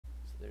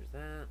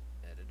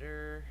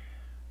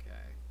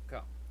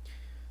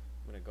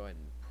go ahead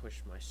and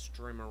push my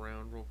stream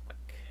around real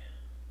quick.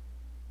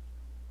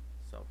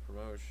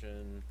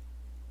 Self-promotion.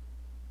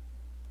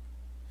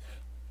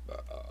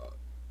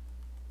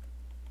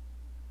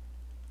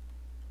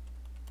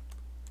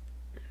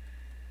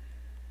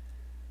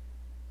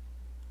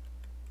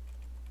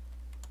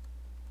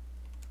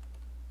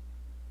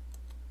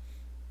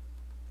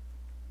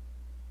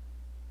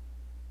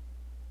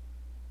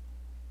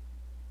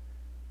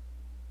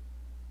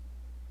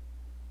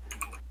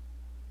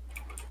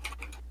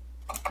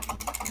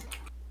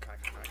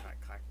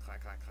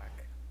 Clack.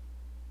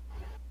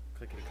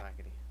 Clickety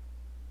clackety.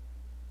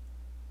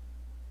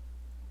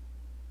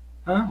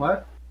 Huh?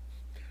 What?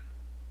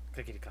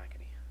 Clickety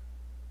clackety.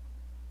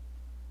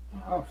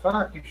 Oh,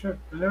 fuck. You should.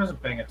 I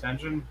wasn't paying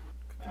attention.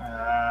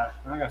 I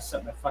gotta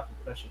set my fucking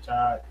push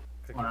attack.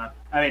 Hold on.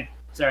 I mean,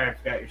 sorry, I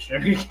forgot your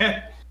stream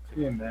again. Give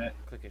me a minute.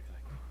 Clickety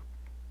clackety.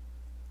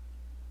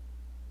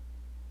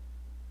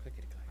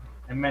 Clickety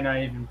clackety. I may not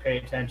even pay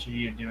attention to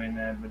you doing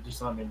that, but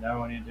just let me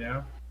know when you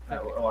do.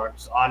 Or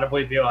just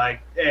audibly be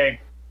like, hey,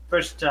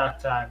 push attack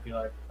time. Be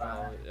like,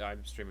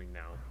 I'm streaming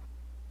now.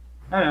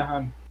 I know,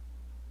 I'm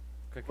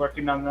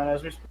working on that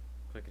as we speak.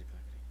 Clickety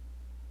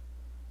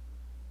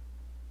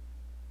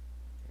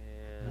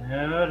clackety. And no,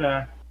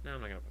 I'm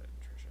not gonna put it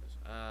in Trisha's.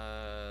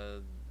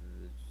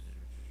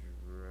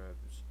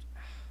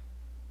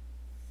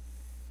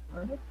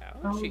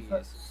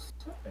 Ouchies.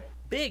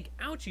 Big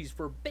ouchies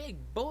for big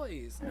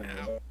boys.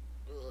 Ow.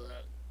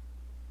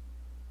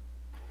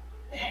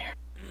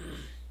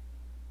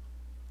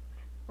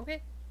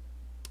 Okay.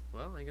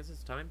 Well, I guess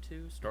it's time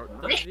to start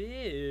the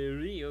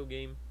video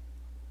game.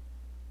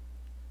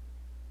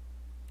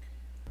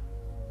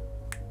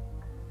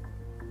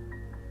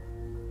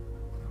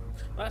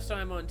 Last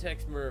time on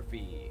Tex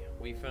Murphy,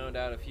 we found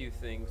out a few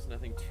things.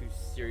 Nothing too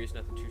serious,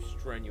 nothing too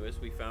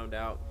strenuous. We found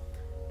out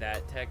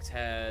that Tex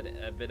had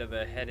a bit of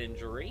a head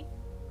injury.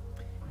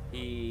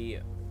 He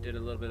did a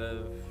little bit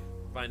of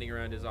finding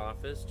around his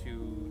office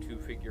to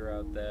figure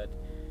out that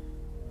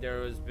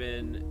there has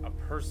been a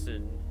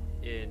person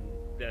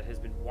that has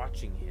been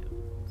watching him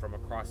from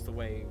across the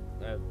way.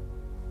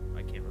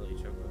 I can't really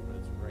show it, but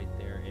it's right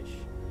there-ish.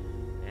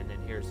 And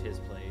then here's his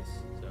place,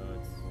 so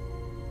it's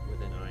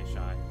within eye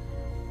shot.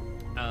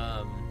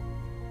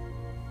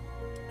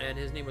 And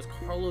his name was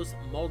Carlos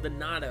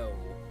Maldonado,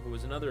 who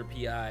was another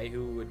PI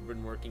who had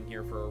been working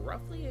here for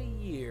roughly a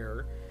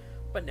year,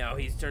 but now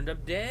he's turned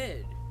up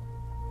dead.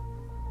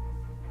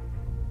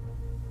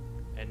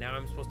 And now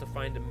I'm supposed to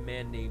find a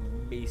man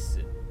named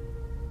Mason.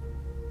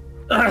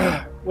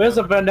 We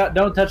also found out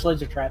don't touch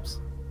laser traps.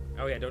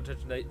 Oh yeah, don't touch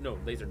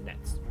laser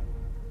nets.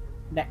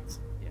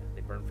 Nets. Yeah,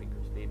 they burn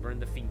fingers. They burn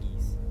the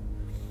fingies.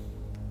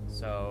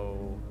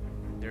 So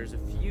there's a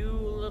few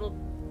little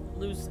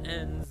loose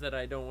ends that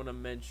I don't want to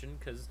mention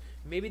because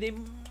maybe they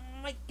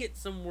might get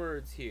some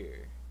words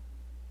here.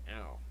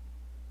 Ow.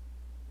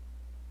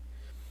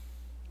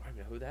 I don't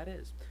know who that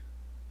is.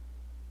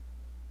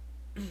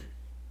 Let's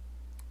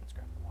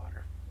grab the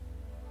water.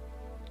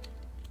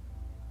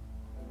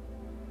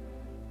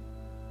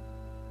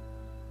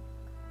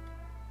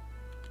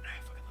 I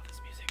fucking love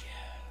this music.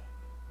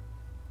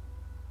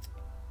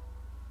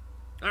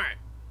 Alright.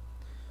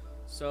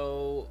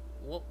 So,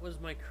 what was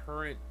my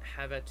current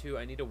have at 2?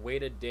 I need to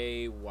wait a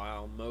day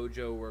while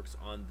Mojo works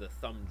on the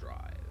thumb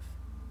drive.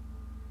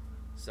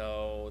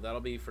 So,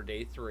 that'll be for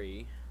day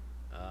 3.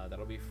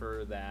 That'll be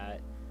for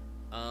that.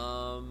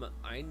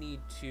 I need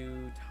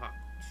to talk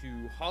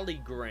to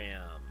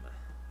Hologram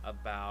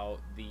about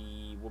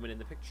the woman in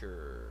the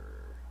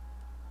picture.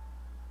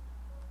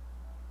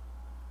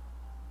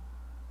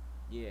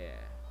 Yeah.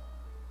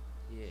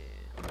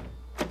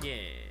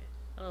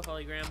 Hello,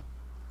 Hologram.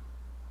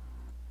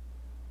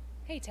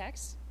 Hey,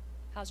 Tex.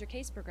 How's your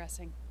case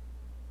progressing?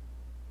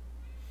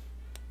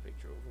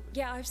 Picture over.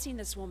 Yeah, I've seen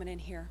this woman in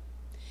here.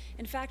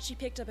 In fact, she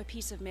picked up a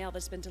piece of mail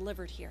that's been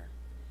delivered here.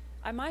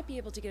 I might be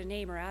able to get a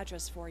name or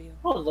address for you.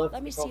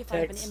 Let me see if I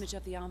have an image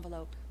of the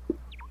envelope.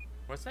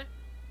 What's that?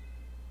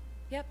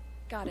 Yep,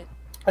 got it.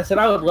 I said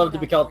I would love to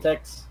be called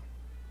Tex.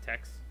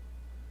 Tex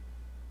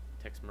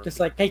Murphy. Just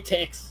like, hey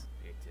Tex.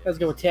 Let's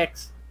go with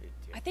Tex.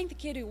 I think the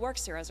kid who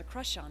works here has a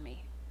crush on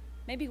me.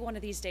 Maybe one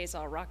of these days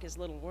I'll rock his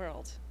little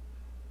world.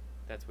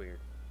 That's weird.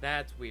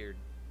 That's weird.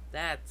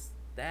 That's...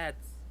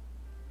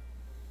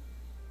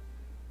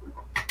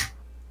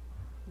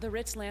 The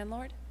Ritz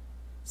landlord?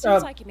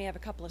 Seems like you may have a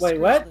couple of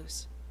screws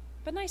loose.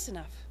 But nice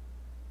enough.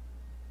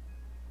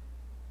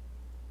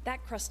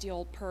 That crusty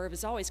old perv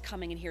is always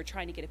coming in here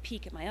trying to get a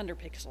peek at my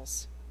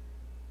underpixels.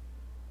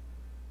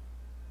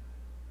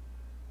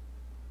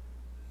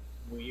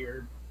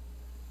 Weird.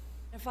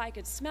 If I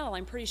could smell,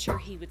 I'm pretty sure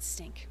he would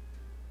stink.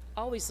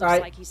 Always looks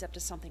like he's up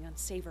to something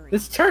unsavory.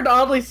 This turned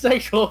oddly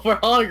sexual for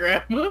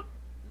Hologram.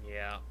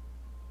 Yeah.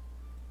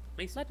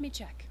 Let me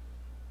check.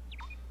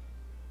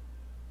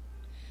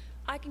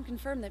 I can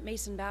confirm that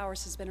Mason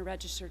Bowers has been a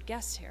registered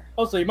guest here.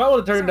 Also, you might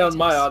want to turn down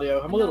my audio.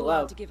 I'm a little not allowed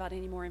loud. to give out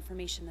any more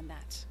information than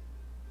that.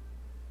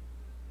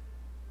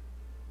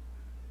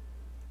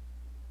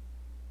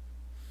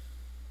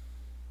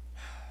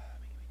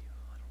 Making me do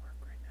a lot of work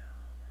right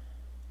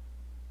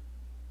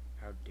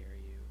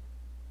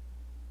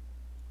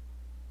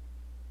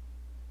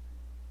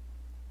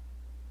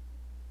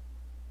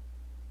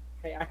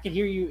Hey, I can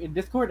hear you in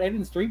Discord and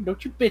in stream.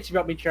 Don't you bitch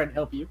about me trying to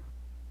help you.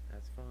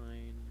 That's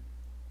fine.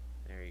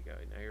 There you go.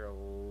 Now you're a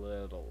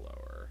little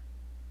lower.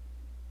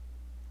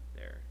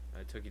 There.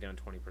 I took you down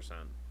 20%.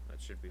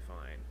 That should be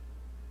fine.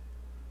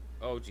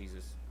 Oh,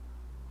 Jesus.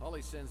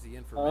 Holly sends the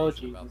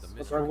information about the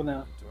mystery to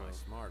now? my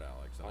smart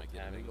Alex, and I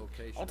get a new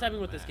location. Alt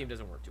tabbing with this game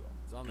doesn't work too well.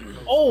 It's on the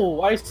coast.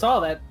 Oh, I saw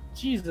that.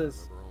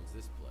 Jesus. Whoever owns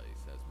this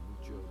place has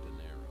mucho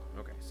dinero.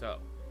 Okay, so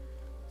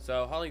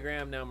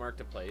hologram now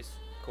marked a place.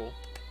 Cool.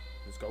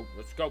 Let's go.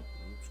 Let's go.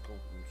 Let's go.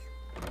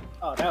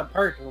 Oh, now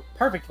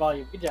perfect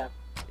volume. Good job.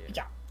 Yeah, Good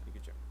job.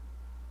 Good job.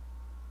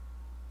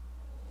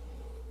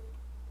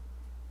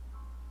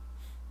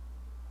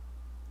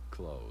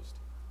 Closed.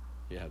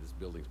 Yeah, this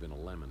building's been a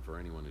lemon for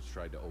anyone who's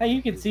tried to open. Hey,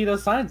 you can see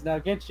those signs now,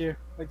 can't you?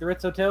 Like the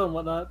Ritz Hotel and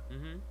whatnot.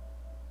 Mm-hmm.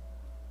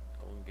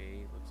 Golden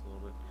Gate looks a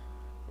little bit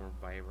more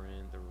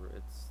vibrant. The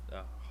Ritz,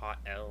 hot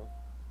L.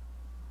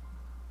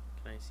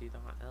 Can I see the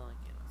hot L? I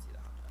cannot see the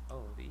hot L.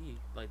 Oh, the E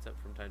lights up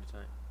from time to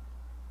time.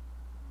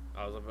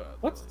 I was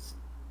about. What's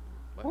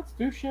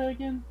fuchsia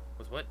again?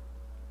 What's what?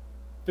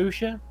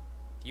 Fuchsia.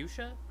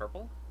 Fuchsia?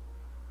 Purple?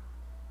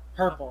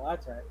 Purple.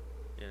 That's right.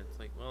 Yeah,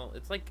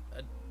 it's like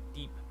a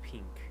deep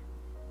pink.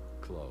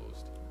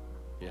 Closed.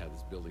 Yeah,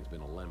 this building's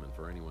been a lemon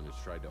for anyone who's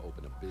tried to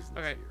open a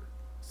business here.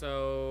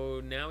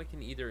 So now we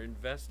can either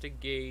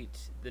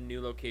investigate the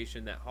new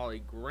location that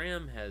Holly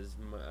Graham has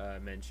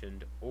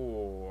mentioned,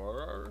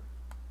 or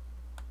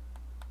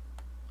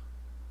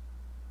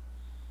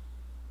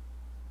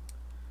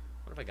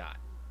what have I got?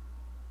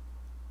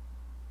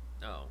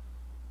 Oh,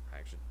 I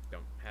actually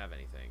don't have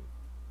anything.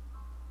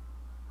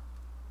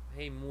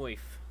 Hey, Moif.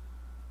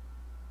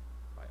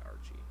 By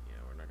Archie.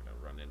 Yeah, we're not gonna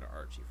run into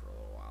Archie for a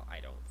little while,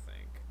 I don't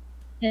think.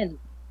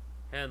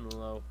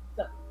 Hello.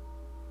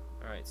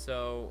 Alright,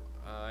 so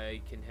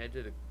I can head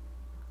to the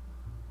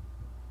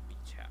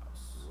beach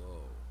house.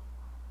 Whoa.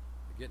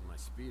 I get in my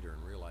speeder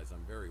and realize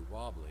I'm very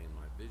wobbly and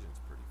my vision's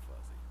pretty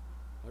fuzzy.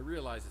 I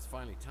realize it's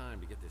finally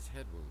time to get this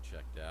head wound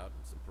checked out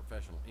and some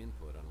professional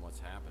input on what's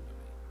happened to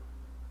me.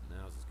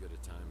 Now's as good a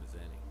time as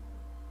any.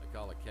 I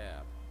call a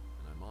cab,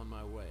 and I'm on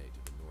my way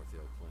to the North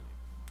Hill Clinic.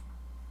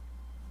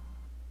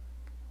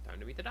 Time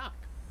to meet the doc.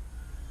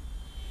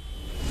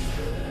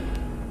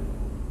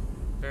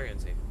 Very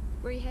unsafe.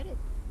 Where are you headed?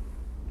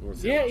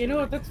 Yeah, you know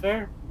what? That's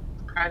fair.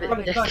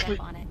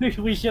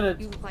 We should have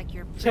You look like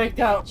you're checked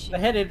out the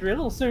head injury a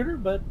little sooner,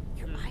 but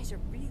your eyes are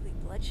really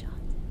bloodshot.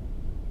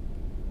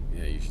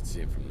 Yeah, you should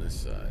see it from this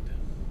side.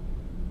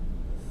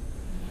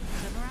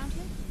 Live around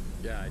here?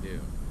 Yeah, I do.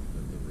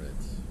 The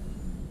Ritz.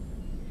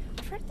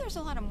 I've heard there's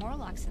a lot of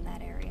Morlocks in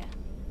that area.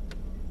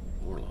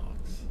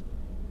 Morlocks?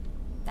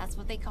 That's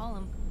what they call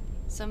them.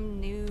 Some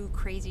new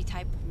crazy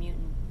type of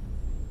mutant.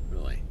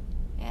 Really?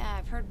 Yeah,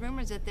 I've heard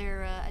rumors that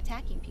they're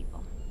attacking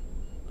people.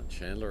 On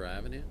Chandler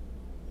Avenue?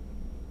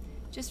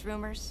 Just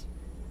rumors.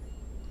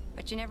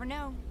 But you never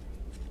know.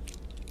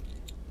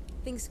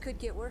 Things could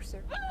get worse,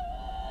 sir.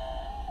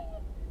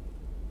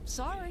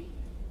 Sorry.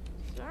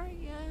 I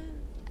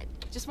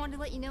just wanted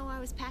to let you know I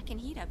was packing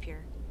heat up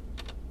here.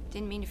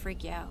 Didn't mean to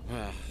freak you out.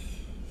 Well,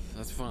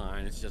 that's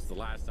fine. It's just the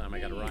last time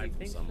I got a ride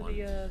from someone.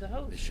 The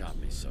host. They shot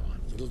me, so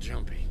I'm a little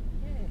jumpy.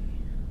 Hey,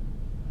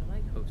 I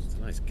like hosts. It's a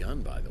nice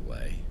gun, by the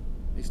way.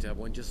 I used to have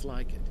one just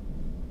like it.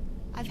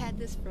 I've had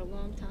this for a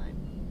long time.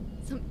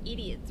 Some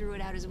idiot threw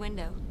it out his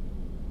window.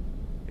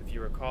 If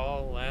you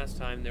recall, last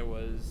time there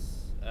was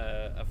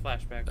a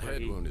flashback The where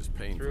head he wound is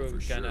painful threw a for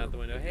gun sure. out the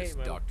window. Hey, This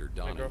my Dr.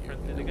 Donahue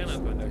girlfriend threw the gun out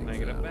the window. Can I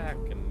get it back?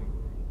 And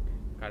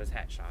got his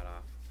hat shot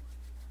off.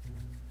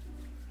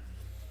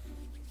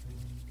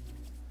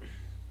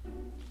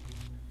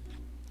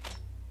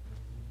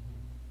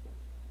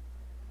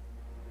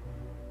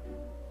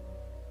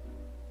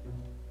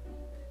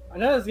 I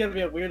know it's gonna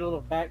be a weird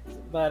little fact,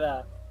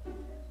 but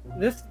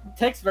this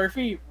Tex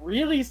Murphy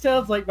really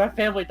sounds like my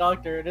family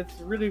doctor, and it's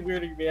really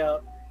weirding me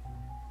out.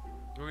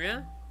 Oh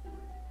yeah?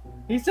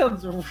 He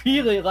sounds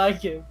really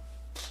like him.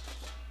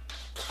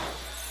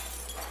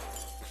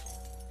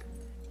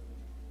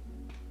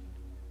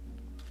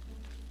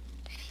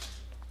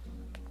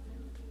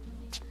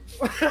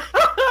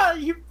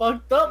 You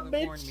fucked up,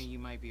 Taylor warned bitch. me you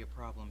might be a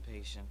problem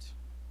patient.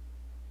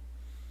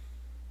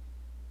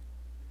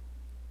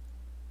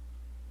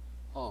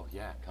 Oh,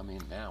 yeah, come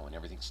in now and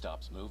everything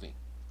stops moving.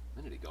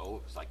 A minute ago,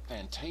 it was like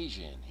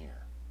Fantasia in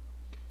here.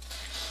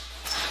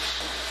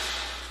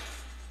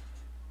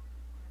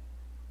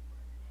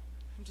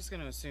 I'm just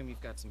gonna assume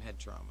you've got some head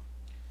trauma.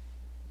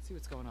 Let's see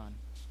what's going on.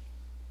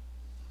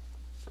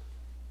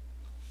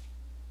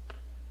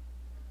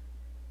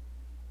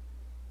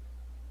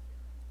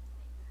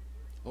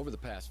 Over the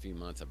past few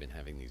months, I've been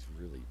having these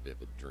really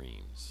vivid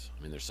dreams.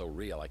 I mean, they're so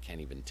real, I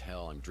can't even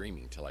tell I'm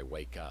dreaming till I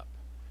wake up.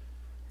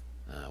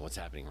 What's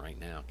happening right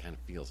now kind of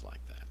feels like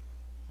that.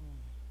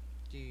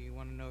 Do you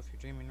want to know if you're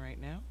dreaming right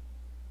now?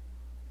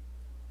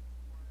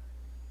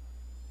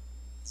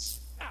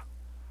 Ow.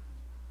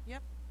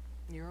 Yep,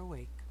 you're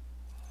awake.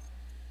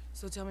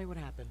 So tell me what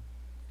happened.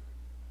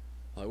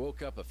 I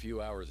woke up a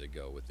few hours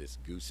ago with this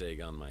goose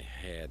egg on my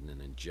head and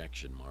an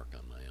injection mark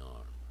on my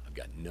arm. I've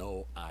got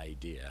no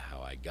idea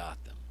how I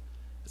got them.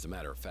 As a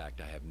matter of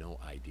fact, I have no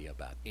idea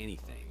about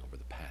anything over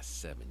the past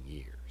 7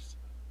 years.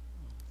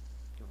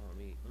 Oh, let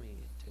me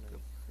take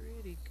a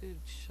pretty good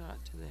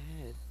shot to the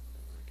head.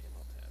 Okay,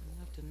 I'll tab.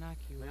 Enough to knock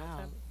you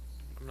out.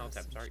 I'm not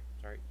tab. Sorry.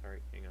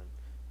 Hang on. I'm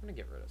gonna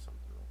get rid of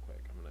something real quick.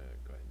 I'm gonna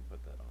go ahead and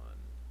put that on.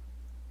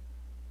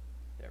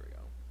 There we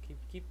go.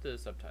 Keep the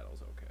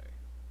subtitles okay.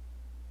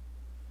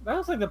 That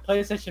looks like the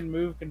PlayStation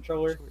Move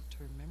controller.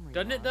 Short-term memory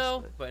Doesn't it loss,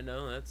 though? But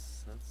no,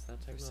 that's that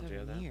for technology.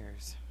 7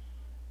 years.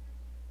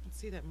 Let's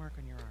see that mark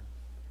on your arm.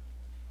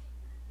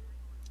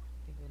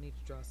 I think we'll need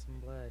to draw some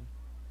blood.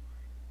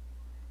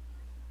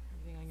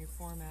 Everything on your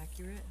form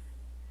accurate?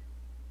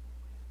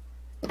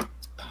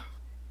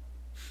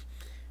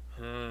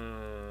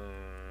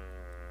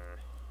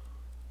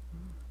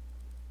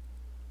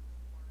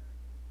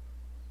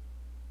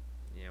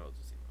 Yeah, we'll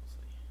just see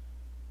mostly.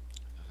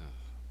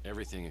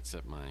 Everything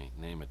except my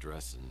name,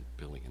 address, and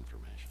billing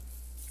information.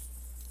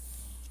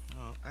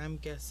 Oh, I'm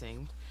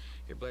guessing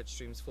your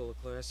bloodstream's full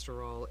of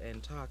cholesterol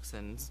and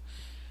toxins,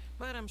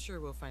 but I'm sure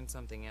we'll find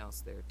something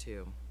else there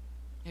too.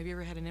 Have you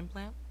ever had an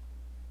implant?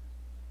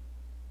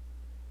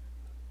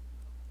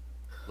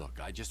 Look,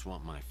 I just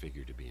want my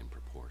figure to be in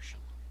proportion.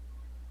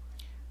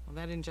 Well,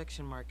 that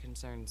injection mark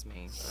concerns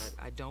me, but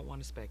I don't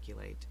want to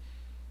speculate.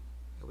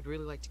 I would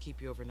really like to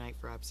keep you overnight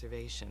for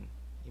observation.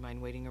 You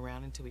mind waiting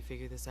around until we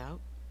figure this out?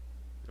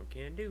 No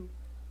can do.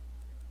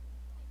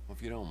 Well,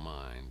 if you don't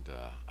mind,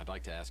 I'd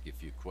like to ask you a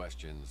few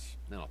questions,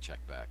 then I'll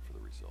check back for the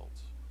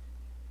results.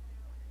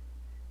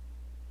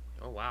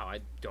 Oh wow,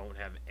 I don't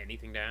have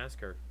anything to ask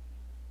her.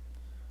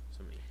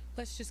 So me.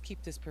 Let's just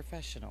keep this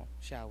professional,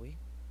 shall we?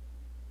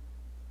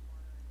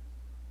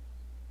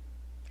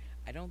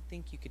 I don't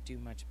think you could do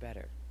much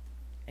better.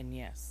 And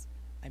yes,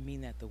 I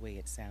mean that the way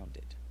it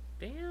sounded.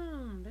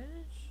 Damn,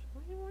 bitch.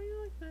 Why are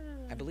you like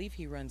that? I believe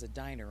he runs a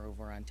diner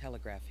over on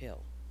Telegraph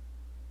Hill.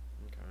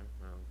 Okay,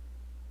 well.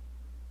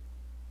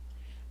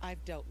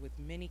 I've dealt with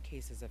many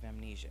cases of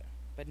amnesia,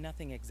 but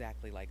nothing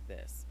exactly like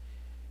this.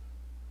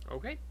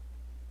 Okay.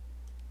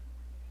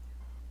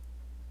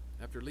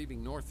 After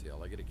leaving North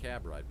Hill, I get a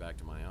cab ride back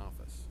to my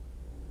office.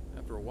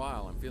 After a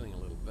while, I'm feeling a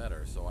little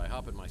better, so I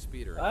hop in my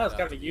speeder and That's head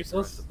kind out to of the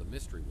useless. address of the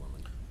mystery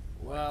woman,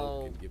 who I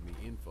Well, hope can give me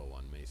info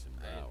on Mason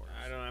Bowers.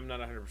 I'm not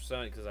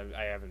 100% because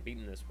I haven't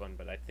beaten this one,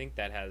 but I think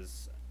that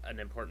has an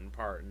important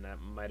part, and that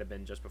might have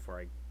been just before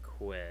I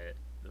quit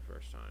the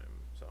first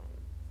time. So.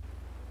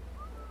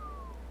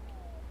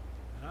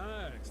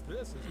 Nice.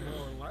 This is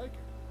more like it.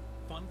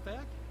 Fun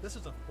fact, this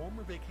is a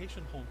former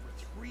vacation home for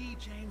 3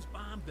 James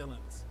Bond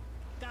villains.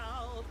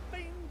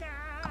 Goldfinger!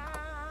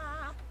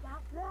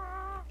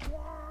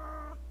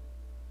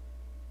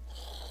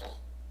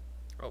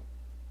 Oh,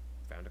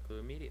 found a clue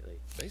immediately.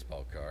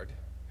 Baseball card?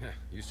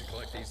 Used to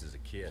collect these as a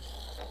kid.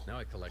 Now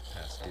I collect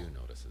past due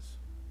notices.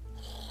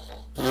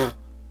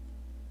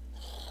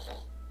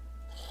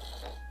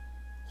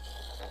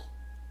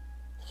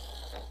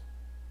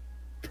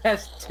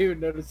 Past 2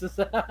 notices.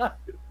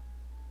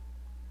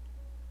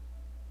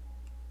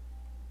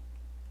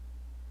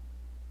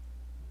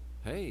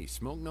 Hey,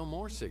 smoke no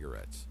more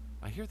cigarettes.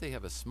 I hear they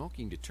have a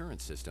smoking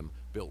deterrent system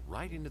built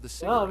right into the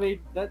cigarette. Well, I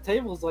mean, that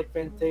table's like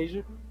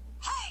Fantasia.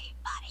 Hey,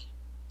 buddy!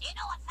 Do you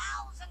know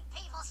 1,000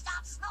 people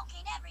stop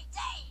smoking every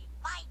day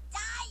by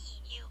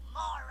dying, you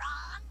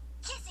moron?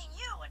 Kissing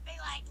you would be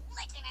like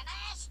licking an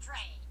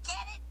ashtray.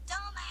 Get it,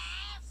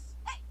 dumbass?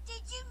 Hey,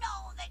 did you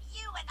know that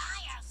you and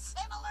I are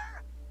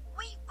similar?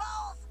 We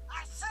both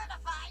are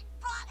certified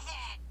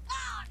butthead.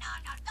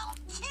 No, don't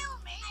kill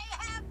me.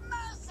 Have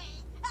mercy.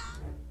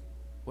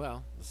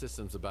 Well, the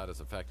system's about as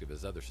effective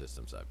as other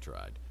systems I've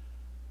tried.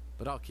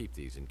 But I'll keep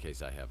these in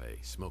case I have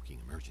a smoking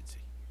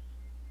emergency.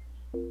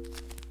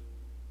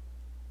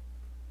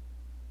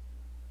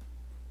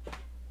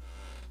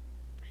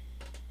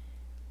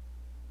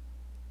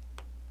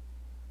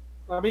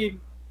 I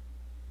mean,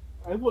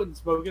 I wouldn't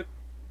smoke it.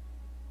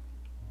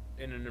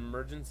 In an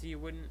emergency, you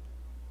wouldn't?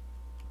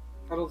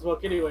 I don't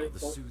smoke anyway. The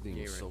So. soothing,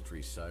 Yeah, right.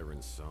 sultry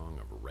siren song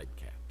of a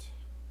redcat.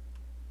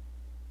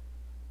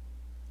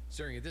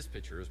 Staring at this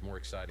picture is more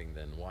exciting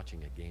than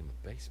watching a game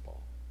of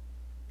baseball.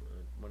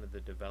 One of the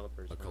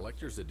developers. A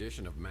collector's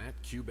edition of Matt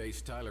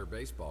Cubase Tyler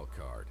baseball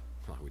card.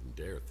 I wouldn't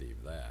dare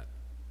thieve that.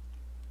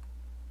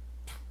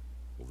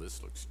 Well,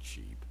 this looks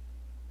cheap.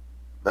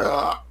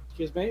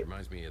 Excuse me?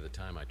 Reminds me of the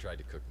time I tried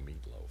to cook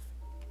meatloaf.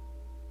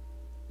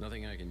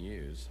 Nothing I can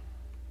use.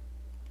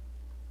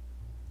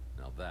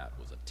 Now that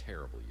was a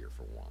terrible year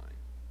for wine.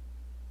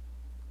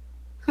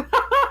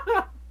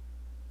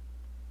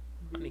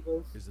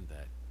 Isn't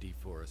that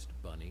DeForest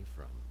Bunny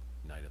from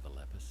Night of the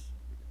Lepus?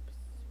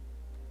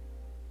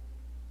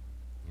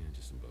 Yeah,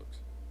 just some books.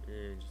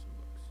 Just some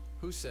books.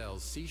 Who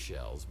sells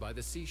seashells by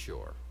the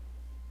seashore?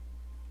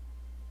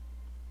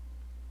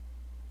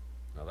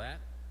 Now that's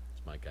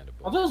my kind of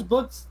book. Are those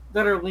books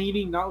that are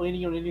not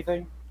leaning on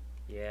anything?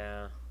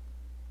 Yeah.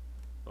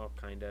 Well,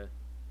 kinda.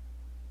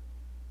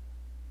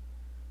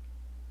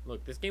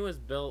 Look, this game was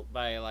built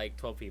by like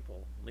 12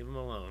 people. Leave them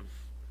alone.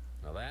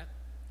 Now that's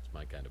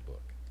my kind of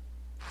book.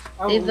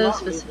 Leave those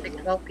specific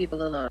 12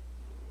 people alone.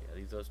 Yeah,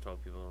 leave those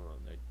 12 people alone.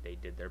 They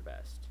did their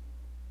best.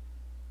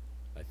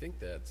 I think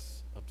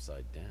that's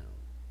upside down.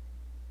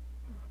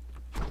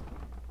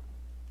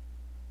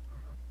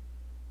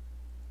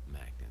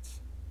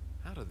 Magnets.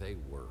 How do they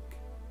work?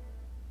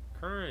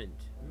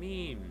 Current.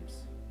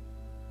 Memes.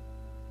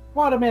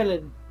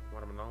 Watermelon.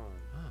 Watermelon.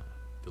 Ah,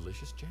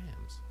 delicious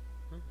jams.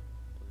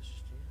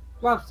 Delicious jam.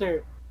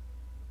 Lobster.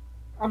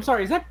 I'm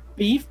sorry, is that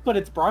beef, but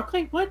it's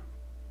broccoli? What?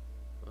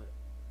 What?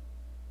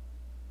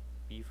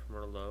 Beef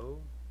Merlot?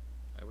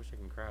 I wish I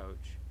can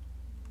crouch.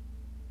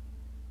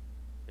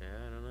 Yeah,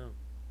 I don't know.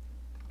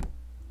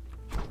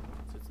 So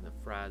it's in the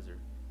freezer.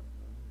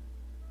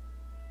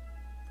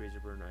 Freezer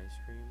burn ice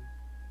cream.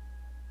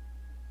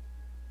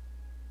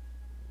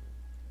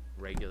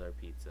 Regular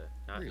pizza.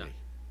 Really?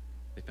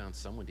 They found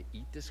someone to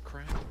eat this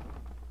crap?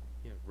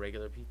 Yeah,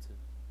 regular pizza.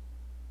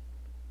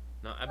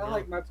 No, I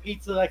like my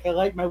pizza like I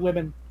like my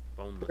women.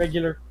 Boneless.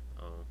 Regular.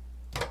 Oh.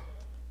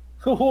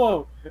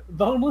 Whoa,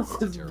 boneless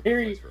is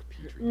very.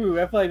 Ooh,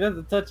 I feel like that's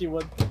a touchy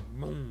one.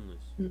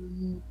 Boneless.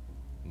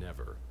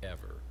 Never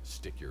ever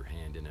stick your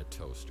hand in a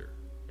toaster.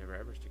 Never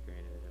ever stick your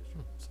hand in a toaster.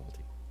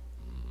 Salty.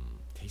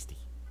 Tasty.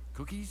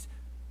 Cookies?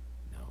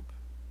 Nope.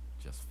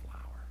 Just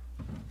flour.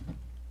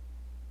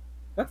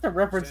 That's a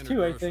reference Standard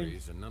too, I think.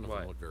 groceries, and none of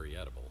them look very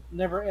edible.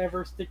 Never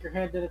ever stick your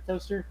hand in a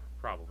toaster.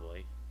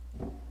 Probably.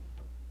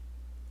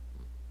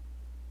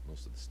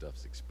 Most of the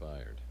stuff's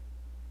expired.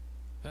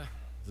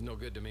 It's no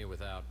good to me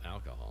without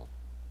alcohol.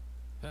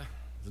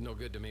 It's no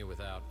good to me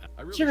without.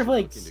 I really should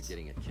look into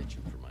getting a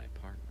kitchen for my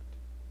apartment.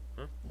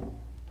 Huh?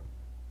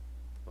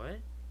 What?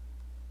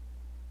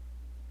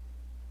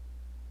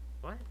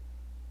 What?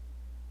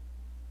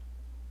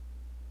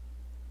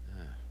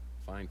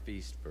 Fine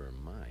feast for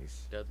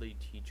mice. Dudley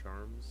tea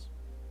charms.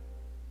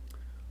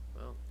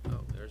 Well,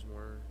 oh, there's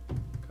more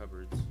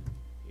cupboards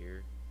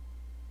here.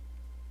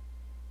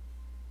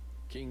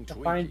 King a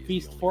fine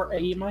feast for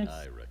a mice.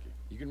 I reckon.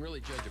 You can really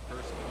judge a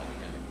person by the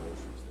kind of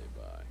groceries they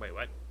buy. Wait,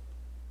 what?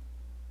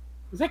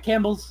 Is that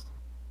Campbell's?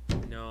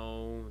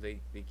 No, they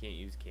can't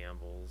use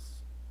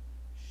Campbell's.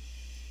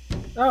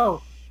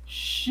 Oh,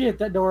 shit!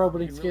 That door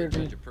opening you can scared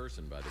really me. judge a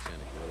person by the kind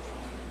of groceries they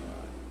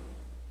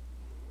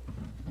buy.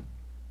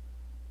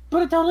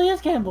 But it totally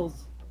is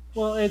Campbell's.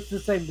 Well, it's the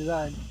same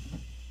design.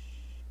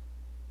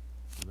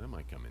 That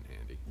might come in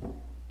handy.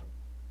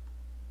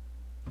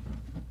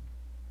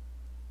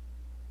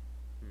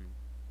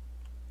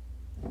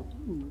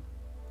 Ooh.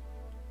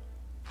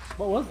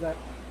 What was that?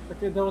 I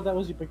didn't know what that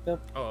was you picked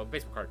up. Oh, a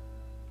baseball card.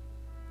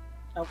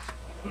 Oh.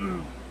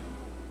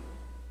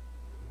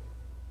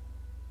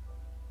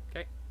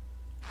 Okay.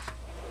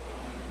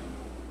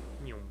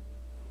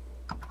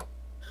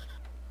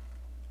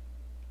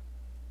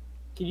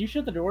 Can you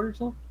shut the door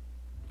yourself?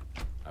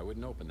 I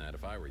wouldn't open that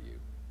if I were you.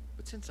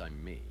 But since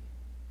I'm me...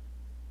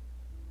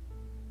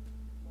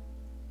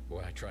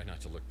 Boy, I try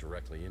not to look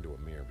directly into a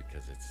mirror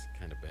because it's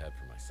kind of bad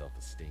for my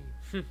self-esteem.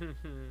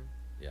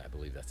 Yeah, I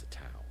believe that's a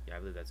towel. Yeah, I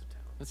believe that's a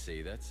towel. Let's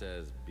see, that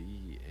says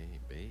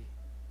B-A-B...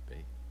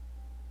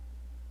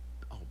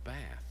 Oh,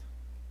 bath.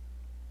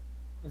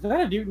 Is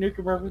that a Duke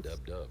Nukem reference?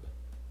 Dub.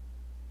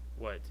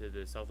 What, to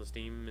the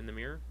self-esteem in the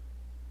mirror?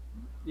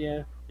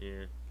 Yeah.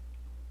 Yeah.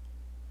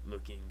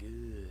 Looking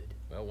good.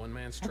 Well, one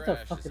man's That's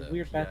trash a fucking is a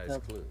weird PI's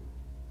bathtub. clue.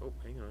 Oh,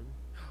 hang on.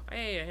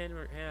 Hey, a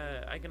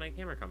Ike and Ike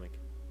Hammer comic.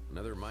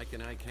 Another Mike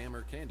and Ike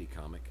Hammer candy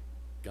comic.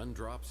 Gun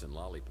drops and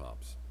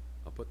lollipops.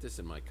 I'll put this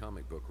in my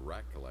comic book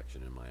rack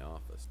collection in my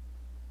office.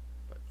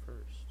 But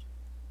first...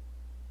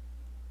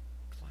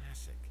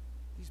 Classic.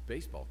 These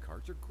baseball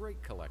cards are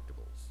great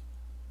collectibles.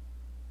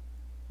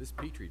 This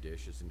petri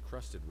dish is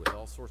encrusted with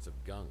all sorts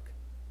of gunk.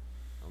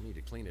 I'll need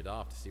to clean it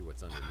off to see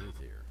what's underneath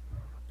here.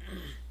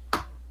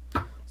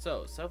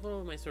 So,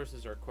 several of my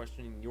sources are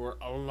questioning your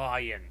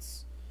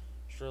alliance.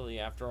 Surely,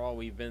 after all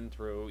we've been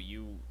through,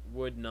 you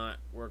would not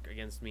work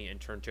against me and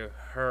turn to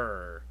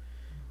her.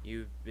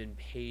 You've been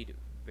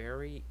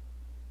very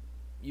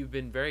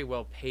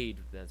well paid,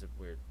 that's a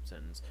weird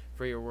sentence,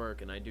 for your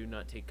work, and I do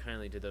not take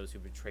kindly to those who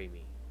betray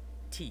me.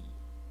 T.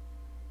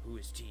 Who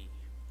is T?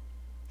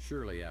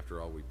 Surely, after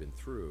all we've been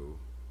through,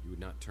 you would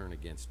not turn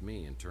against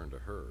me and turn to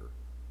her.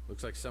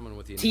 Looks like someone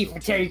with the T for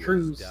Terry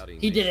Crews.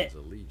 He did it.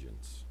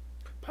 Allegiance.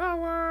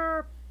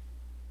 Power!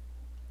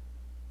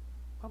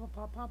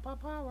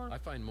 Power. I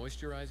find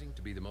moisturizing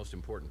to be the most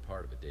important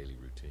part of a daily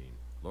routine.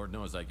 Lord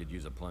knows I could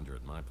use a plunger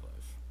at my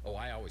place. Oh,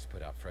 I always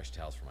put out fresh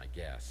towels for my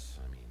guests.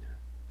 I mean,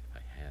 if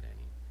I had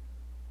any.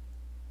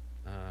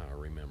 Ah, a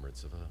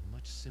remembrance of a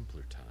much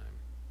simpler time.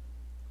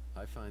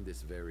 I find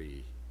this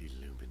very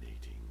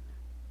illuminating.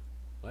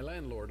 My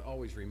landlord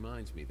always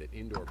reminds me that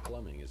indoor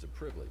plumbing is a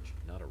privilege,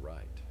 not a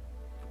right.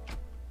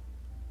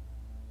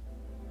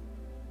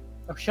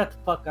 Oh, shut the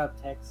fuck up,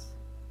 Tex.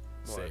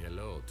 Say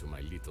hello to my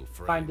little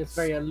friends. Find this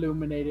very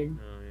illuminating.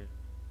 Oh, yeah.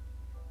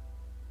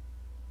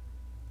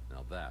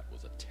 Now that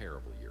was a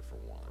terrible year for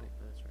wine.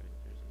 Oh, that's right.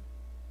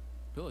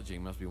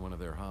 Pillaging must be one of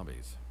their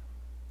hobbies.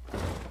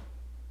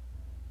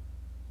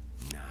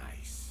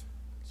 Nice.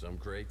 Some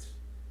crates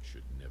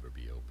should never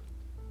be opened.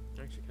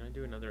 Actually, can I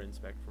do another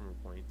inspect for more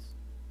points?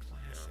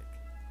 Classic.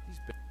 He's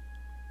been...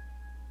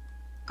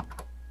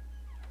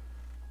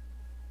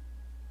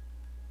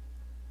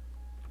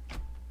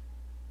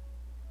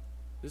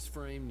 This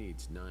frame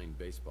needs 9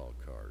 baseball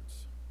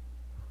cards.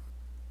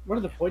 What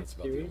are the points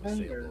That's about the do?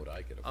 only sailboat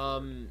I could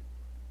afford.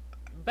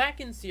 Back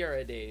in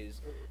Sierra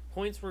days,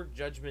 points were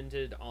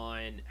judgmented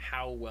on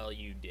how well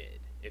you did.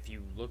 If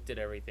you looked at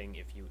everything,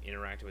 if you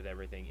interacted with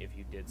everything, if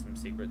you did some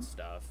secret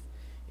stuff,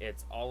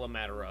 it's all a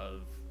matter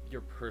of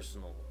your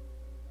personal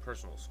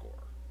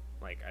score.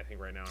 Like, I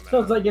think right now I'm So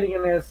it's like getting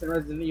an S in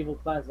Resident Evil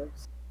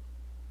Classics.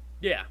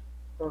 Yeah.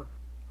 Or,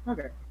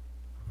 okay.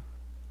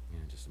 Yeah,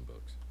 just some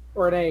books.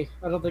 Or an A.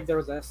 I don't think there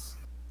was S.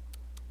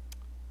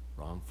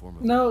 Wrong form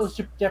of... No, it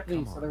was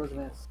Japanese, so there was an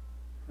S.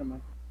 Never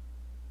mind.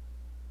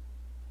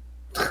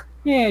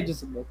 Yeah, just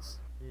some books.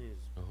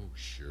 Oh,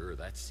 sure,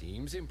 that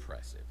seems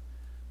impressive.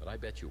 But I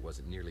bet you it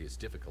wasn't nearly as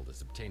difficult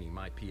as obtaining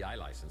my PI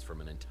license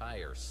from an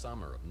entire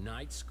summer of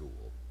night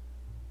school.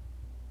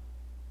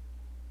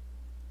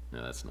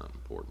 No, that's not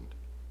important.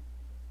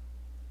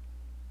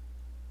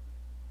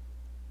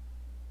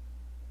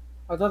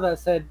 I thought that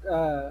said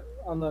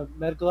on the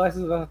medical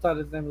license, I thought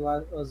his name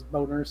was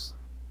Boners.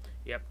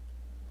 Yep.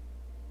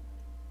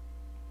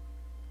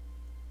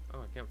 Oh,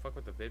 I can't fuck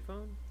with the vid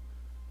phone?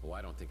 Oh,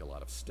 I don't think a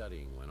lot of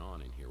studying went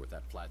on in here with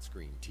that flat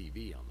screen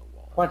TV on the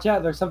wall. Watch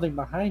out, there's something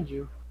behind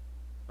you.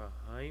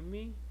 Behind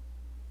me?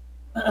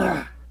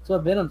 That's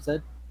what Venom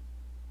said.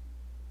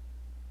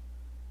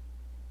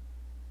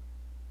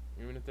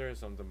 Even if there is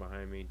something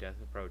behind me, death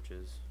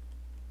approaches.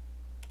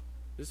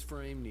 This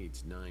frame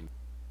needs 9...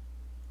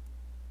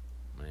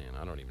 Man,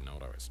 I don't even know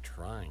what I was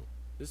trying.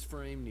 This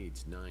frame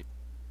needs 9...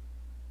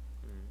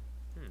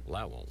 Well,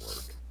 that won't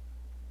work.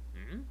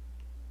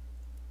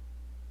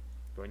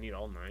 Do I need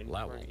all 9? Well,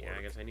 that won't Yeah, work.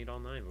 I guess I need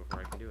all 9 before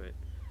I can do it.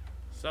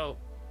 So,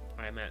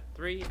 I'm at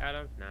 3 out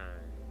of 9.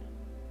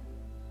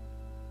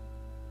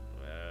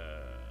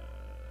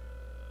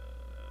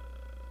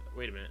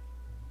 Wait a minute.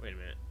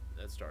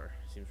 That star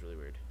seems really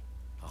weird.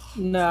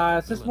 Nah,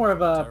 it's just more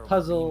of a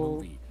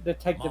puzzle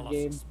detective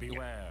game.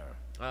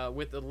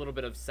 With a little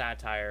bit of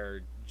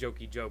satire,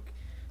 jokey joke.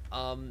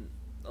 A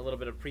little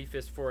bit of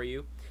preface for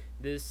you.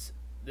 This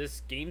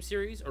game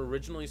series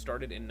originally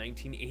started in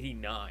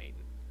 1989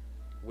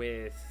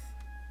 with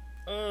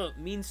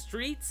Mean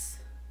Streets.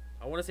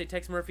 I want to say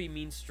Tex Murphy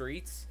Mean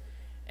Streets,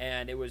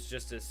 and it was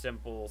just a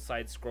simple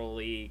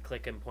side-scrolly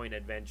click and point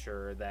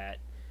adventure that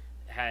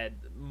had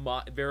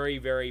very,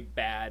 very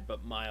bad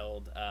but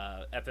mild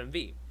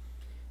FMV.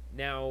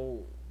 Now,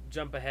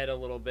 jump ahead a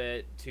little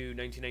bit to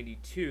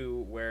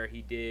 1992, where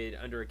he did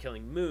Under a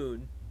Killing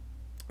Moon,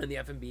 and the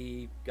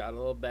FMV got a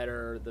little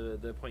better,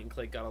 the point and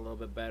click got a little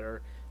bit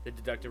better, the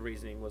deductive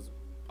reasoning was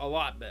a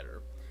lot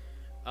better.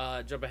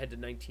 Jump ahead to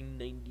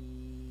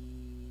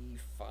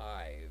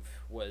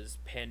 1995 was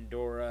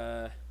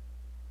Pandora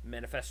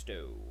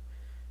Manifesto,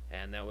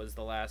 and that was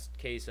the last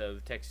case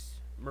of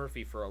Tex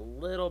Murphy for a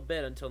little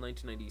bit until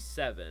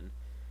 1997,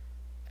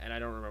 and I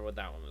don't remember what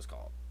that one was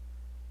called.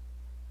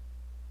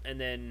 And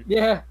then...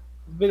 Yeah,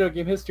 video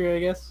game history, I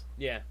guess.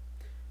 Yeah.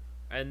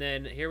 And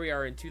then here we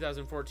are in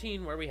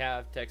 2014, where we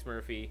have Tex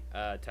Murphy,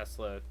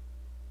 Tesla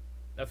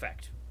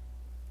Effect.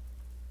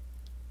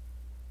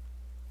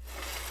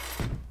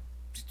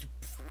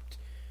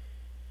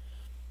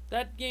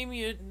 That gave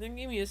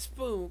me a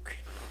spook.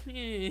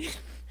 That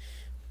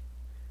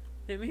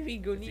made me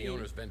go If neat. the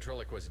owner's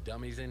ventriloquist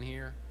dummies in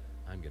here,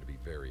 I'm gonna be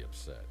very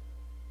upset.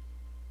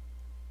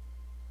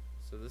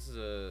 So this is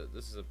a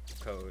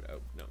code.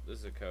 Oh no, this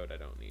is a code I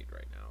don't need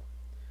right now.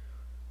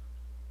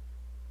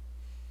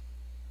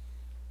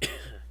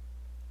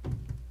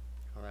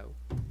 Hello.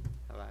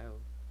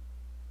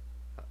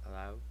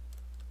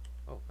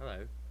 Oh, hello.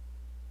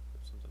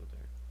 There's something up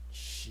there.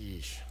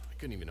 Sheesh, I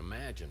couldn't even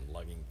imagine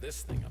lugging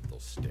this thing up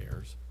those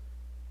stairs.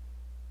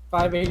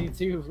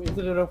 582. Isn't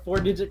it a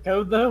 4-digit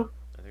code though?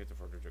 I think it's a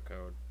 4-digit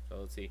code. So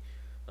let's see.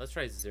 Let's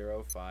try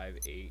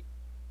 0582.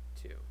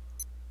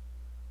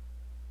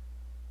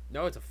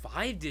 No, it's a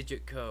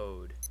 5-digit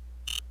code.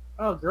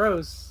 Oh,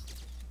 gross.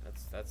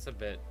 That's a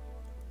bit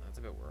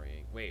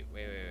worrying. Wait.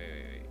 What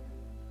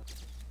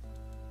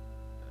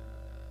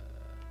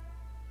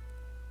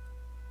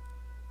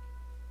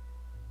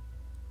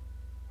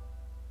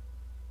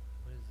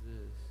is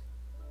this?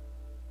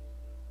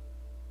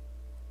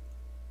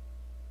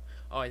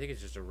 Oh, I think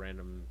it's just a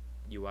random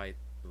UI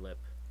blip.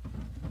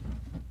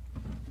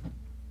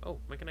 Oh,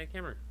 Mike and I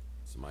camera.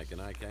 It's a Mike and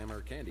I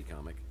camera candy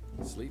comic.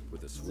 Sleep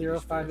with a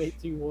Swedish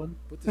 05821. fish.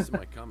 Put this in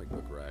my comic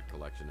book rack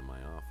collection in my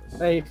office.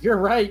 Hey, if you're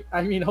right,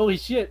 I mean, holy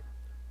shit.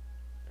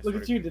 Look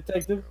at you,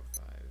 detective.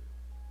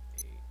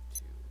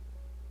 0582.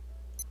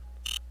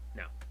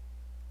 No.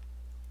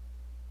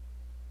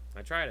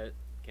 I tried it.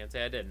 Can't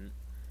say I didn't.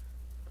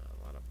 A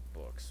lot of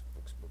books.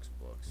 Yeah,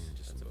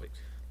 just some books.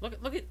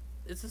 Look at.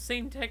 It's the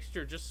same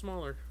texture, just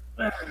smaller.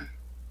 Yeah,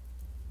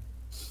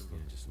 just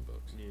some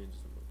books. Yeah,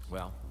 just some books.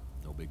 Well,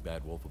 no big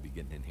bad wolf will be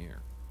getting in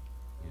here.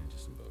 Yeah,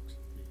 just some books.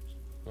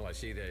 Well, I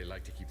see they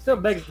like to keep. Still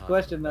begs the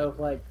question though, if,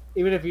 like,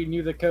 even if you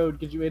knew the code,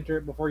 could you enter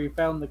it before you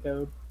found the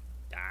code?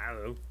 I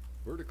don't know.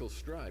 Vertical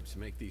stripes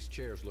make these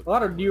chairs look. A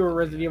lot of newer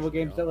Resident Evil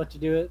games that let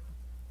you do it.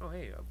 Oh,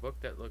 hey, a book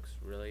that looks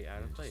really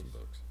out of place.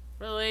 Books.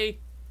 Really?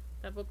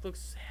 That book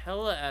looks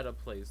hella out of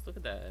place. Look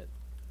at that.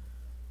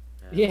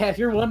 Yeah, if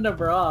you're one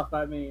number off,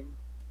 I mean,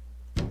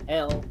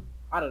 hell,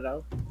 I don't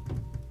know.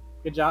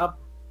 Good job.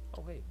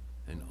 Oh, wait.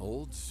 An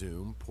old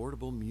Zoom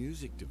portable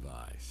music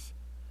device.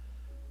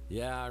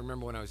 Yeah, I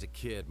remember when I was a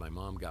kid, my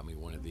mom got me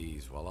one of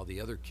these, while all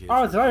the other kids.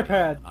 Oh, it's an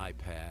iPad.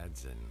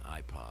 iPads and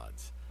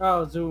iPods.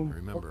 Oh, Zoom. I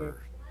remember okay.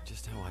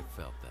 just how I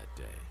felt that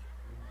day.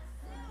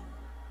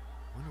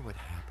 Wonder what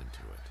happened to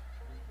it.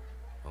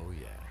 Oh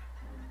yeah.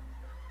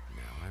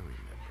 Now I remember.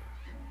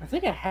 I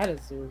think I had a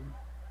Zoom.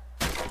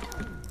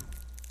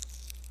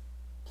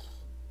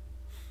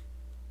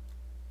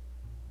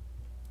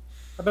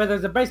 I bet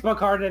there's a baseball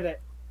card in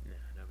it.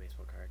 No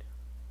baseball card.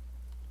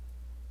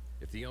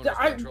 If the owner's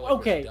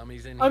okay,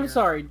 dummies in I'm here,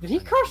 sorry. Did he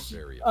crush?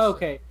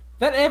 Okay,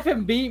 that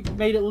FMB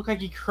made it look like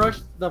he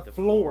crushed the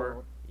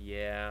floor.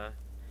 Yeah.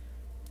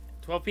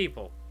 12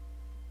 people.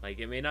 Like,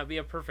 it may not be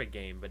a perfect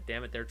game, but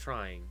damn it, they're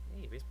trying.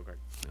 Hey, baseball card.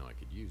 No, I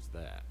could use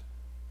that.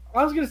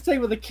 I was gonna say,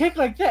 with a kick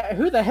like that,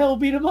 who the hell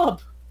beat him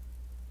up?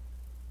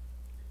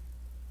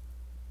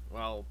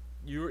 Well,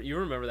 you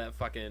remember that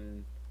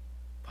fucking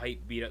pipe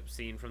beat up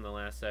scene from the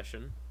last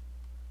session?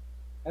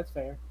 That's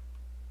fair.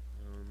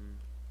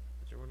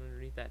 Is there one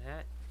underneath that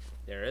hat?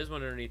 There is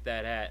one underneath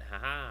that hat.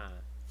 Haha.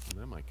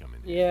 That might come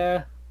in.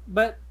 Yeah,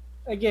 but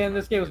again,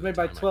 this game was made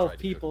by 12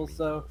 people,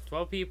 so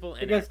 12 people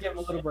and I guess actors. give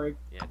them a little break.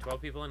 Yeah,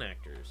 12 people and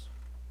actors.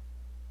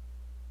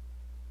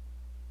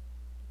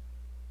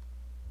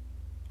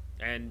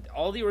 And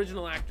all the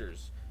original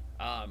actors.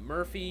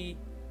 Murphy,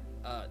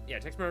 yeah,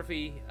 Tex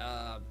Murphy,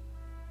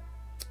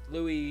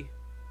 Louis,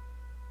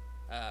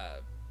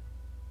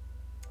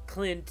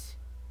 Clint,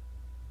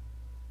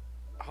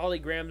 Holly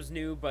Graham's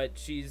new, but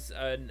she's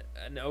an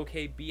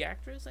okay B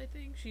actress, I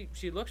think.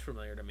 She looks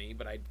familiar to me,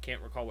 but I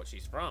can't recall what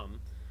she's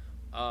from.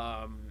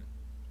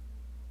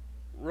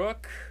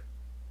 Rook.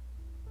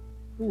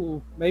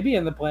 Ooh, maybe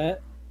in the plant.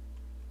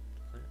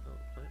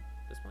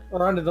 This plant?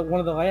 Or under one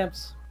of the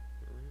lamps.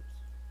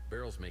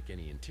 Barrels make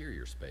any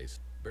interior space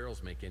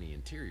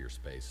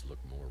look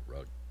more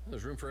rugged.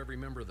 There's room for every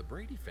member of the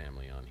Brady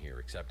family on here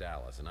except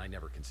Alice, and I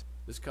never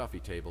This coffee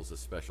table's a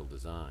special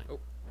design. Oh,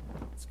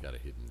 it's got a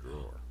hidden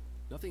drawer.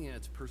 Nothing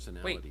adds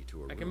personality to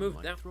a room. I can move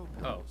like now. throw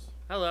Oh, pillows.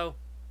 hello.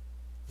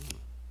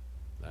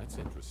 That's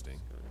interesting.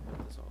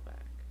 Put this all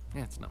back.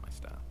 Yeah, it's not my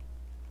style.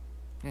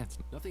 Yeah, it's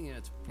nothing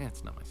adds. Yeah,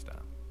 it's not my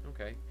style.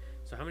 Okay.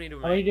 So how many do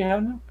How many do you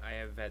have now? I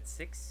have at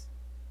 6.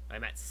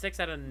 I'm at 6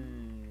 out of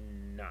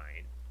 9.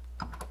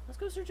 Let's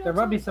go search outside. There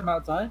might be some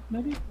outside,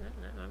 maybe?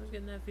 I was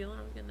getting that feeling.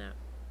 I was getting that.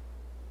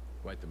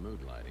 Quite the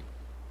mood lighting.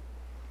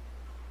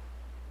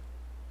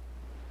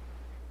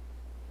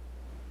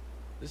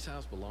 This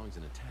house belongs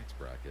in a tax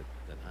bracket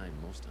that I'm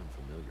most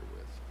unfamiliar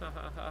with. Ha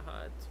ha ha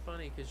ha. It's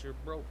funny because you're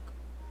broke.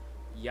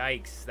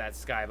 Yikes, that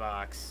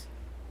skybox.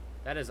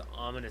 That is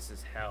ominous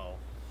as hell.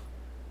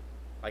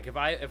 Like, if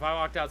I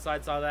walked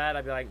outside, saw that,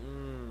 I'd be like,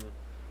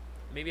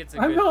 maybe it's a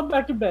I'm going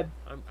back to bed.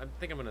 I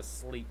think I'm going to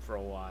sleep for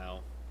a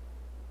while.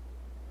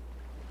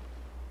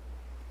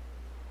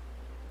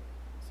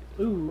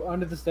 Ooh,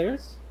 under the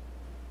stairs?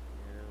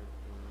 Yeah.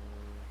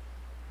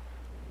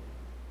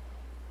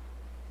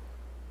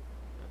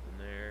 Nothing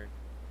there.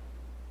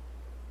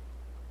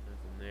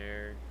 Nothing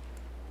there.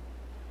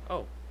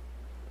 Oh,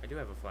 I do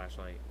have a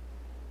flashlight.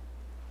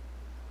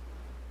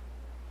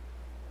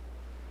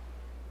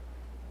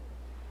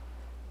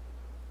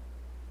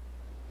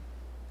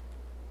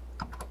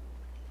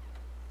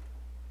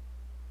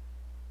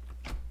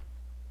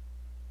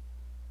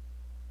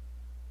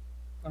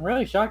 I'm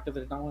really shocked that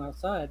there's not one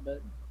outside,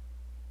 but...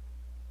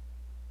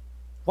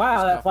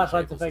 Wow, that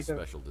flashlight's effective.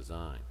 Special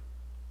design.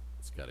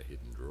 It's got a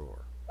hidden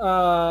drawer.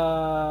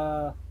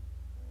 Coffee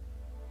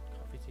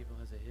table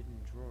has a hidden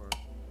drawer.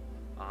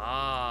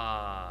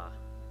 Ah,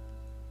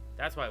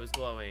 that's why it was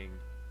glowing.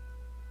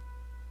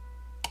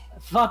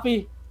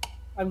 Floppy,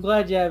 I'm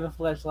glad you have a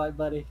flashlight,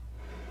 buddy.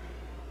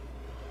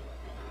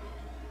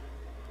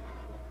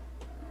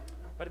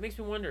 But it makes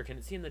me wonder, can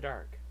it see in the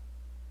dark?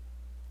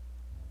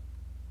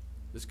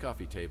 This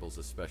coffee table's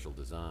a special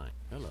design.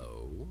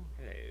 Hello.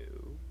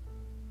 Hello.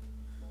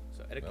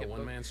 So etiquette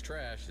one book. man's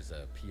trash is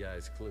a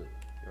PI's clue.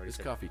 This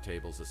coffee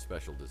table's a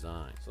special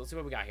design. So let's see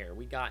what we got here.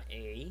 We got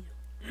a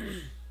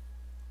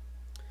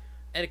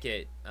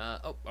etiquette.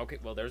 Oh, okay.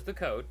 Well, there's the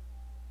code.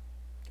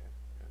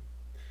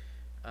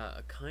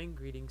 A kind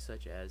greeting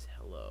such as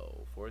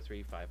hello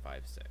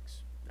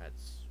 43556.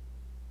 That's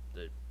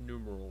the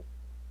numeral.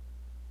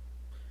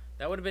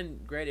 That would have been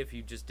great if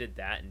you just did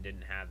that and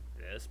didn't have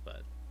this,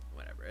 but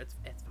whatever. It's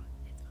fine.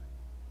 It's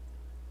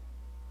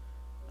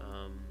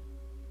fine.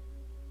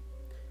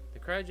 The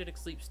cryogenic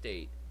sleep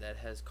state that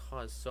has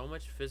caused so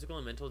much physical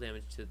and mental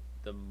damage to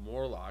the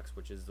Morlocks,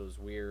 which is those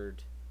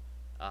weird.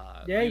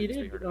 Yeah, you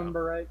did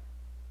remember right.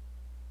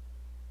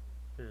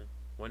 Yeah.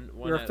 One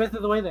You're a fifth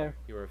of the way there.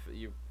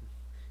 You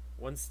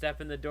 1 step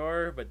in the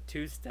door, but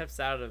 2 steps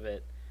out of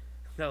it.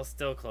 They'll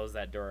still close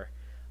that door.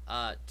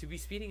 To be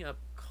speeding up,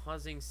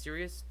 causing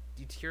serious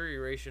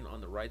deterioration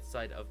on the right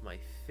side of my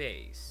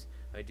face.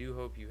 I do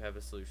hope you have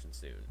a solution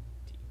soon.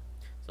 T.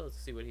 So let's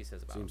see what he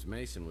says about it. Seems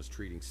Mason was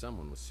treating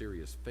someone with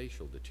serious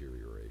facial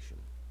deterioration.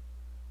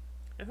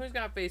 And who's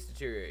got face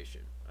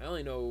deterioration? I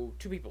only know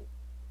 2 people.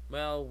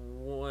 Well,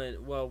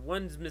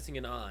 one's missing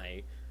an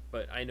eye,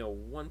 but I know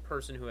 1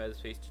 person who has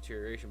face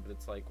deterioration, but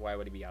it's like, why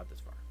would he be out this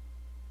far?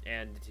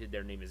 And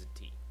their name is a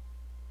T.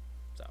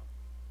 So,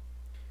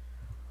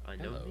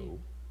 Hello.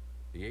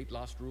 The 8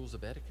 lost rules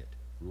of etiquette.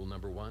 Rule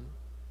number 1,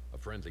 a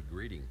friendly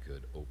greeting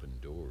could open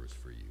doors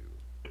for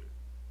you.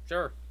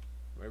 Sure.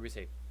 Whatever we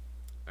say.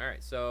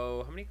 Alright,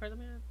 so how many cards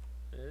am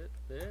I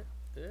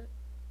at?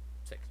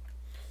 6.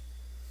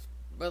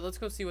 Well, let's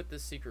go see what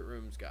this secret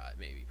room's got,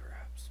 maybe,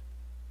 perhaps.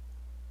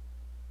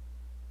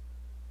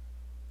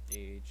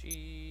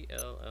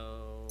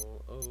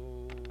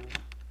 H-E-L-L-O.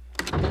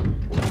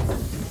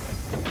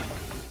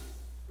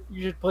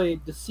 You should play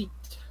Deceit.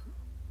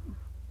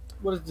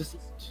 What is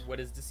Deceit? What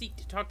is Deceit?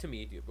 Talk to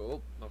me.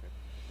 Oh, okay.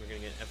 We're gonna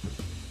get an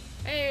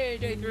F. Hey,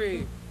 day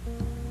 3!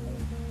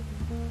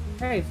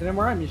 Hey, it's an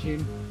MRI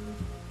machine.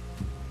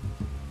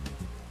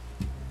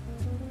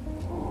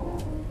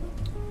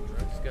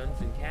 Drugs,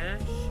 guns, and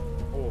cash,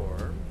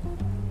 or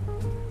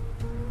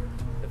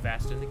The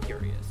Fast and the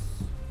Curious.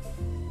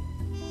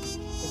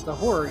 It's a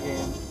horror game.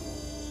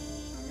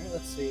 Alright,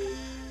 let's see.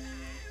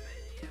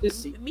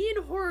 Deceit. Me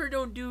and horror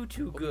don't do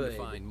too good. To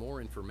find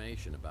more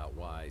information about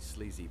why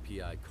sleazy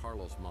PI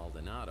Carlos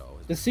Maldonado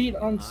has Deceit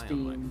been on keeping an eye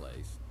Steam. my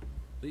place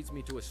leads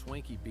me to a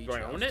swanky beach Do I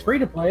house. own it? Free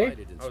to play.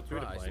 Delighted and Oh, it's free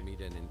to surprised play. to meet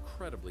an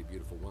incredibly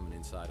beautiful woman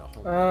inside a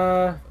home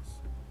office.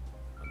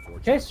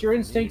 Test your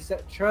instincts for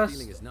at trust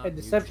feeling is not and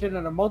deception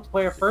in a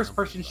multiplayer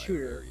first-person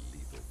shooter. very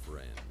lethal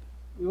friend.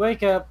 We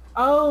wake up.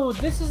 Oh,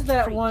 this is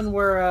that one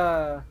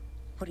where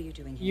What are you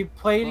doing here? you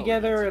play Oh,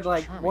 together that's and such a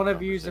like charming one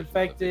of you's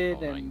conversation with the infected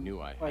phone. I and knew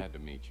I like, had to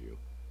meet you.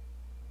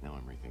 Now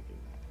I'm rethinking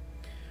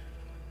that.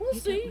 We'll You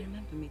see. don't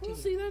remember me, do We'll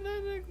you? see.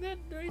 That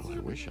raises Well, I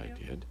up wish in I the air.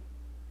 did.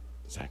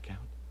 Does that count?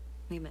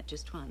 We met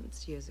just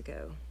once, years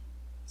ago.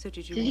 So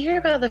did you? Did walk you hear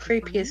about around the free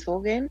looking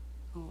for me? PS4 game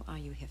Or are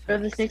you here for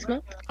for this next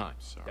month? I'm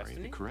sorry.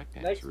 Destiny? The correct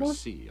Next answer month? is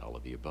C, all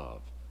of the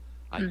above.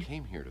 I Hmm.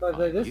 came here to But,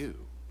 find this- you,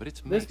 but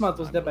it's this month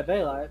was Mason Dead by I'm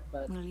looking Daylight,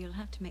 but Well, you'll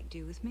have to make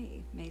do with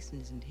me. Mason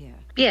isn't here.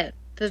 Yeah,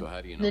 for. So how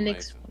do you know the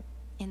next Mason?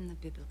 In the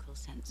biblical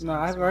sense. No,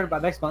 I haven't heard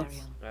about next month.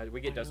 We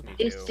get Destiny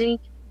Destiny,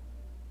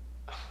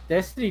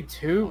 Destiny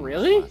 2, When was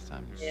really? the last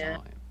time you Yeah.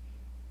 saw him?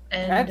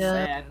 and That's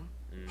sad.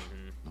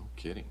 Mm-hmm. No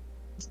kidding.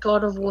 it's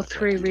God of War Well, I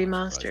 3 bet you're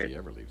not surprised remastered. He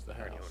ever leaves the I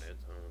already own house. it.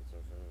 So it's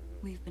okay.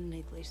 We've been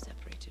legally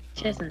separated for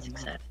Chesnut's over a month.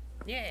 excited.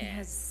 He Yeah.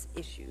 has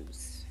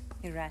issues,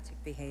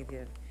 erratic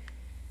behavior,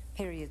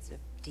 periods of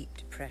deep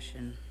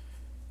depression.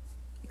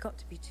 It got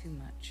to be too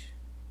much.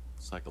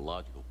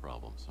 Psychological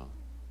problems, huh?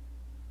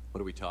 What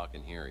are we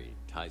talking here? He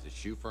ties his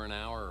shoe for an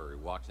hour, or he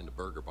walks into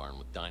Burger Barn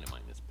with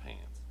dynamite in his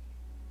pants?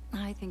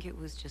 I think it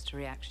was just a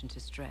reaction to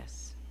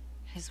stress.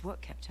 His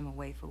work kept him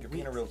away for You're weeks.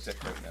 being a real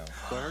dick right now.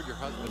 So I heard your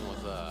husband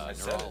was I a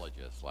said it.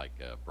 neurologist, like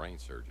a brain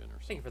surgeon or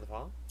Thank you something. for the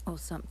follow. Or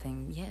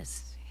something,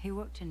 yes. He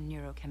worked in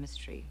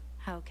neurochemistry,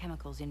 how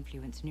chemicals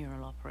influence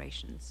neural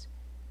operations.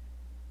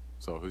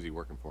 So who's he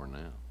working for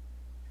now?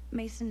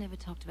 Mason never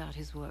talked about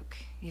his work,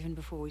 even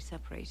before we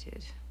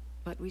separated.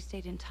 But we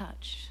stayed in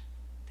touch.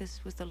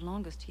 This was the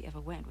longest he ever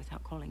went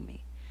without calling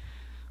me.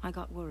 I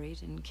got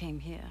worried and came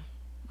here.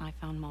 I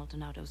found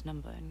Maldonado's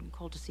number and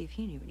called to see if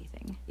he knew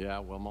anything. Yeah,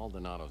 well,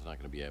 Maldonado's not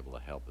going to be able to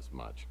help us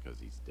much because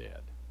he's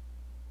dead.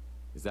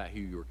 Is that who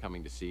you were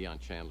coming to see on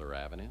Chandler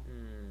Avenue?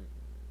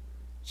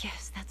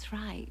 Yes, that's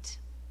right.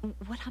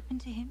 What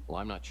happened to him? Well,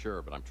 I'm not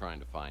sure, but I'm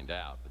trying to find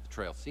out. But the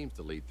trail seems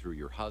to lead through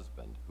your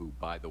husband, who,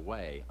 by the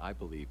way, I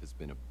believe has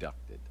been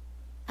abducted.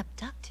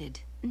 Abducted?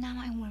 Now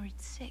I'm worried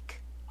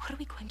sick. What are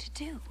we going to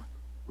do?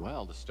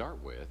 Well, to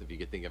start with, if you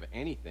could think of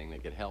anything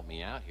that could help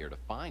me out here to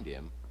find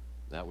him,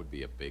 that would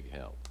be a big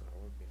help.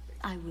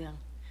 I will.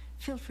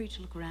 Feel free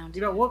to look around.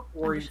 You don't look I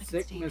worried wish I could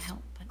sick, stay and Miss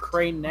help, but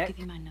Crane I'll Neck. give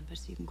you my number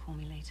so you can call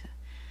me later.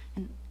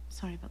 And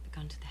sorry about the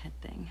gun to the head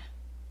thing.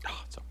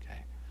 Oh, it's okay.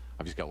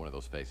 I've just got one of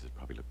those faces.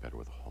 Probably look better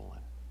with a hole in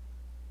it.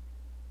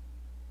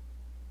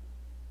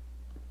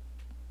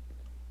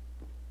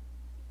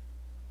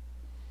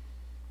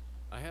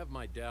 I have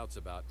my doubts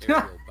about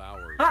Ariel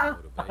Bauer's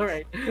motivation.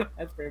 Alright,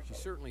 that's very She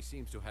funny. certainly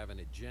seems to have an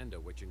agenda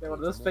which Yeah, includes one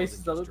of those more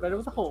faces than that just look her better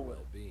with a husband's hole in it.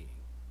 well-being.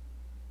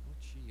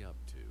 What's she up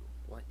to?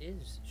 What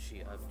is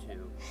she up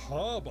to?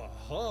 Hubba,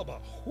 hubba.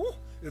 Whew.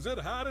 Is it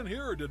hot in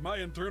here, or did my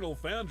internal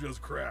fan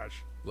just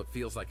crash? Well, it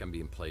feels like I'm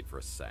being played for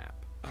a sap.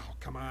 Oh,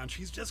 come on.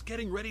 She's just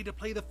getting ready to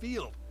play the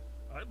field.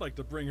 I'd like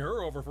to bring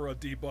her over for a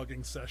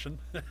debugging session.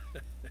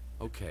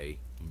 Okay,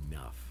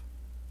 enough.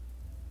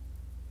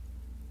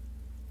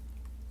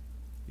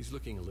 He's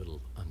looking a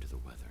little under the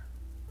weather.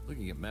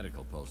 Looking at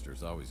medical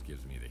posters always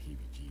gives me the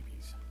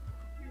heebie-jeebies.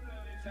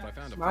 If I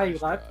found a My flash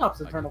drive, laptop's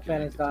I could internal fan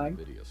connect is it to the dying.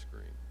 video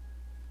screen.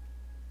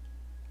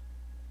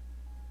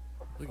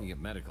 Looking at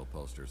medical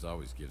posters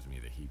always gives me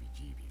the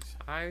heebie-jeebies.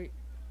 I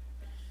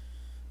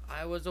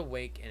I was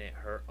awake and it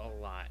hurt a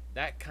lot.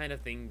 That kind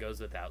of thing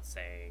goes without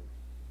saying.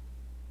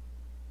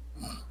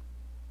 So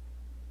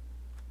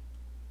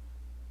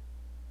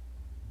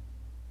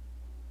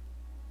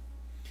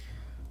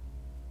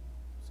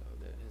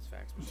his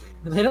fax machine.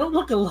 They don't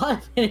look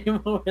alive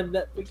anymore in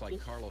that Looks picture.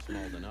 like Carlos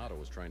Maldonado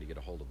was trying to get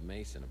a hold of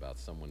Mason about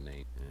someone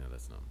named... Yeah,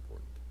 that's not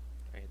important.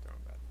 I hit the wrong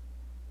button.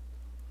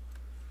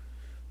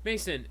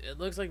 Mason, it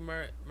looks like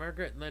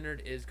Margaret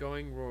Leonard is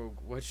going rogue.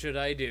 What should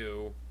I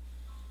do?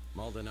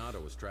 Maldonado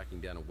was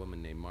tracking down a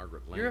woman named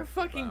Margaret Leonard. You're a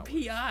fucking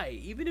PI.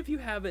 Even if you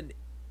have an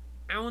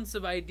ounce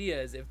of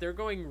ideas, if they're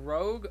going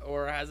rogue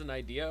or has an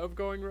idea of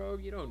going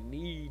rogue, you don't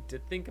need to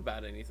think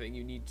about anything.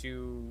 You need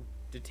to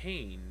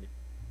detain.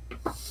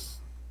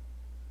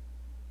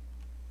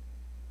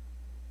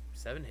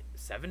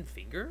 Seven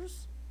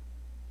fingers?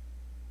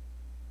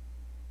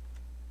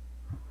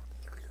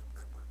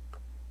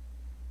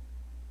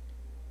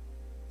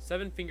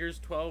 Seven fingers,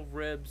 12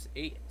 ribs,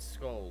 8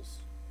 skulls.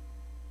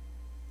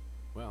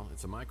 Well,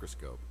 it's a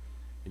microscope,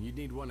 and you'd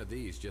need one of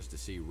these just to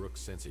see Rook's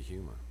sense of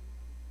humor.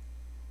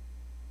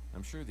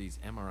 I'm sure these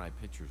MRI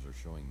pictures are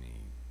showing me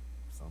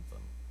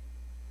something.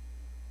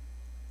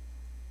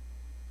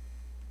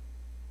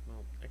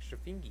 Well, extra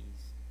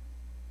fingies.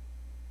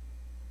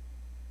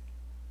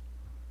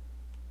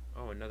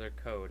 Oh, another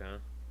code, huh?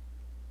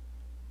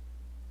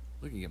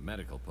 Looking at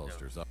medical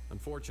posters,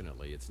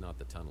 unfortunately, it's not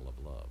the Tunnel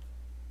of Love.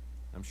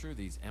 I'm sure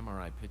these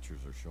MRI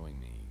pictures are showing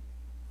me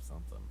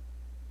something.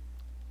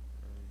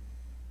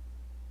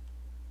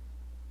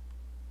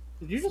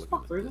 Did you just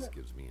walk through that?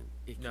 Gives me an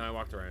icky. No, I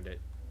walked around it.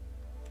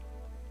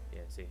 Yeah,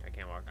 see, I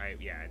can't walk.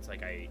 Yeah, it's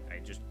like I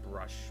just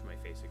brush my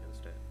face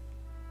against it.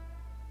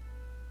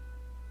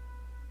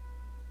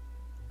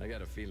 I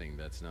got a feeling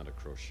that's not a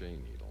crochet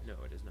needle. No,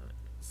 it is not.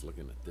 Just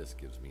looking at this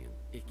gives me an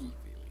icky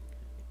feeling.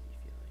 Icky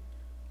feeling.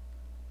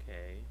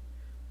 Okay,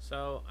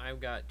 so I've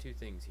got 2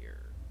 things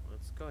here.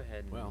 Let's go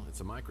ahead and... Well, it's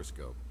a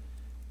microscope.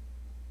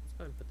 Let's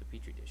go ahead and put the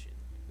petri dish in.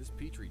 This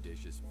petri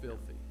dish is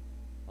filthy.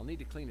 I'll need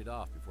to clean it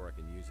off before I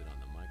can use it on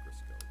the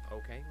microscope.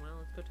 Okay, well,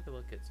 let's go take a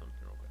look at something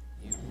real quick.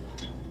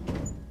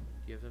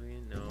 Do you have something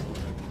in? No.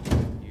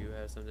 You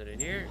have something in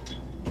here?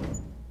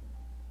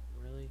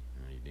 Really?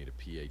 You'd need a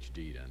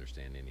PhD to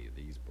understand any of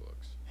these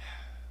books.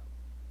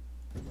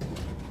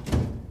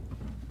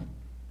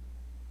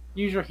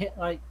 Use your hit,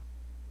 like...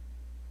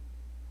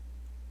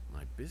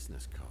 My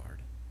business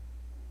card?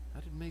 How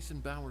did Mason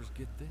Bowers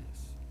get this?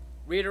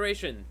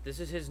 Reiteration, this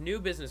is his new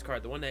business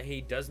card, the one that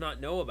he does not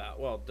know about.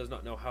 Well, does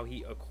not know how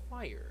he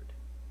acquired.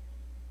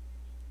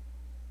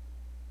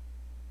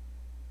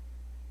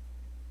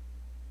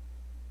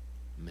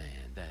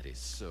 Man, that is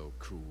so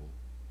cool.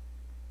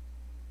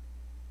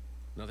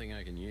 Nothing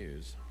I can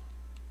use.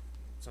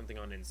 Something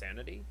on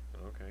insanity?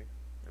 Okay.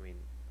 I mean...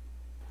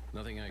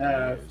 Nothing I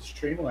can use.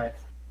 Stream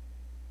life.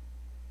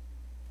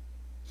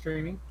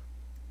 Streaming?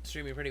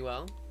 Streaming pretty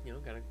well. You know,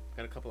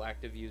 got a couple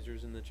active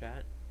users in the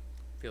chat.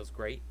 Feels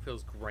great.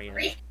 Feels grand.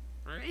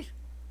 Right?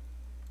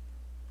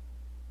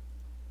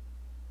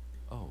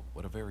 Oh,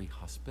 what a very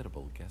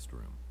hospitable guest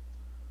room.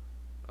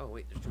 Oh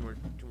wait, there's two more.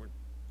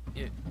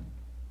 Yeah.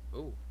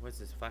 Oh, what's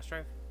this? Flash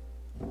drive?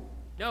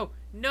 No,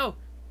 no!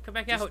 Come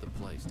back Just out. the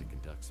place to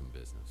conduct some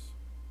business.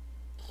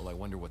 Well, I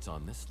wonder what's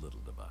on this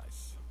little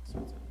device. So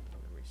it's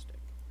a memory stick.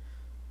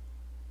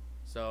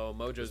 So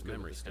Mojo's This good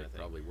memory with this stick kind of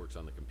thing. probably works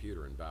on the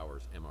computer in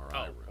Bowers'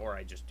 MRI room. Or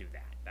I just do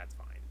that. That's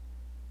fine.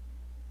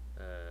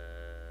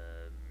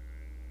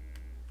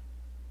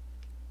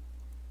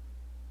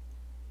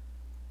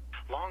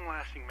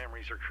 Long-lasting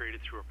memories are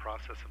created through a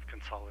process of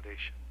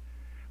consolidation,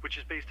 which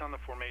is based on the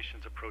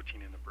formations of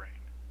protein in the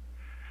brain.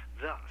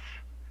 Thus,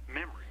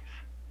 memories,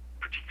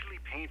 particularly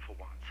painful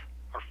ones,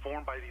 are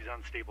formed by these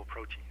unstable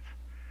proteins,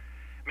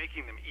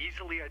 making them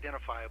easily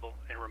identifiable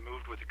and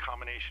removed with a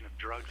combination of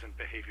drugs and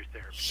behavior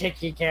therapy.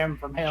 Shaky cam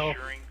from hell.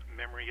 Ensuring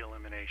memory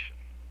elimination.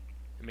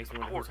 It makes me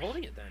wonder who's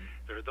holding it then.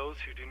 There are those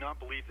who do not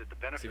believe that the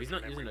benefits So if he's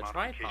not of using memory a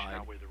modification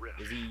tripod, outweigh the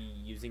risks. is he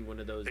using one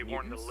of those They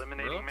warn that mutants?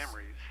 eliminating Rooks?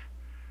 memories,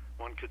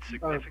 one could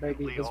Or maybe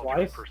significantly his alter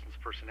wife? a person's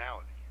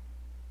personality,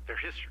 their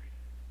history.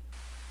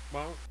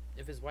 Well,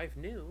 if his wife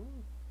knew,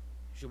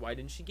 why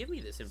didn't she give me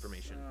this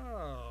information?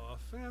 Oh, a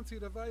fancy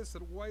device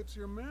that wipes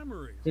your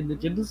memories. In the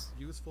genders?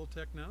 Useful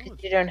technology.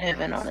 You don't have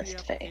an I see honest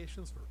face.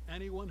 applications for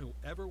anyone who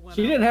ever went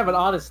She out didn't have an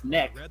and honest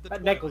neck. read the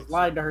That neck was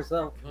lying to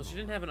herself. Well, she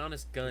didn't have an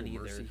honest gun No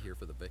either. mercy here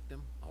for the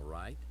victim, all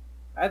right?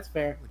 That's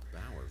fair. Would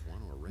Bowers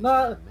want to erase No.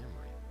 my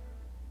memory?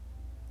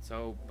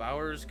 So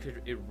Bowers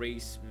could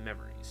erase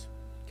memories.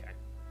 Okay.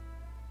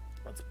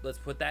 Let's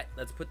put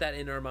that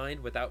in our mind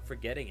without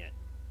forgetting it.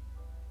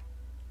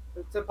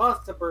 It's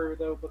impossible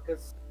though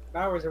because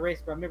Bowers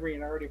erased my memory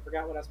and I already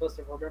forgot what I was supposed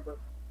to remember.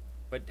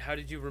 But how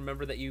did you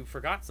remember that you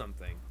forgot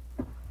something?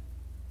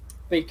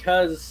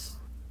 Because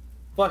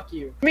fuck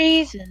you.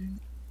 Reason.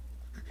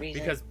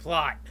 Because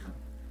plot.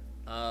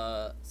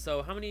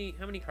 So how many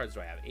cards do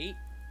I have? 8?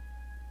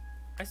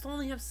 I still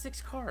only have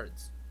 6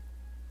 cards.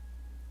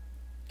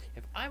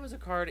 If I was a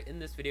card in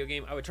this video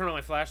game, I would turn on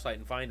my flashlight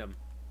and find them.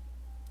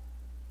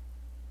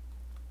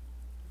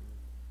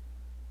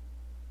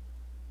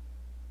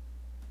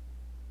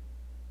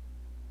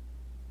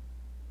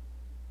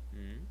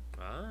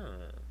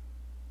 Ah.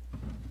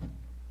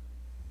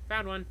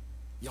 Found one.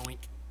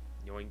 Yoink.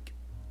 Yoink.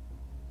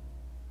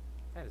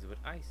 That is what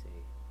I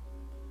say.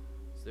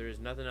 So there is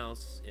nothing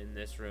else in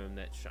this room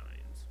that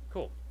shines.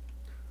 Cool.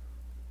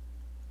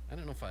 I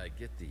don't know if I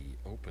get the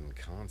open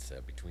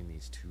concept between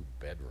these two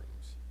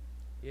bedrooms.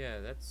 Yeah,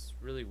 that's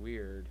really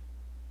weird.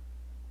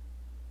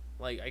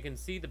 Like, I can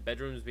see the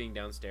bedrooms being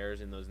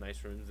downstairs in those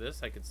nice rooms.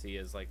 This I could see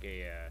as like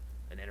a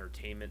an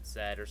entertainment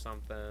set or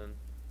something.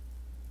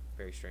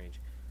 Very strange.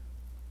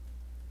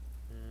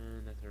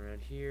 Nothing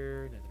around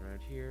here. Nothing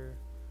around here.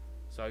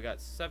 So I got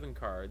 7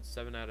 cards.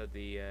 7 out of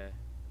the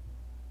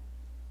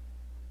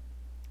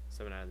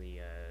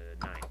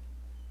 9.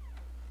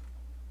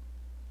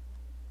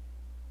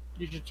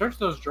 You should search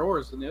those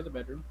drawers in the other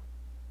bedroom.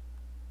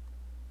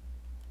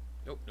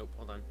 Nope, nope,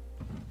 hold on.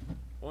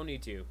 Won't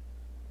need to.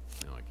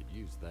 Now I could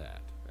use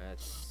that.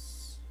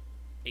 That's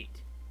 8.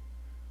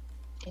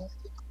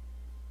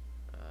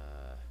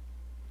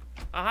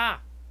 Aha!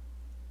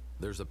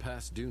 There's a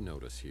past due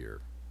notice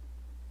here.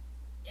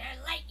 You're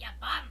late, you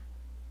bum.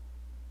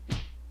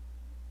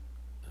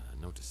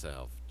 Note to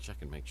self, check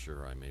and make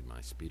sure I made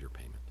my speeder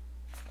payment.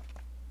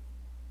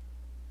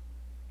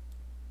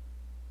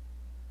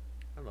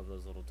 I love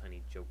those little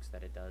tiny jokes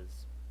that it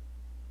does.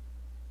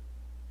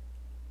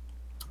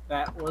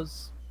 That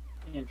was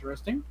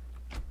interesting.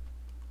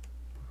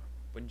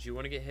 Wouldn't you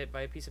want to get hit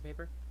by a piece of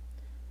paper?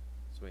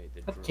 So wait,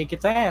 the Let's kick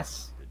its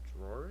ass. The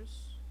drawers?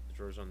 The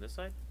drawers on this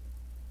side?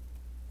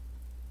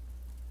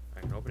 I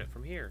can open it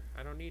from here.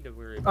 I don't need to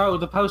worry about Oh,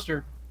 the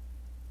poster.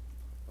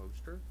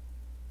 Poster?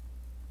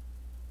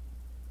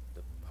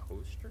 The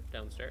poster?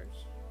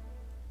 Downstairs?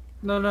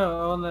 No,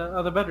 no, on the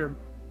other bedroom.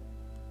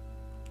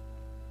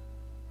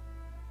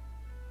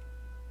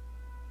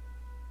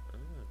 Oh,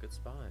 good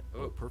spot.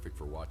 Oh, perfect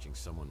for watching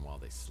someone while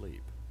they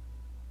sleep.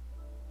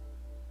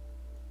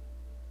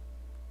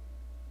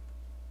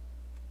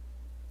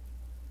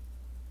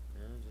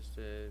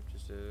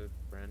 Just a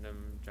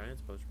random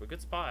Giants poster, but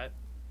good spot.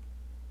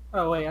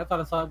 Oh wait, I thought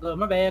I saw it glow.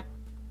 My bad.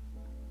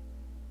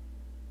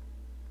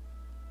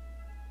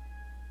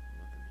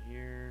 Nothing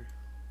here.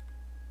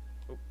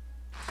 Oh,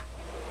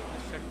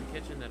 let's check the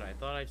kitchen that I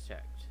thought I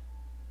checked.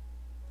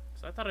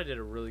 So I thought I did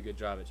a really good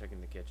job at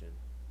checking the kitchen.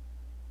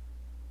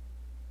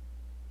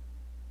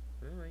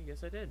 Well, I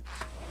guess I did.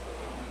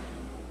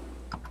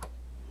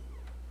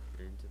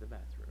 Into the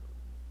bathroom.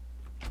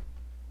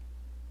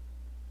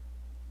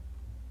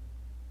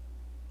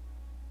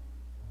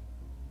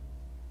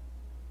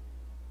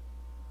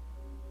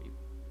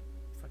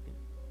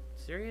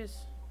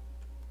 Serious?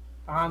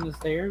 Behind the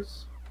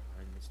stairs?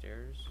 Behind the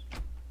stairs? I'll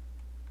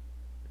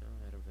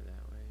head over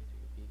that way,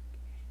 take a peek.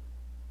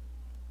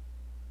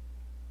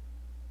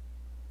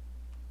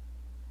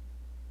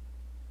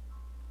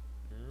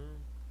 No.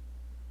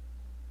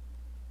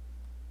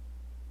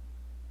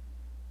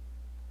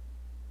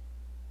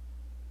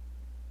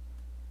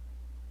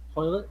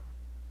 Toilet?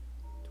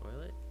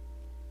 Toilet?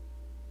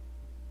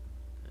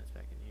 That's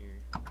back in here.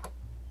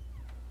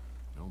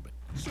 No, but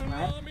Let's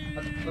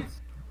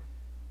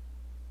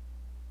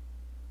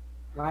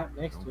lamp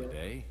next to it.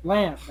 Day.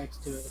 Lamp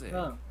next to it. Sick.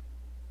 Oh.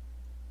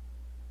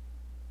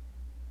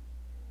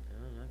 No,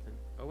 nothing.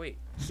 Oh, wait.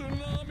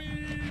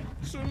 Tsunami!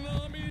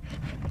 Tsunami!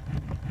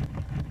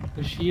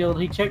 The shield.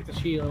 He checked the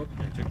shield.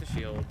 I checked the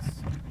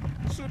shields.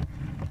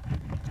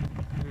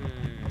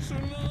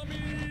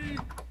 Tsunami!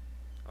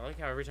 I like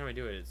how every time I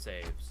do it, it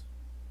saves.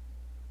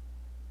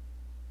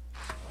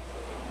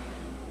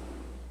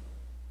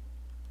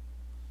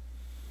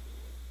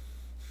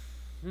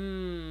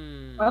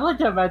 I like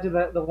to imagine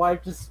that the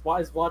wife just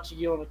is watching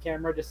you on the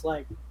camera, just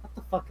like, what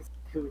the fuck is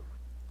doing?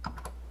 Peek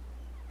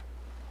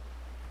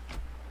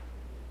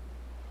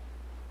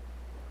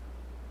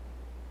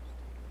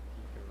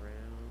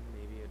around.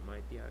 Maybe it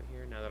might be out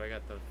here. Now that I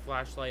got the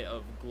flashlight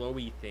of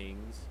glowy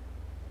things.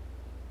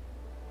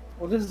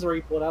 Well, this is where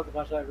you pulled out the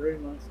flashlight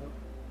originally, so.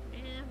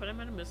 Yeah, but I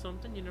might have missed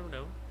something. You never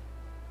know.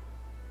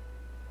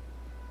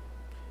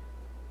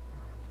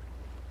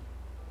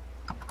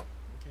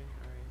 Okay,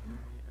 alright.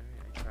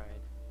 I tried.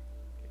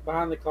 Okay.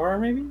 Behind the car,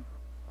 maybe?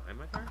 Behind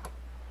my car?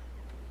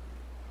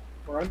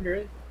 Or under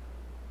it?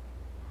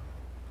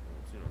 I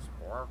don't see no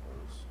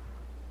sparkles.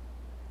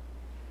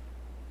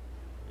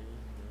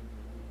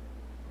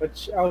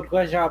 Which I would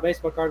question how a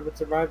baseball card would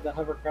survive the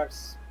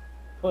hovercraft's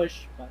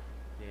push, but.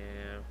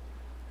 Yeah.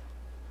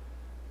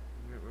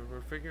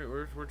 We're figuring.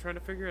 We're trying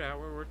to figure it out.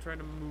 We're trying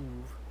to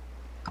move.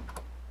 All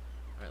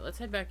right, let's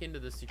head back into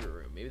the secret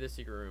room. Maybe the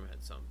secret room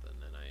had something,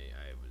 and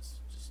I was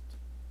just.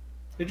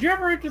 Did you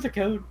ever enter the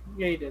code?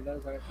 Yeah, you did. That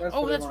was like.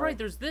 Oh, that's right.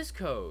 There's this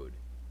code.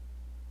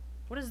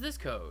 What is this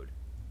code?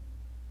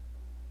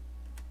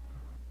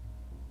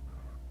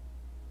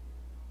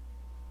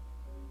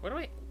 What do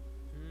I?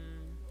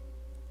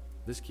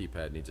 This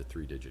keypad needs a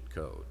 3-digit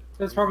code.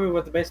 That's probably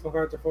what the baseball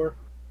cards are for.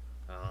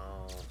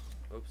 Oh,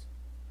 oops.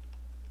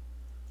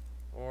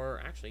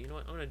 Or actually, you know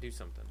what? I'm gonna do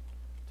something.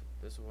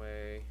 Take this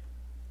away.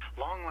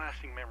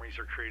 Long-lasting memories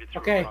are created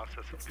through Okay, a process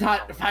of it's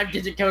not a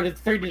 5-digit code; it's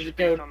a 3-digit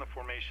code. based on the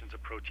formations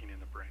of protein in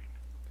the brain.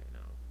 Okay,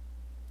 no.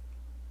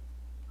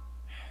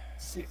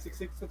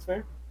 666, that's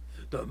fair.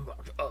 The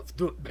mark of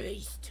the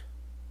beast.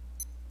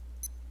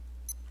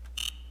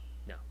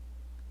 No.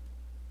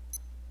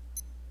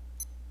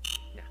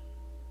 No.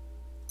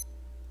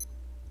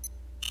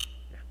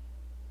 No.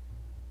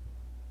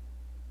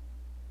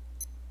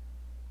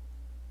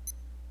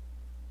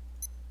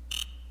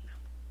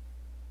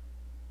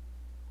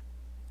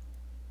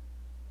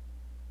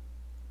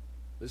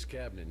 This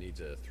cabinet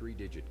needs a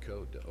 3-digit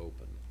code to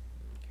open.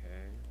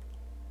 Okay.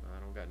 I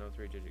don't got no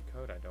 3-digit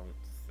code, I don't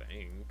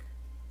think.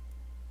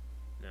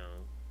 No.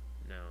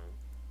 No.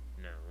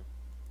 No.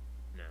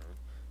 No.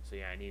 So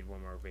yeah, I need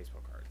one more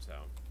baseball card, so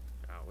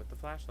out with the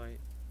flashlight.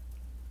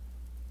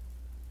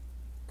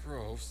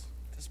 Gross.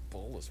 This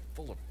bowl is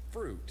full of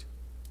fruit.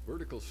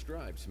 Vertical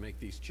stripes make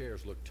these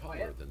chairs look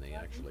taller than they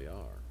actually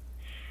are.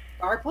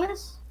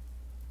 Fireplace?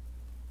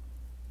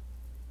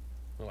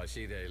 Well, I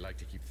see they like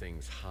to keep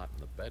things hot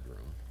in the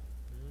bedroom.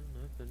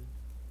 Nothing.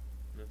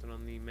 Nothing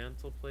on the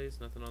mantelpiece,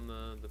 nothing on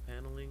the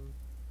paneling.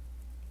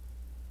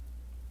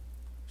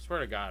 I swear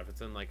to God, if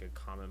it's in like a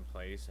common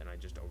place and I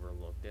just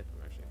overlooked it,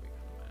 I'm actually gonna be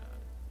kind of mad.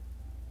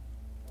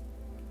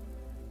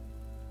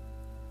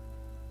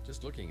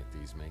 Just looking at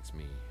these makes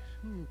me...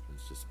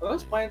 it's just Are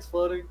those plants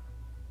floating?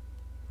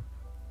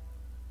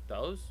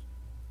 Those?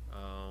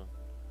 Oh.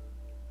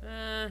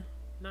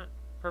 Not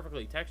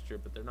perfectly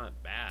textured, but they're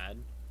not bad.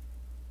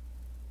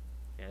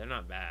 Yeah, they're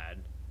not bad.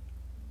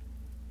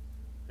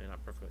 They're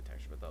not perfectly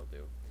textured, but they'll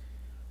do.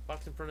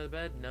 Box in front of the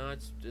bed? No,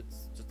 it's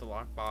just a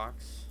locked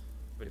box.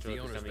 If the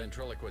owner's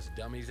ventriloquist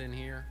dummies in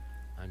here,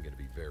 I'm gonna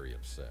be very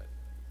upset.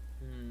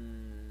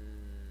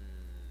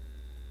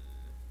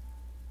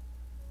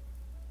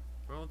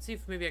 Well, let's see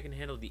if maybe I can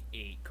handle the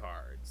 8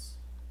 cards.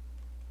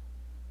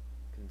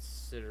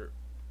 Consider...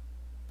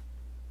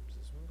 Is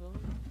this one going?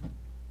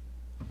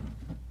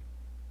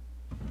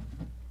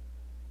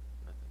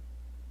 Nothing.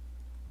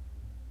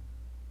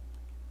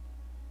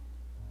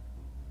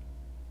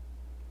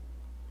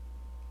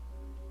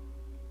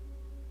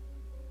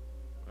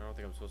 I don't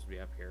think I'm supposed to be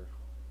up here.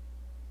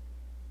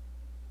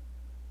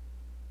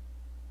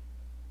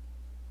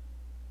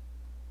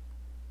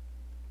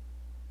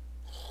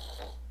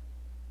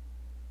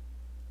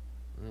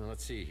 Well,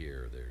 let's see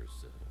here.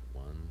 There's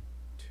 1,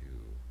 2,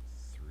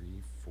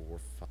 3, 4,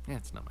 5. Yeah,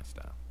 it's not my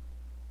style.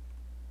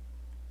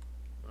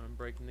 I'm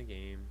breaking the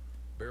game.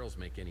 Barrels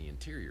make any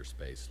interior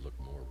space look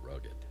more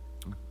rugged.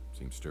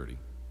 Seems sturdy.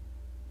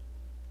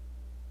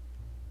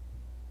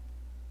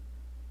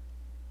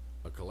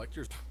 A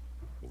collector's...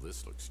 Well,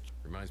 this looks...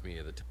 Reminds me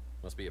of the...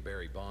 Must be a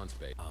Barry Bonds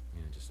base. Yeah,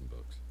 just some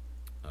books.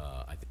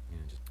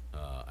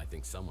 I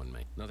think someone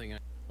made... Nothing...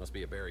 Must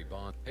be a Barry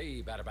Bond.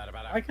 Hey, bada.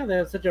 I like how they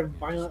have such a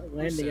violent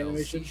landing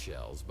animation.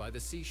 Seashells by the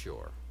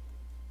seashore.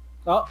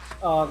 Oh,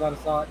 I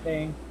saw it.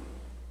 Dang.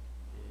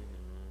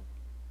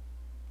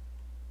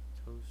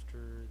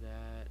 Toaster,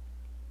 that.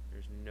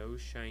 There's no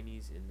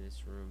shinies in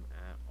this room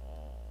at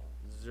all.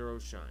 0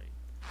 shine.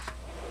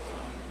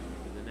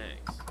 To the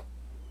next.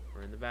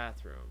 We're in the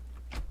bathroom.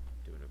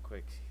 Doing a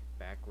quick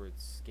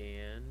backwards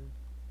scan.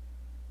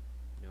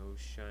 No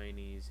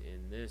shinies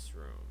in this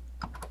room.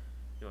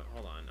 You know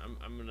what, hold on.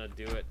 I'm gonna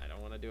do it. I don't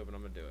want to do it, but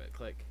I'm gonna do it.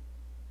 Click.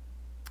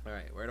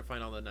 Alright, where to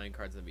find all the 9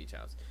 cards in the beach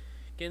house.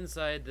 Get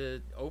inside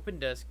the open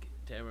desk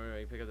to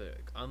MRI, pick up the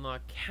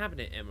unlock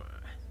cabinet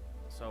MRI.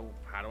 So,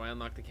 how do I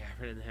unlock the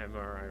cabinet in the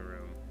MRI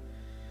room?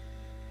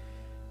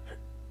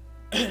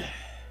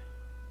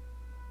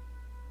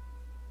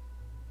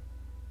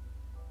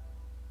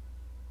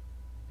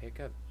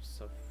 Pick up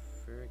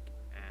sulfuric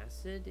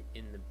acid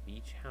in the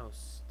beach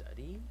house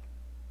study?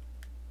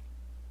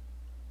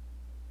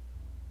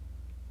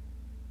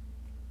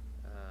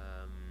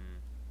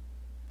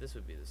 This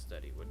would be the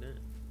study, wouldn't it?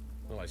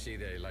 Well, I see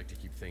they like to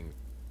keep things...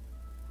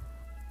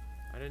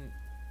 I didn't...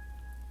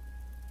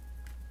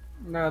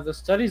 No, the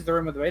study's the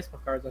room with the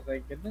baseball cards, I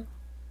think, isn't it?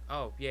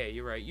 Oh, yeah,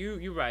 you're right.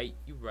 You're right.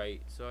 You're right.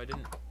 So I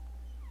didn't...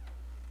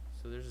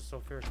 So there's a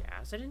sulfuric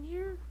acid in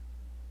here?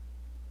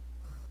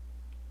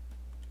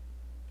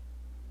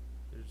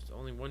 There's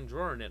only one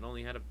drawer in it and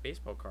only had a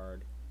baseball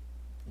card.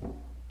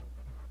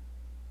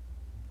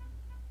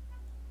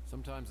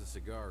 Sometimes a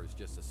cigar is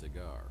just a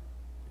cigar,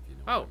 if you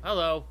know. Oh,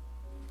 hello.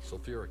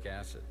 Sulfuric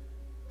acid.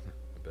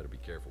 I better be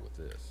careful with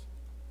this.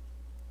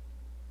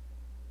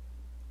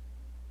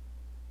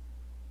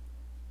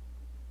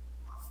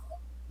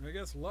 I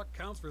guess luck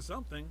counts for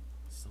something.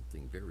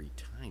 Something very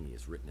tiny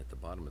is written at the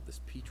bottom of this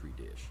petri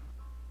dish.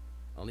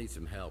 I'll need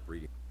some help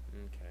reading.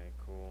 Okay,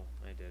 cool.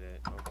 I did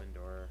it. Open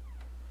door.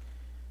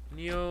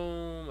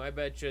 Neom, I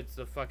bet you it's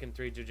the fucking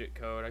 3-digit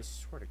code. I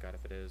swear to God,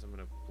 if it is, I'm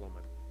gonna blow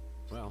my...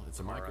 Well, it's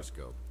a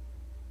microscope.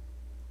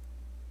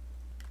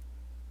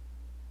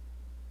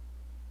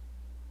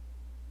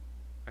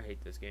 I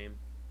hate this game.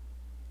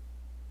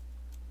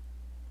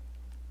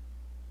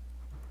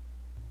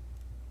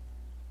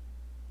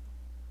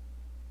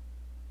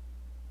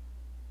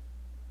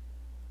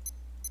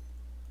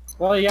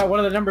 Well, you got one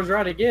of the numbers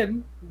right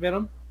again,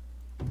 Venom.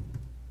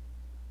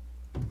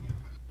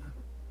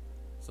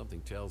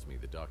 Something tells me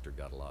the doctor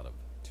got a lot of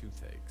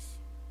toothaches.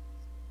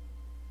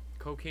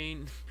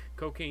 Cocaine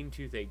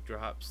toothache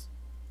drops.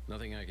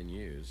 Nothing I can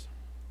use.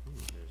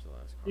 There's the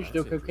last card. You should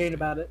do cocaine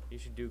about it. You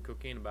should do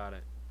cocaine about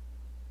it.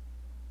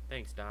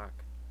 Thanks, Doc.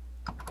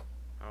 I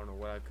don't know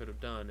what I could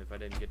have done if I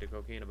didn't get to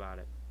cocaine about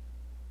it.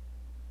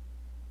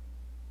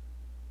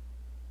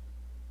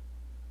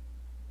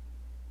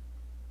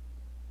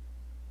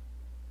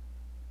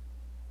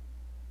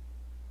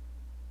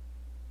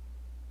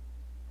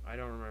 I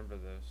don't remember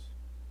this.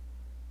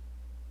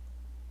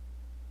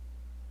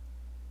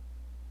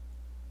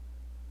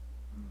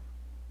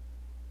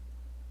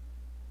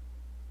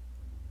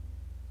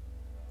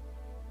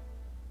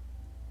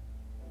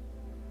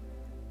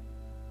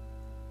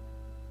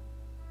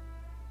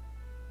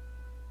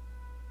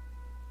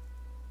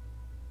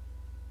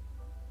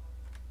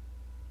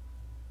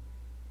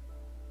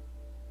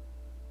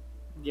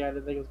 Yeah, I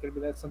didn't think it was gonna be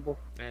that simple.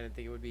 I didn't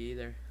think it would be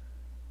either.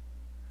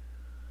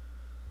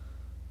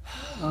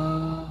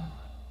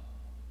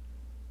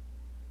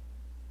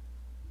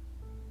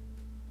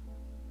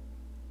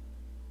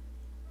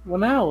 Well,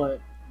 now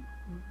what?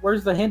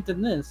 Where's the hint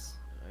in this?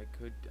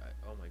 Oh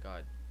my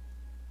god.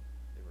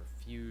 They were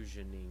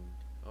fusioning.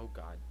 Oh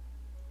god.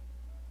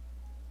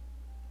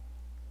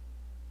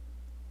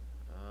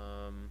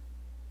 Let's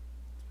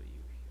put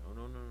you. Oh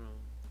no.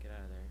 Get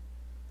out of there.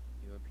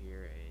 You up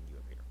here and you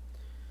up here.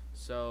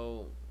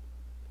 So,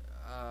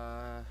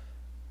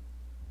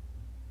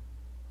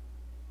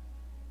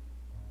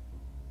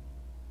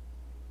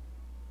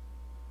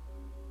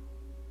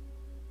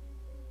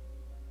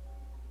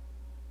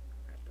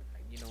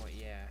 you know what?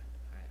 Yeah,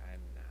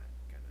 I'm not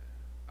gonna.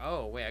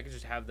 Oh wait, I could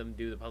just have them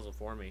do the puzzle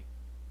for me.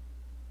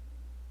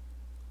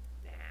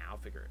 Nah, I'll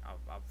figure it.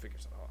 I'll figure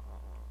something.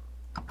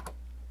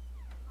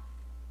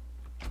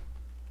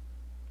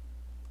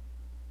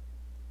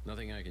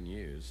 Nothing I can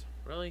use.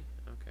 Really?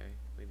 Okay.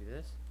 Maybe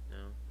this?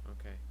 No.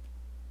 Okay.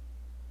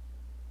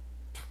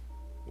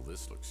 Well,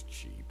 this looks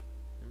cheap.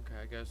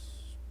 Okay,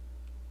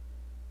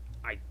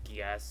 I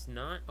guess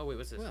not. Oh wait,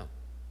 what's this? Well,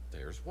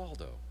 there's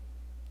Waldo.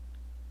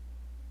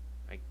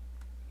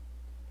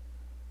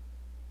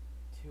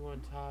 2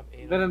 on top,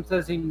 8 Venom on the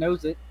says he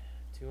knows it.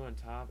 2 on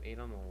top, 8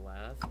 on the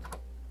left.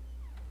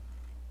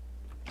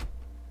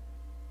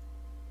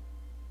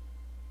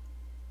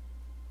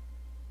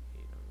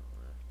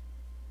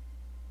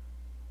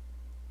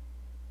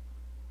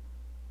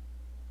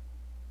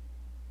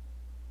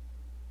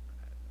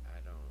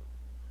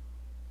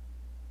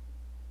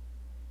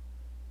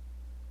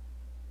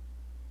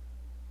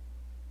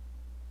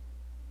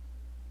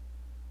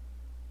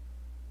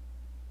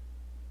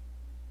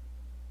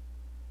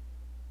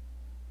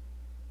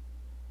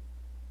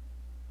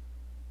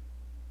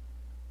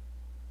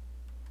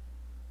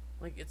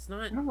 Like, it's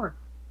not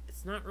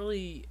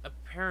really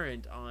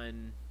apparent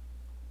on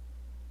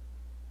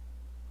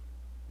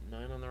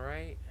 9 on the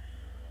right.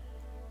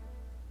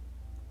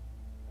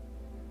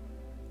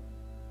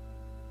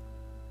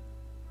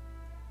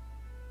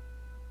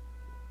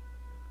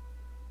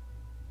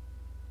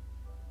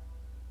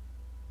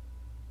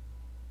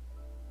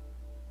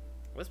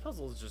 This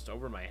puzzle is just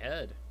over my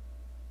head.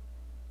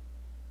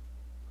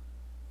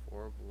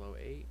 4 below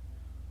 8.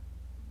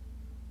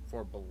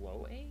 4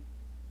 below 8?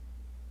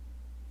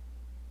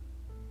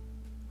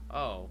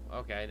 Oh,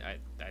 okay. I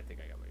think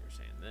I got what you're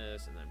saying.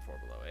 This, and then 4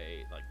 below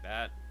 8, like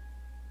that.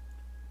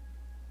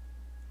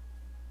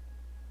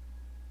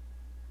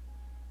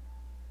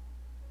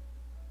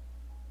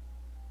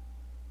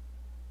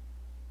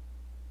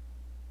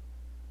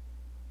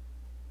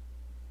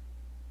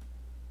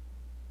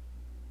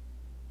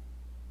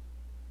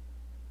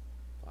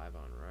 Five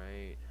on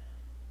right.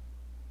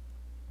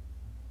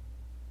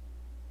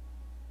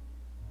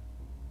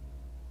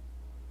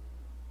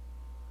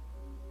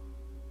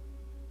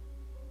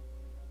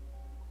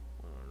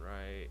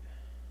 Right.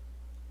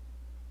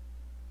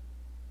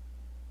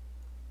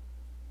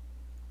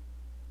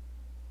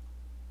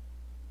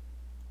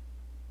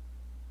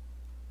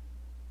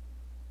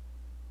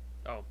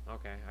 Oh,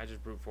 okay. I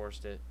just brute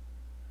forced it.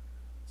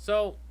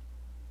 So,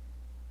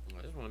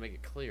 I just want to make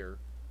it clear.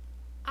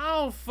 I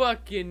don't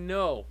fucking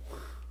know.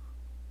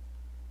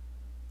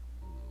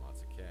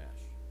 Lots of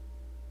cash.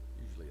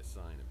 Usually a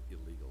sign of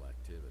illegal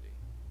activity.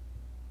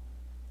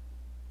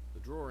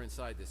 The drawer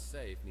inside this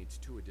safe needs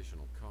 2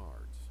 additional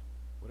cards.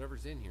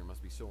 Whatever's in here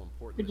must be so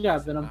important Good that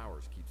job, Venom.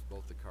 Bowers keeps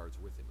both the cards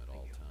with him at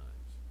all times.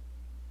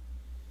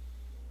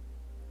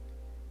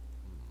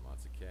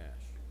 Lots of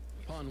cash.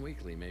 Pawn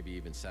Weekly may be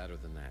even sadder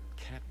than that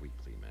Cat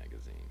Weekly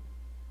magazine.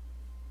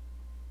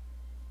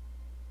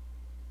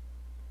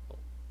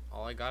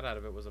 All I got out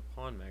of it was a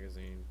pawn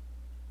magazine.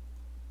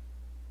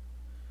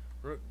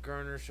 Rook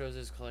Garner shows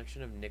his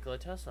collection of Nikola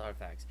Tesla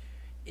artifacts.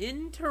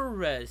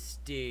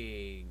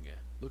 Interesting.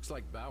 Looks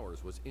like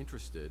Bowers was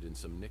interested in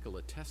some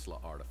Nikola Tesla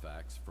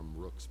artifacts from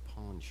Rook's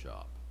pawn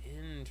shop.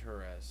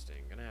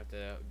 Interesting. Gonna have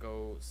to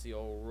go see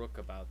old Rook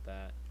about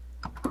that.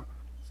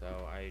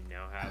 So I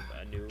now have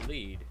a new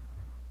lead.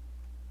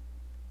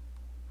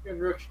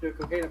 And Rook should do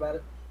cocaine about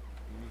it.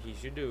 He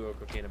should do a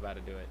cocaine about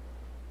it. Do it.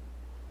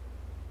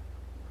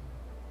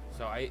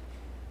 So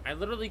I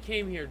literally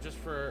came here just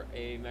for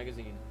a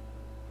magazine.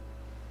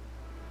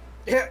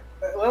 Yeah,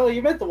 well,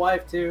 you met the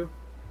wife, too.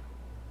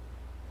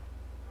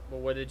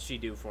 Well, what did she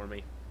do for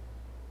me?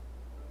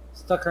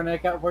 Stuck her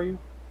neck out for you?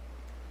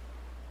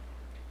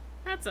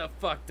 That's a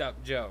fucked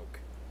up joke.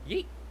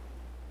 Yeet.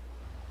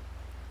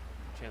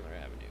 Chandler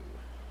Avenue.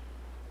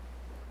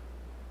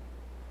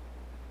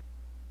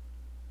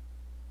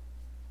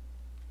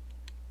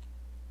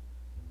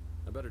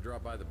 I better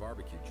drop by the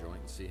barbecue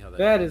joint and see how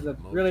That is a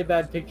really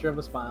bad picture of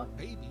a smile.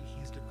 Maybe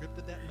he's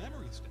decrypted that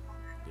memory stick.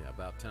 Yeah,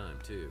 about time,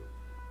 too.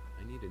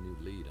 I need a new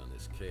lead on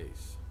this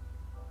case.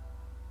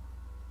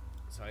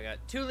 So I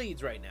got 2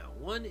 leads right now.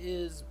 One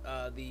is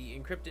the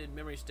encrypted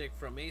memory stick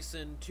from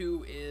Mason.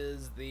 2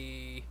 is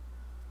the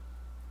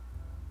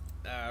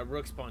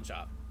Rook's pawn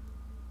shop.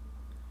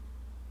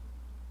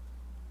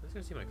 Let's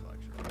go see my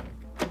collection real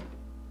quick.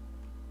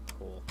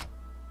 Cool.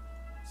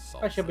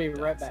 I should be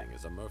right back.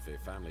 Is a Murphy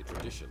family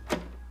tradition.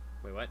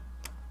 Wait, what?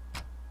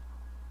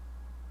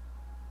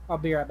 I'll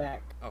be right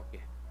back. Oh, yeah.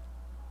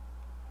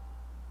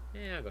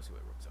 Yeah, I'll go see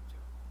what Rook's up to.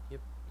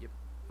 Yep.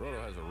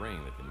 Frodo has a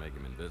ring that can make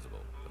him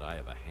invisible, but I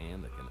have a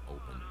hand that can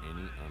open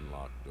any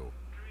unlocked door.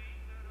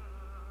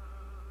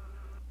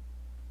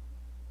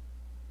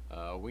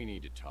 We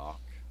need to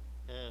talk.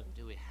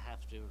 Do we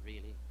have to,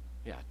 really?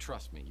 Yeah,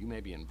 trust me, you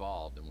may be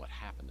involved in what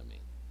happened to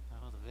me.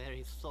 Oh, the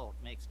very thought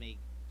makes me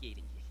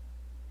giddy.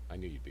 I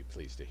knew you'd be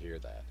pleased to hear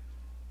that.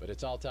 But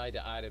it's all tied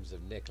to items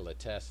of Nikola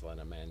Tesla and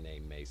a man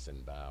named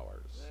Mason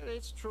Bowers.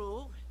 It's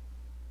true.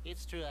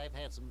 It's true I've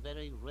had some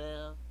very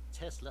rare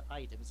Tesla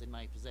items in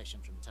my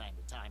possession from time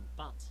to time,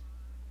 but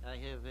I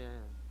have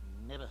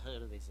never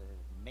heard of this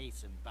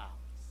Mason Bowers.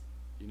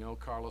 You know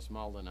Carlos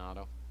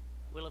Maldonado?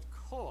 Well, of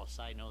course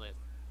I know that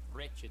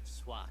wretched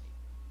swine.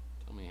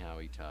 Tell me how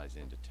he ties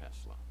into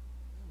Tesla.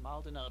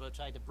 Maldonado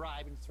tried to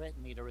bribe and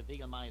threaten me to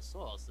reveal my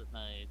source of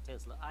my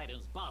Tesla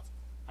items, but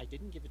I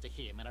didn't give it to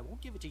him, and I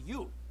won't give it to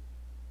you.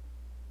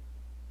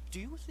 Do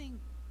you think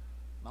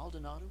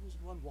Maldonado was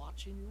the one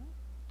watching you?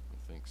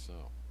 I think so.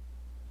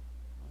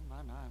 Oh,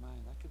 my,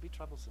 that could be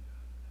troublesome.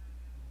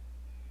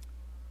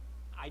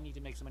 I need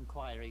to make some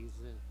inquiries.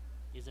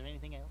 Is there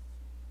anything else?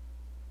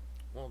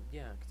 Well,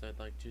 yeah, because I'd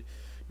like to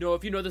know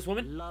if you know this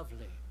woman.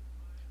 Lovely.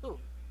 Oh,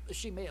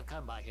 she may have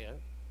come by here.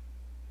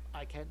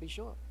 I can't be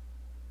sure.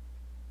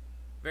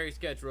 Very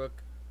sketch,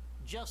 Rook.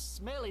 Just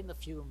smelling the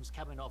fumes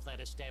coming off that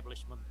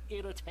establishment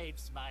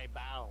irritates my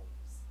bowels.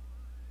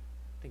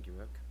 Thank you,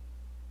 Rook.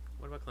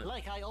 What about Clint?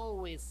 Like I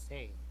always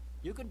say,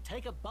 you can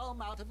take a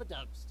bum out of a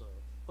dumpster,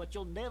 but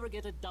you'll never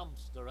get a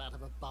dumpster out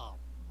of a bum.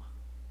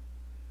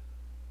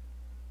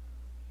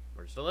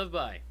 Words to live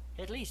by.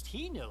 At least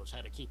he knows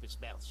how to keep his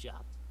mouth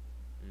shut.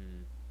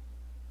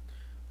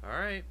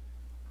 Alright.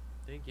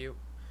 Thank you.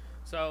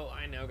 So,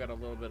 I now got a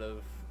little bit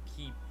of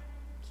key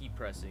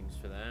pressings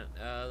for that.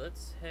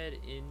 Let's head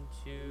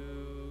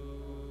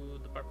into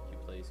the barbecue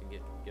place and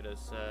get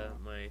us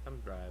my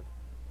thumb drive.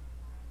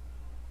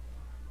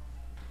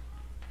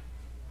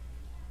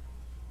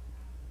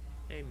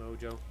 Hey,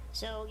 Mojo.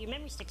 So, your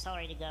memory stick's all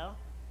ready to go.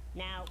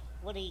 Now,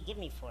 what do you give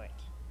me for it?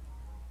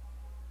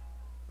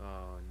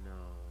 Oh, no.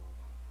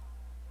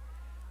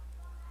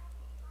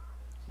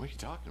 What are you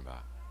talking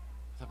about?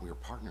 I thought we were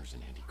partners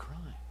in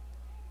anti-crime.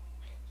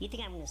 You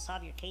think I'm gonna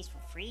solve your case for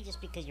free just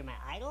because you're my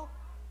idol?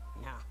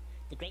 No,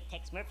 the great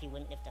Tex Murphy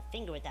wouldn't lift a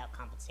finger without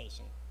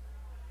compensation.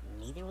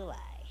 Neither will I.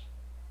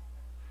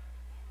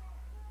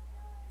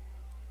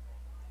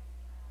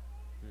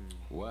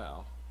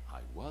 Well, I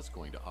was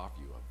going to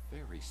offer you a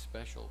very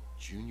special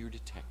junior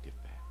detective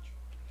badge.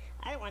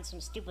 I don't want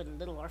some stupid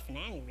little orphan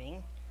Annie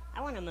ring.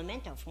 I want a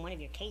memento from one of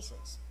your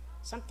cases.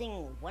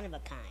 Something one of a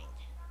kind.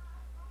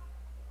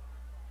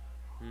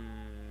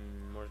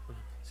 More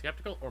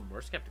skeptical or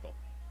more skeptical?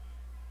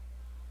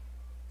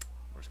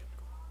 More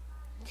skeptical.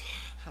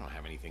 I don't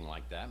have anything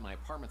like that. My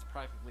apartment's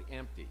practically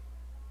empty.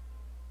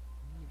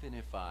 Even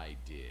if I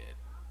did,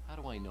 how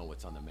do I know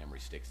what's on the memory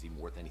stick's even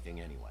worth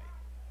anything anyway?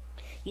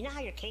 You know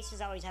how your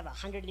cases always have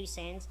 100 loose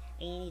ends,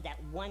 and you need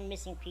that one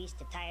missing piece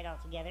to tie it all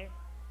together?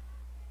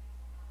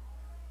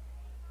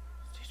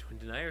 Stage 1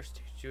 denier,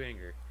 stage 2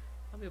 anger.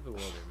 Tell me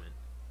bewilderment.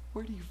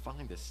 Where do you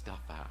find this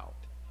stuff out?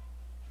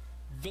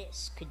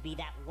 This could be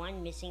that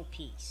one missing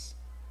piece.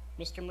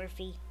 Mr.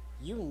 Murphy,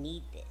 you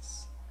need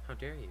this. How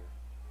dare you?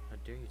 How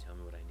dare you tell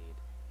me what I need?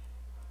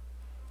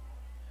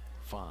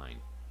 Fine.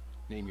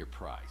 Name your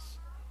price.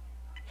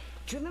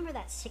 Do you remember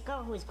that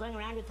sicko who was going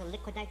around with a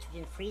liquid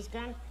nitrogen freeze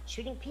gun,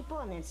 shooting people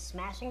and then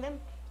smashing them?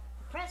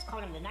 The press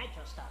called him the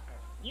Nitro Stalker.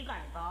 You got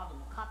involved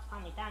and the cops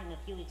finally found him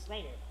a few weeks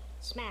later,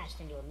 smashed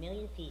into a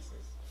million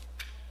pieces.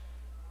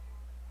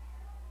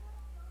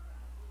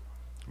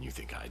 You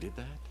think I did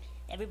that?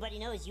 Everybody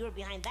knows you were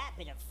behind that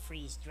bit of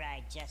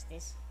freeze-dried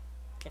justice.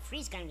 The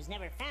freeze gun was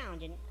never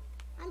found, and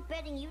I'm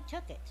betting you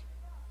took it.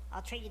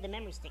 I'll trade you the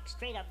memory stick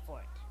straight up for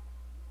it.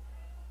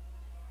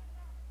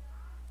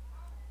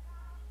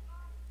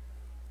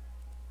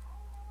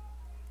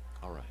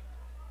 All right.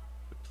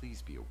 But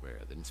please be aware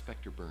that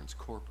Inspector Burns'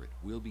 corporate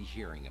will be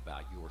hearing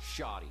about your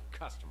shoddy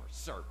customer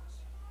service.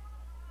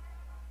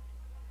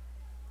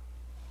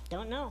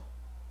 Don't know.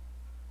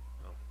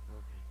 Oh,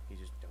 okay. You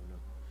just don't know.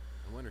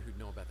 I wonder who'd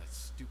know about that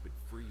stupid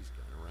freeze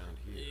gun around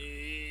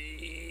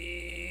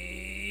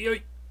here.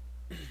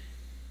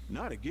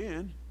 Not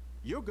again.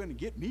 You're gonna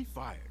get me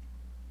fired.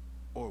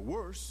 Or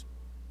worse.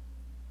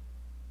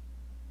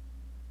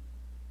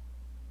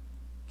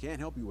 Can't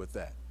help you with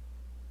that.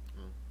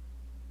 Oh.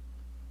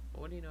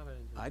 Well, what do you know about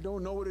it? I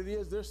don't know what it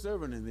is they're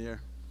serving in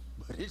there,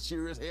 but it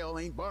sure as hell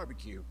ain't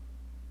barbecue.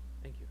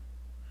 Thank you.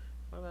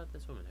 What about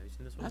this woman? Have you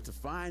seen this woman? That's a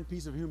fine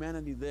piece of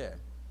humanity there.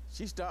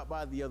 She stopped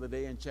by the other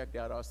day and checked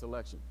out our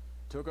selection.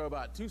 Took her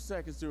about 2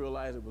 seconds to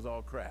realize it was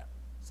all crap.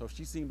 So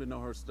she seemed to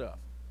know her stuff.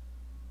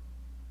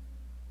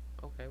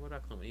 Okay, what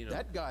about Clement? You know,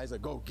 that guy's a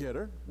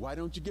go-getter. Why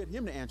don't you get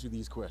him to answer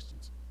these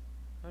questions?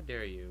 how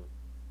dare you?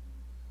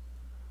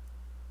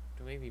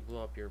 Don't make me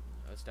blow up your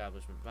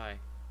establishment. Bye.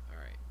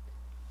 Alright.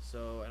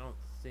 So, I don't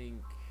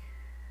think...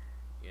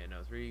 Yeah,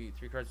 no, three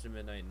cards to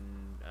midnight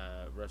and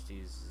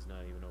Rusty's is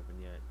not even open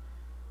yet.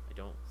 I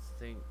don't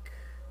think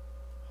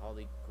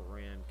Holly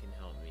Graham can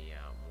help me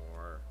out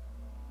more.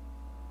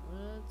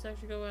 Let's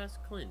actually go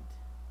ask Clint.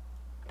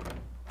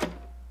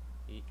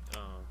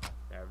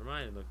 Never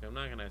mind. Look, I'm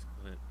not gonna ask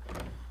Clint.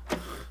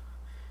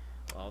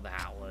 Well,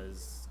 that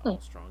was all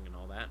strong and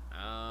all that.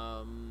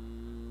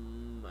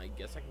 I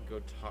guess I can go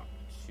talk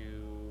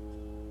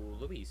to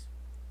Louise.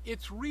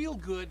 It's real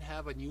good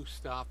having you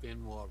stop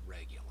in more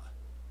regular.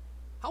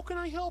 How can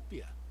I help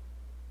you?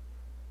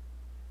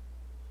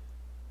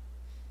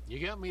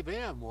 You got me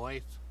there,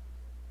 wife.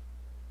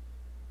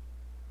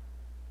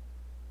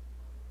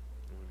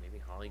 Maybe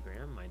Holly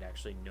Graham might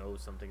actually know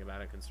something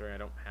about it, considering I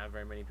don't have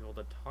very many people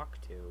to talk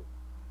to.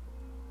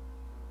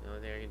 The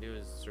only thing I can do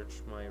is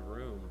search my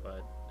room,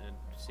 and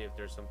see if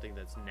there's something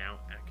that's now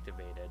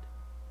activated.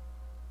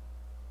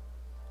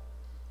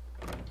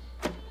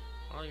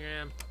 Holly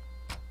Graham.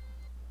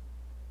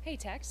 Hey,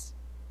 Tex.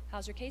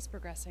 How's your case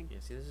progressing? Yeah,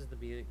 see, this is the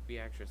B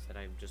actress that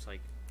I'm just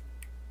like...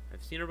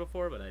 I've seen her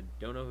before, but I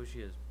don't know who she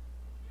is.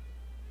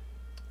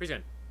 Freeze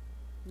gun.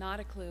 Not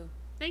a clue.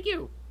 Thank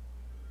you.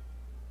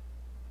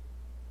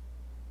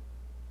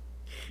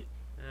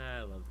 I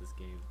love this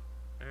game.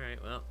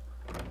 Alright, well...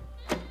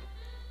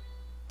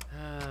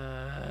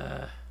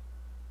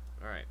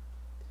 Alright.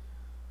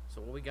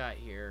 So what we got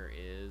here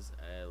is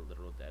a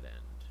literal dead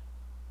end.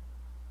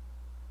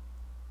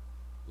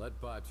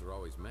 Lead pipes are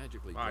always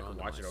magically I drawn can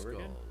to watch my it over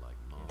skull again. like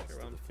moths to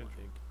the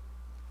flame.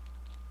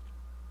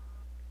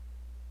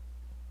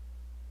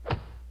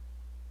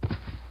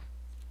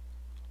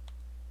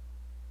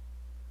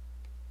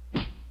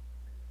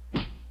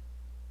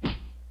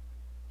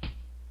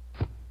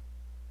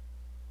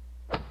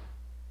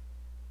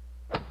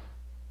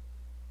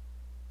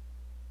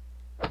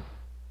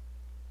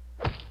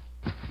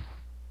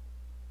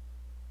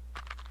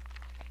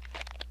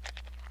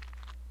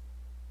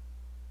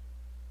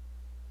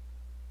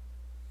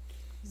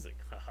 He's like,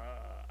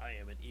 haha, I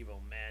am an evil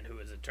man who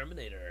is a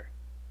Terminator.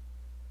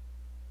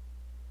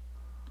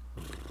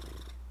 I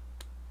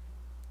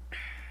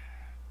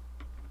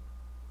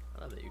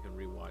love that you can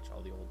rewatch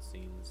all the old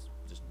scenes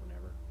just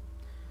whenever.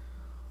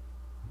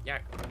 Yeah.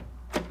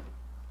 Alright,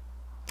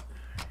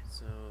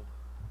 so...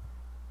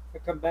 I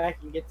come back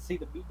and get to see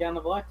the beat down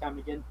of a lifetime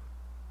again.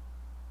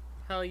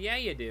 Hell yeah,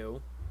 you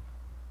do.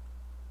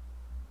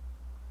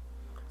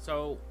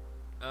 So,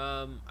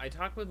 I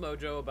talked with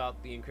Mojo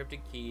about the encrypted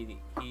key.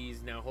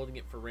 He's now holding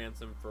it for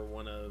ransom for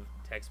one of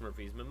Tex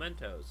Murphy's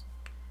mementos.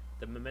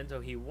 The memento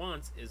he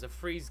wants is a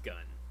freeze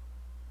gun.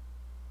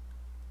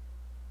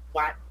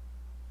 What?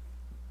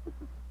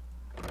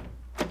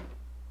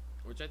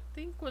 Which I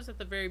think was at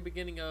the very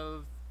beginning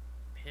of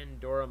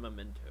Pandora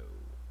Memento.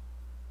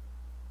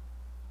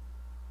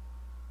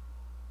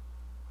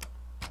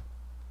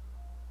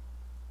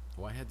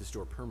 Oh, I had this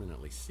door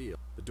permanently sealed.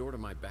 The door to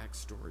my back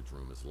storage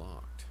room is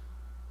locked.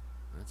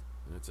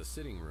 It's a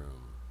sitting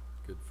room.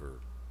 Good for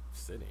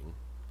sitting.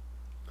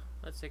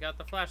 Let's take out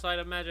the flashlight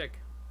of magic.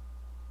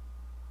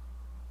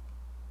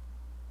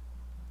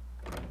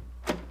 I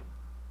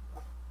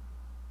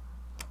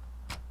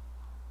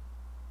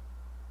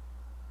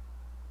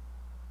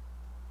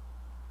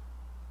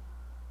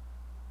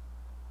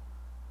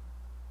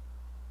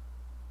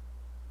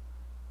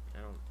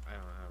don't know.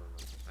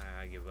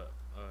 I give up.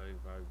 I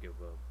give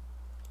up.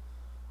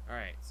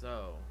 Alright,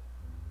 so...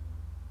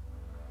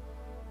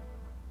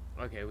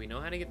 Okay, we know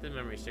how to get the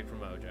memory stick from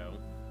Mojo.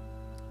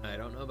 I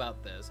don't know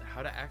about this.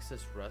 How to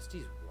access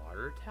Rusty's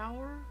water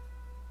tower?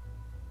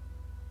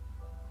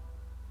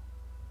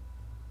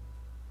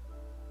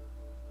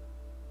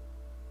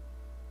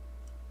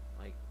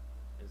 Like,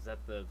 is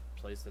that the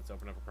place that's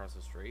open up across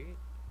the street?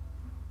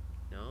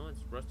 No,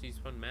 it's Rusty's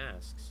Fun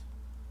Masks.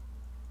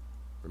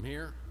 From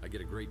here, I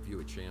get a great view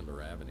of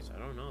Chandler Avenue. So I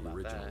don't know about the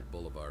original that.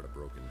 Boulevard of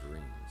Broken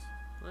Dreams.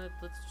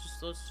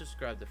 Let's just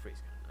grab the freeze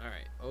gun. All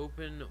right,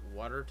 open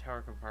water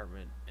tower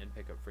compartment and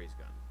pick up freeze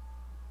gun.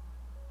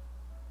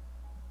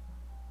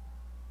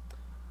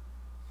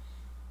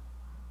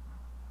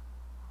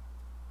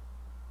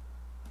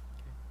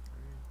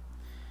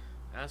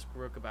 Okay. Ask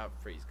Rook about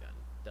freeze gun.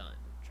 Done.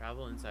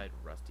 Travel inside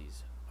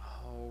Rusty's. Oh,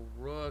 Oh,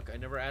 Rook. I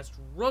never asked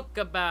Rook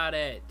about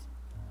it.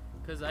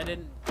 Because I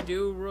didn't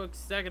do Rook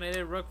second. I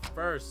did Rook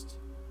first.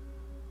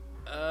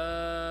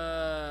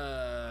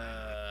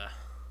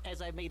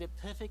 As I made it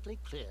perfectly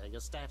clear, your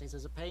status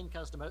as a paying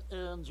customer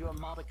earns you a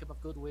modicum of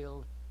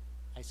goodwill.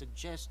 I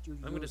suggest you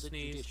use it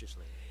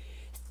judiciously.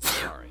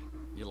 Sorry,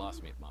 you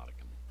lost me at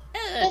modicum.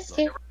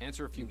 Look,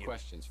 answer a few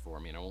questions for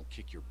me and I won't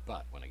kick your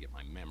butt when I get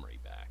my memory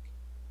back.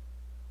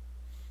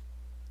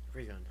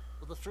 Free gun.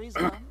 Well, the freeze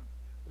gun?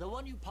 The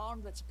one you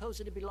pawned that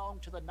supposedly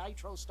belonged to the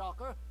Nitro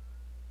Stalker?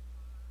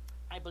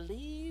 I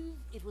believe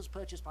it was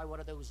purchased by one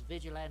of those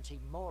vigilante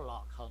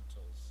Morlock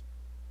hunters.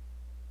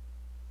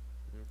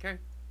 Okay.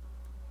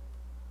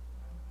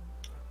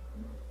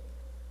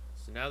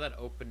 So now that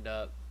opened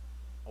up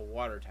a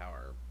water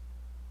tower.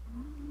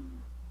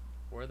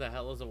 Where the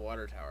hell is a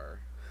water tower?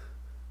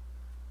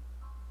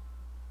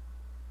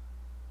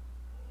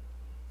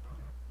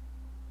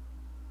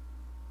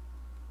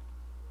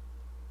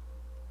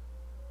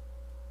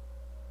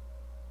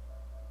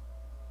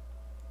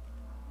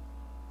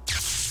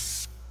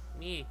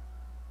 Me.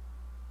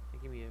 They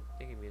give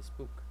me a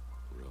spook.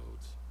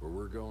 Roads. Where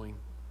we're going?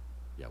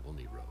 Yeah, we'll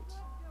need roads.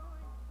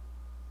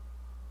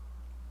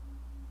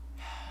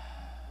 I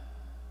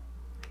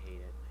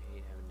hate it. I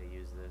hate having to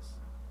use this.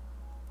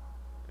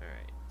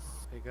 Alright.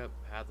 Pick up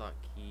padlock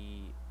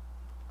key.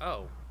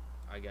 Oh.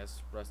 I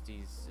guess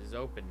Rusty's is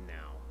open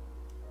now.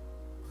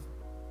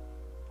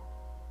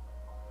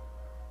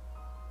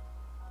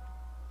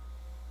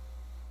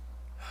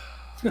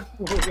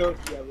 We'll go,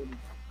 yeah,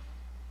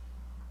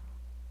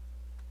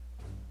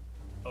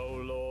 O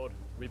Lord,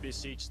 we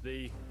beseech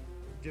thee,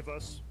 give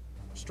us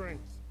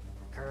strength,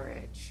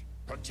 courage,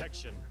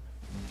 protection.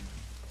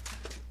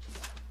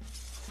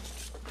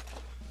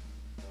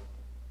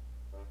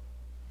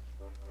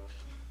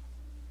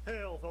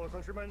 Hail, fellow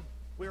countrymen.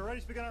 We are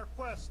ready to begin our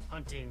quest.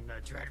 Hunting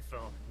the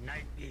dreadful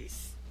night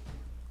beast.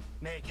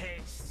 Make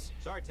haste.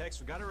 Sorry,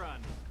 Tex, we gotta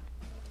run.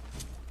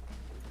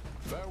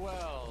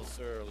 Farewell,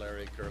 Sir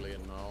Larry, Curly,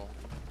 and all.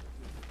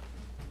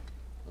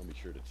 I'll be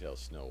sure to tell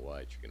Snow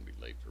White you're gonna be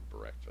late for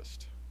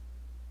breakfast.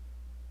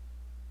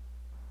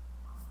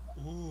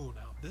 Ooh,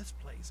 now this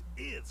place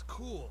is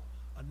cool.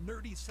 A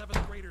nerdy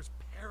 7th grader's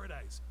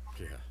paradise.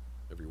 Yeah,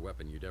 every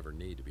weapon you'd ever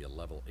need to be a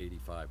level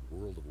 85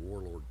 World of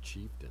Warlord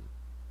chieftain.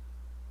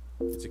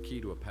 It's a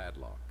key to a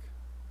padlock.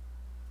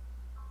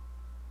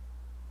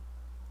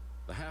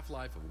 The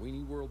half-life of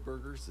Weenie World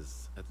burgers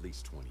is at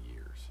least 20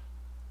 years.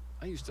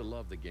 I used to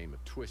love the game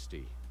of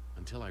Twisty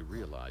until I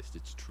realized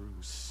its true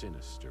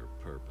sinister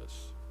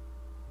purpose.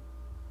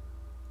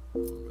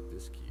 But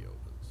this key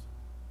opens.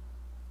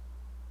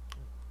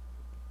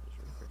 There's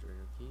your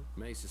refrigerator key.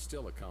 Mace is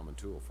still a common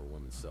tool for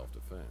women's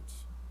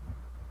self-defense.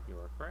 You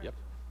are correct. Yep,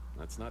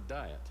 that's not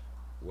diet.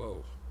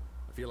 Whoa,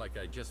 I feel like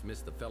I just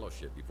missed the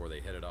Fellowship before they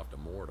headed off to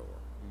Mordor.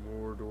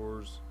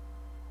 Mordors.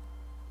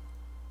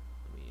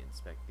 Let me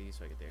inspect these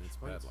so I get the It's a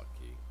extra points. padlock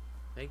key.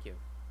 Thank you.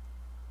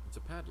 It's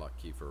a padlock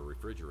key for a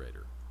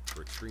refrigerator,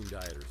 for extreme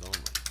dieters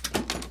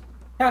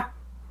only.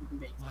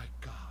 My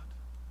God.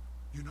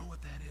 You know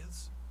what that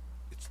is?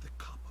 It's the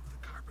Cup of the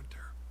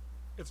Carpenter.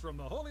 It's from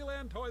the Holy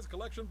Land Toys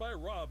collection by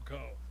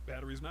Robco.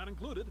 Batteries not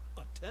included,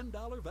 a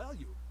 $10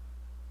 value.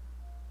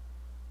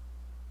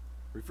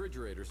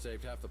 Refrigerators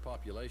saved half the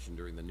population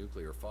during the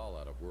nuclear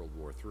fallout of World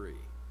War III.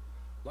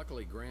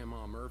 Luckily,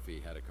 Grandma Murphy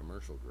had a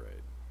commercial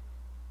grade.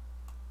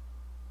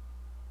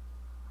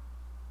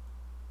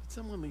 Did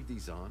someone leave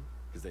these on?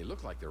 Because they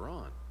look like they're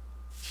on.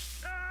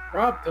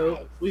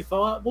 Robco, we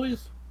fall out,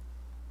 boys.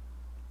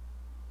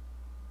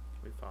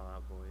 We fall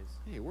out, boys.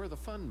 Hey, where are the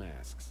fun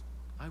masks?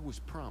 I was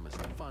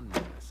promised fun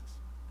masks.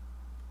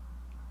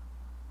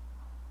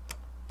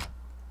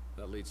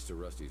 That leads to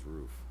Rusty's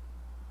roof.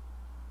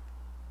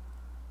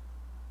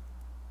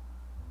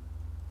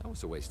 That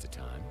was a waste of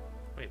time.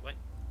 Wait, what?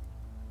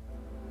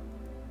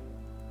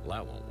 Well,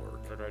 that won't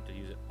work. I'd have to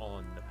use it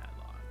on the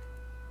padlock.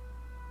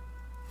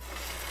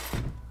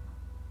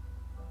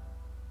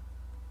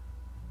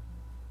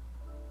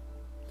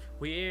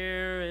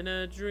 We're in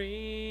a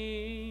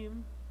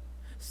dream,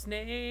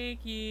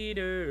 snake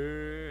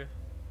eater.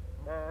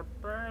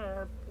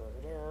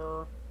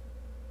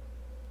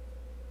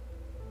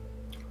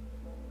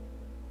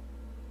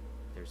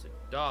 There's a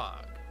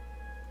dog.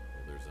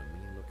 Well, there's a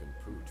mean-looking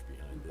pooch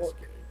behind this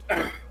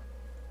gate.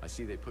 I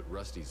see they put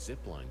Rusty's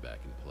zipline back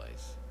in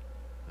place.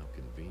 How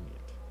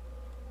convenient.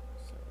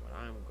 So what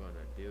I'm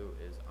gonna do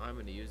is I'm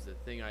gonna use the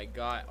thing I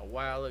got a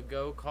while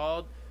ago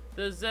called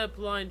the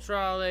zipline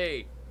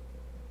trolley.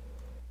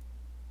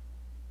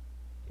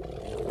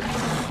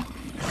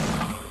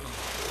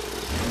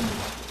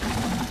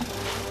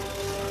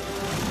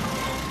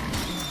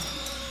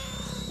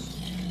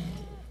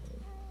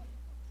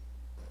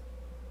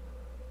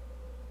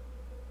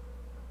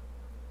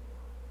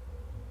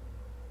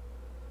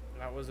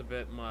 That was a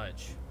bit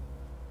much.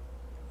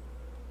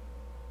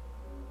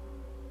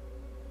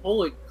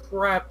 Holy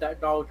crap,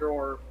 that dog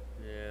drawer.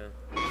 Yeah.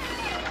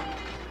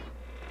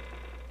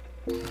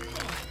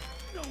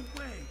 No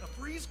way! A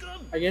freeze gun?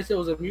 I guess it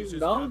was a This mutant is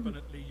dog.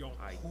 definitely your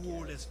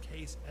coolest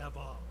case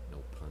ever. No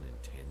pun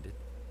intended.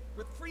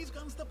 With freeze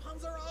guns, the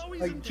puns are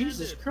always Like, intended.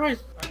 Jesus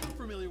Christ. Are you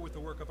familiar with the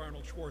work of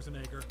Arnold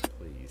Schwarzenegger?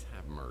 Please,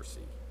 have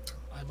mercy.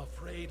 I'm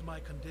afraid my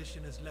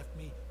condition has left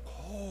me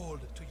cold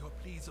to your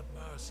pleas of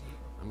mercy.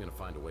 I'm gonna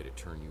find a way to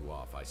turn you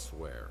off, I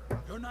swear.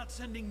 You're not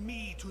sending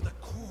me to the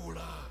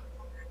cooler.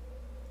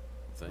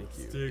 Thank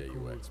you, Stay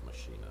cool. Deus Ex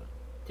Machina.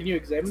 Can you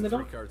examine the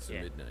dog? 3 cards to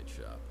Yeah. Midnight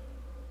Shop.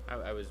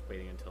 I was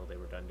waiting until they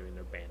were done doing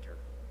their banter.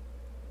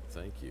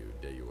 Thank you,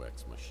 Deus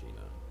Ex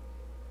Machina.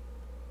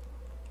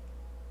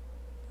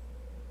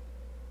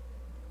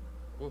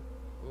 Whoa,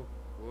 whoa,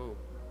 whoa.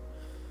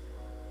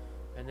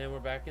 And then we're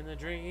back in the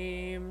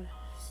dream.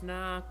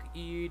 Snock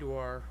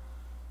Edwar.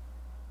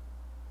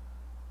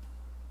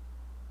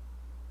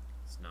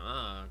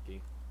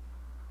 Snocky.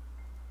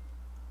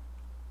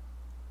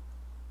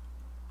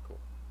 Cool.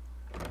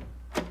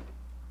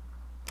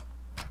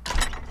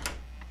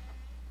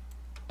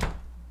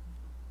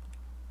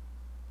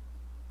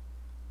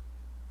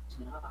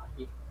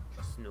 Snocky.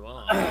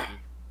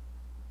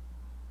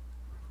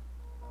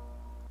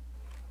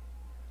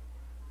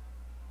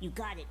 You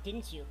got it,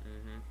 didn't you?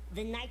 Mm-hmm.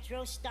 The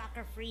Nitro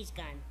Stalker freeze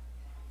gun.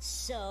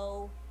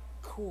 So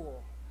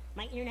cool.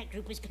 My internet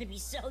group is gonna be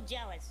so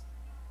jealous.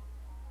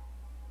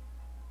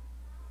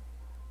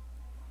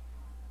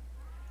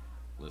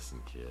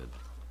 Listen, kid.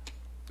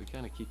 We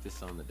kind of keep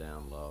this on the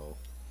down low.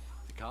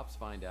 If the cops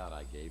find out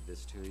I gave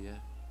this to you,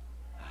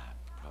 I'm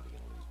probably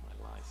gonna lose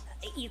my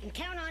license. You can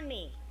count on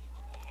me.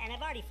 And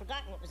I've already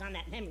forgotten what was on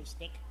that memory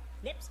stick.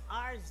 Lips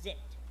are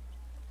zipped.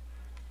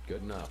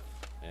 Good enough.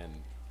 And,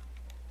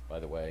 by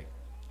the way,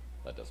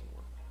 that doesn't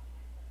work.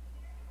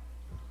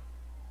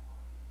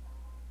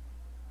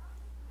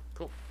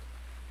 Cool.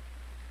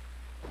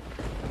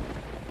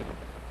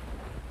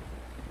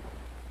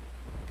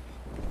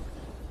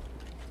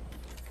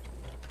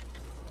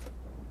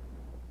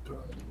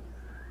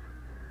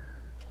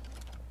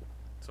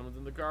 Someone's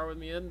in the car with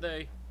me, isn't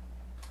they?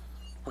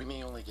 We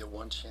may only get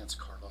one chance,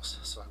 Carlos,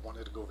 so I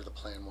wanted to go over the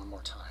plan one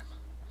more time.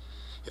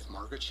 If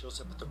Margaret shows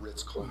up at the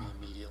Ritz, call me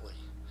immediately.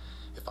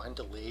 If I'm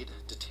delayed,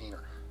 detain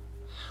her.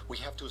 We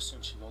have to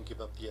assume she won't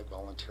give up the egg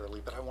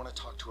voluntarily, but I want to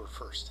talk to her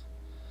first.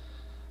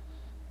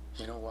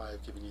 You know why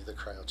I've given you the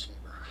cryo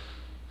chamber,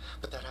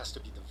 but that has to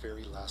be the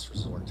very last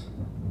resort.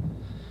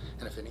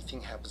 And if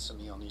anything happens to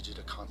me, I'll need you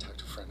to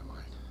contact a friend of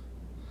mine.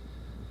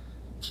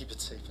 Keep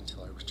it safe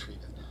until I retrieve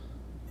it.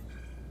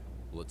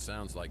 Well, it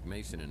sounds like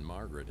Mason and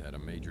Margaret had a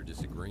major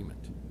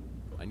disagreement.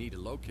 I need to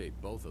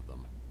locate both of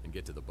them and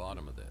get to the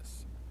bottom of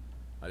this.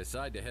 I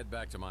decide to head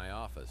back to my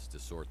office to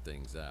sort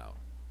things out.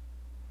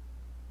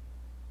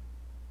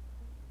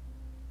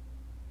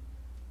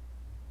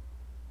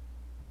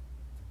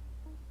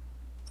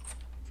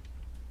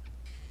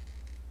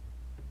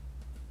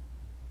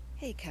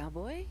 Hey,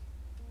 cowboy.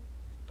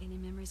 Any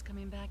memories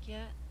coming back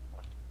yet?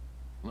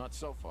 Not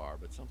so far,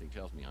 but something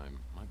tells me I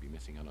might be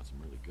missing out on some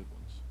really good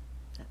ones.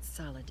 That's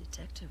solid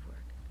detective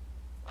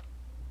work.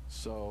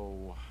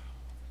 So...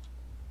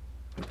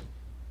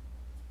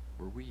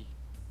 were we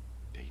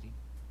dating?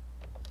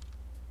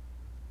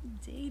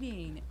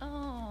 Dating?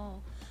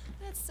 Oh,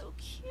 that's so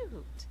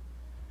cute.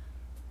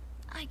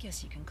 I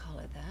guess you can call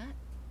it that.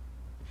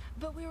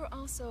 But we were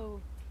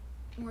also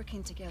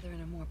working together in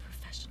a more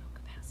professional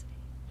capacity.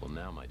 Well,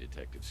 now my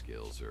detective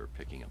skills are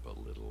picking up a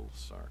little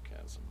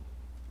sarcasm.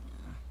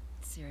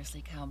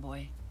 Seriously,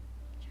 cowboy,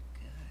 you're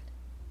good.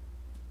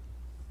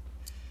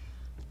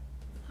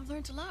 I've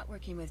learned a lot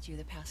working with you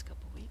the past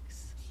couple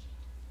weeks.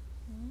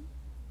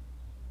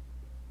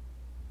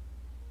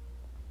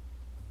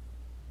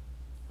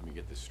 Let me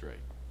get this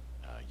straight.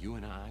 You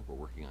and I were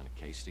working on a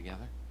case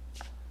together?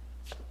 Do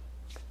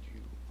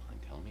you mind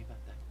telling me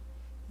about that?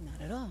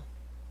 Not at all.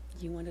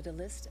 You wanted a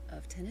list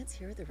of tenants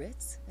here at the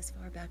Ritz as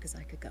far back as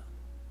I could go.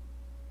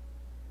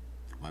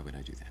 Why would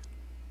I do that?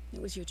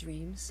 It was your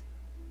dreams.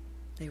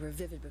 They were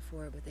vivid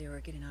before, but they were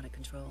getting out of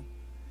control.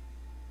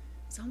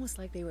 It's almost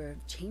like they were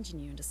changing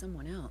you into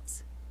someone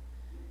else.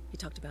 You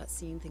talked about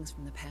seeing things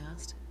from the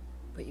past,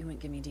 but you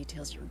wouldn't give me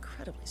details. You were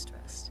incredibly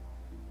stressed.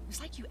 It was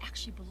like you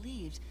actually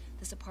believed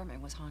this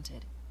apartment was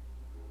haunted.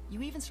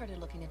 You even started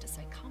looking into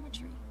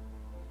psychometry.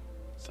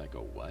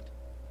 Psycho what?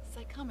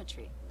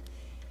 Psychometry.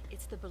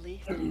 It's the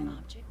belief that an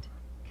object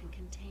can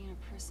contain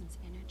a person's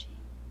energy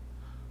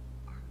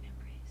or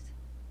memories.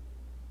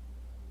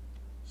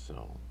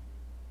 So,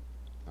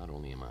 not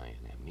only am I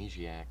an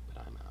amnesiac, but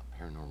I'm a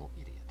paranormal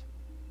idiot.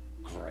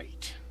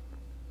 Great.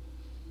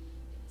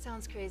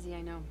 Sounds crazy,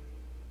 I know.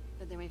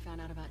 But then we found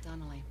out about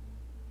Donnelly.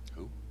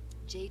 Who?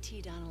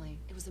 J.T. Donnelly.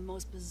 It was the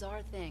most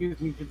bizarre thing. You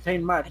can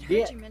contain my I'd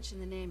dick. heard you mention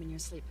the name in your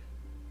sleep.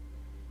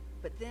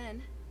 But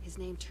then, his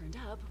name turned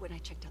up when I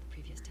checked out the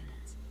previous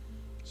tenants.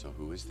 So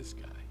who is this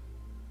guy?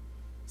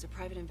 He's a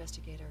private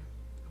investigator,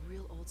 a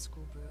real old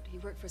school brute. He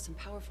worked for some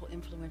powerful,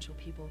 influential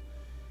people,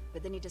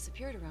 but then he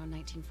disappeared around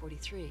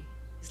 1943.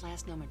 His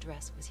last known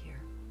address was here.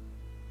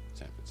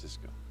 San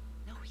Francisco.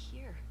 No,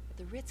 here, at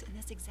the Ritz in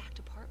this exact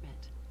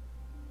apartment.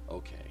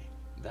 Okay,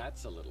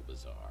 that's a little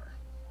bizarre.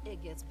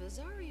 It gets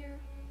bizarrier.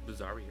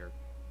 bizarre here.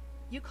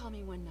 You called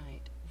me one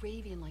night,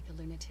 raving like a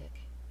lunatic,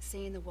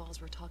 saying the walls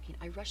were talking.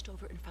 I rushed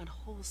over and found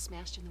holes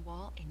smashed in the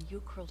wall, and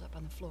you curled up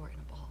on the floor in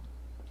a ball.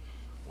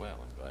 Well,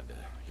 I'm glad to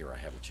hear I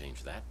haven't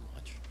changed that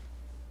much.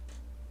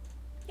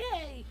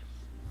 Yay!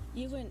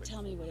 You wouldn't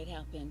tell me what had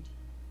happened.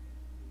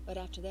 But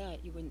after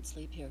that, you wouldn't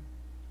sleep here.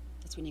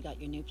 That's when you got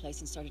your new place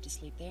and started to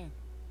sleep there.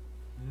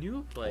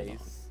 New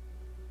place?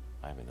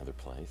 I have another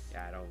place?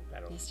 Yeah, I don't...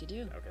 Yes, you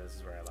do. Okay, this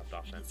is where I left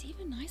off And then. it's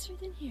even nicer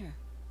than here.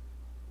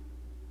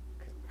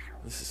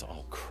 This is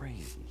all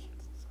crazy.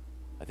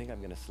 I think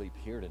I'm gonna sleep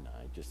here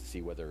tonight just to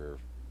see whether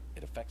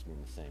it affects me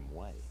in the same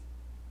way.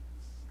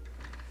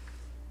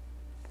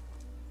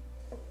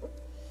 Do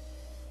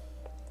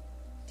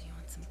you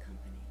want some company?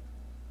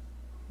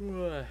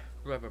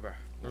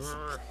 Listen,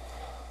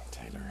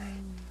 Taylor,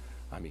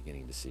 I'm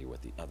beginning to see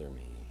what the other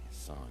me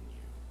saw in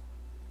you.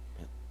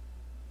 But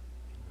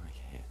in my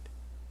head,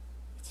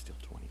 it's still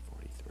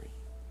 2043.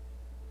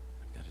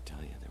 I've got to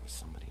tell you, there was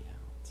somebody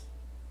else.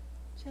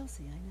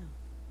 Chelsea, I know.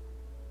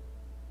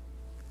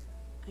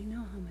 I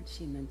know how much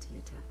she meant to you,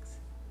 Tex.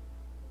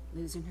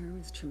 Losing her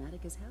was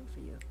traumatic as hell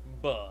for you.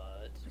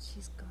 But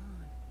she's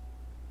gone.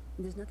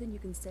 And there's nothing you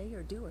can say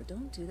or do or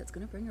don't do that's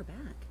gonna bring her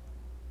back.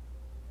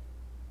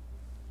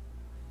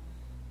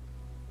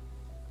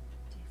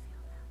 Do you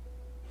feel that?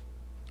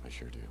 I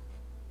sure do.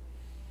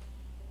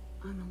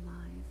 I'm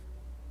alive.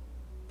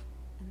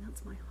 And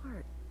that's my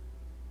heart.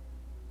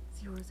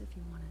 It's yours if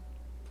you want it.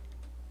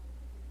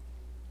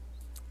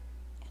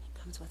 And it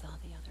comes with all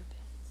the other bits.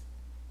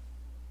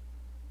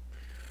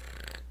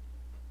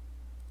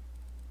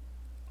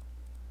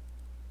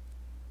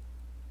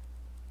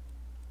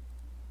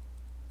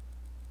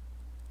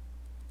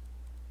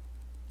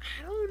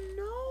 I don't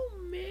know,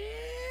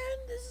 man.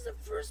 This is the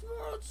first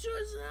moral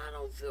choice and I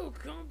don't feel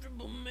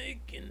comfortable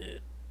making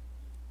it.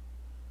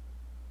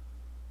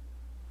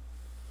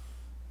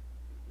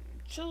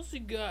 Chelsea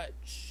got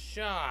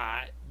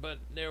shot, but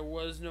there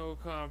was no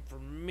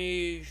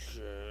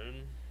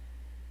confirmation.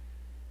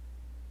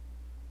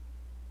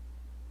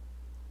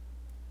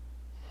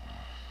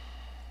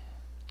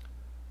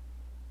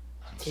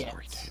 I'm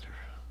sorry, Taylor.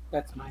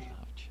 That's my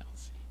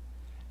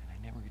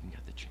Never even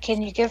got the chance.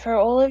 Can you give her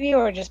all of you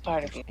or just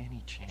part of you?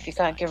 If you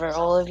can't give her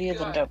all of you,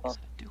 then double.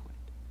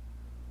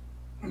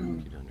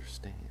 You'd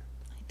understand.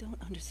 I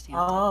don't understand.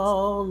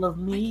 All of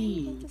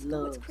me It's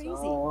loves crazy.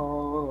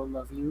 all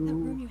of That you.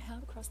 room you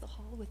have across the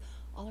hall with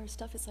all our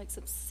stuff is like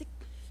some sick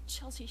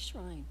Chelsea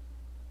shrine.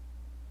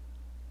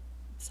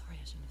 I'm sorry,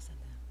 I shouldn't have said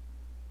that.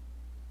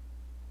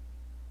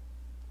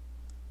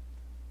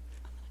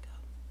 I'm gonna go.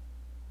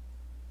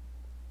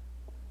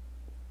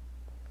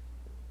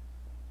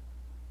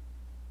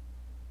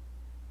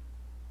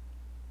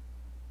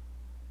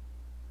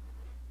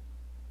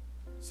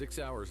 6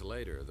 hours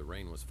later, the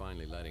rain was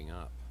finally letting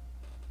up.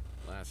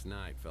 Last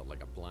night felt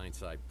like a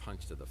blindside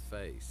punch to the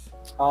face.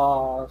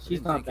 Oh, she's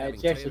I not didn't bad.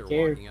 think She having actually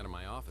Taylor cared. walking out of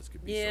my office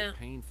could be Yeah, so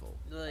painful.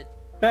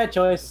 but Bad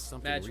choice.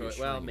 Something bad choice.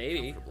 Well, reassuring and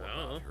maybe. comfortable I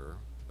don't about know. her,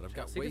 but I've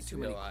got Chelsea way could too still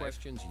be many alive.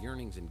 questions,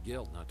 yearnings, and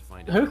guilt not to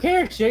find out. Who what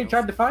cares? She ain't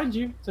Chelsea tried to find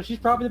you, so she's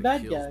probably the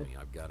bad kills guy. me,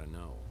 I've got to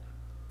know.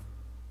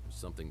 There's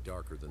something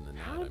darker than the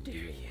night How I'm dare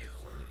dealing you.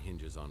 with, and it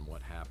hinges on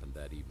what happened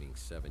that evening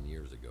 7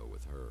 years ago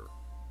with her.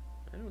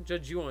 I don't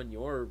judge you on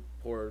your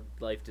poor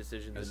life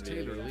decisions. As and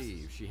Taylor behaviors.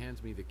 leaves, she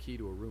hands me the key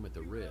to a room at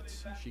the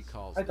Ritz. She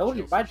calls I the told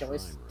you, my Chelsea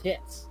choice. Shrine Room.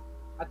 Tits.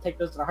 I'd take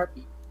those in a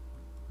heartbeat.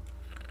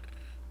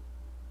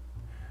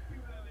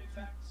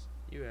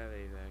 You have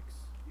Avex.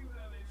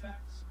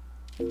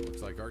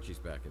 Looks like Archie's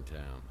back in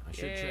town. I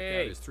should check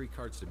Yay. out his 3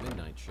 cards to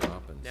midnight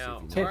shop and Now,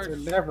 see if he Tits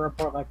knows. are never a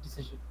poor life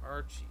decision.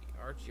 Archie.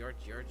 He's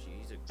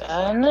a good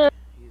Done boy. it.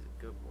 He's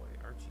a good boy.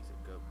 Archie's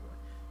a good boy.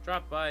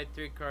 Drop by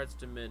 3 cards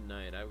to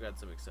midnight. I've got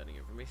some exciting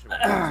information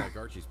about Looks him. like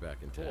Archie's back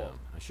in town.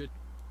 I should.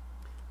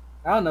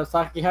 I don't know,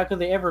 Saki. How could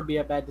they ever be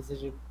a bad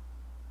decision?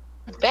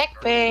 Back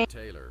According pay. to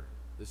Taylor,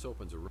 this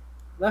opens a room.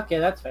 Okay,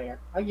 that's fair.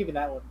 I'll give you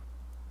that one.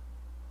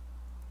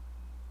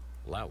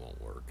 Well, that won't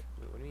work.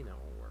 Wait, what do you mean that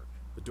won't work?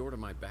 The door to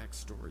my back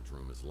storage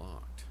room is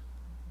locked.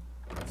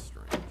 That's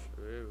strange.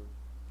 Ooh.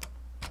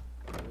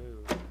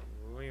 Ooh.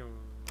 Wee.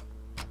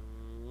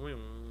 Wee.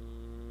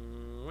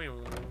 Wee.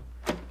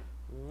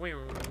 Wee.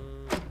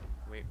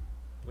 Wait.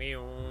 Wee.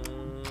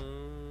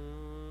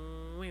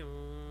 Wee.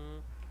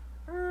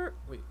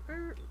 Wait.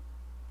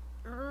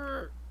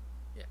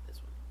 Yeah, this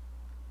one.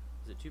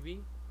 Is it 2B?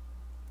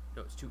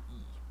 No, it's 2E.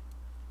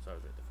 So I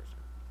was right the first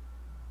time.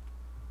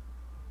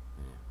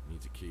 Yeah,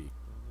 needs a key.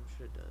 Oh, no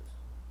shit it does.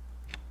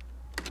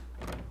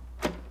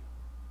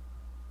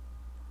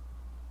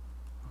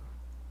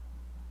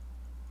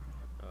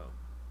 Oh.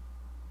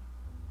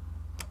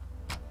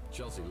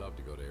 Chelsea loved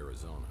to go to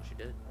Arizona. She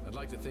did. I'd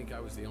like to think I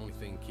was the only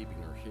thing keeping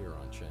her here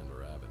on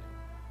Chandler Avenue.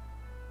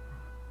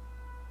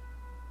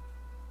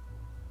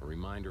 A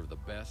reminder of the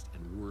best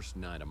and worst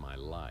night of my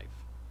life.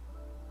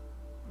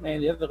 Man,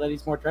 the other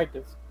lady's more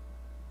attractive.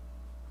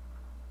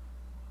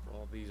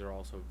 Well, these are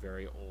also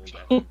very old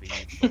F&B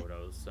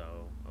photos,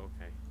 so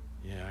okay.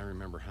 Yeah, I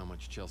remember how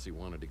much Chelsea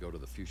wanted to go to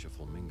the Fuchsia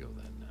Flamingo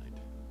that night.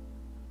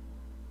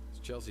 It's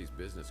Chelsea's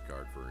business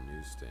card for her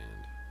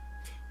newsstand.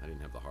 I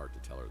didn't have the heart to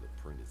tell her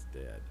the print is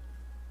dead.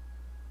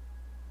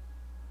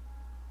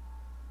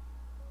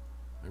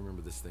 I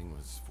remember this thing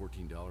was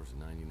 $14.99.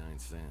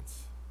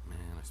 Man,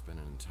 I spent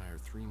an entire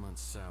 3-month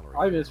salary.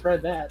 I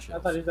misread that. I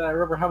thought he said I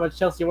remember how much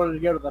Chelsea wanted to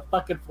go to the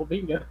fucking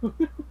Flamingo.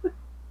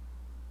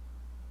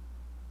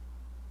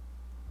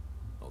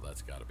 Oh,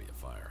 that's got to be a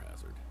fire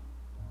hazard.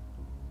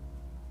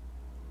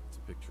 It's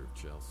a picture of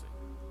Chelsea.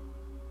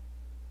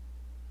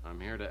 I'm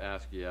here to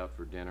ask you out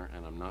for dinner,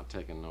 and I'm not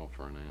taking no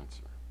for an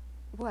answer.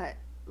 What?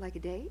 Like a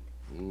date?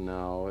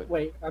 No.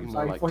 Wait, I'm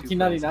sorry. Like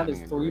 $14.99 is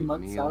 3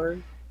 months'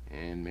 salary?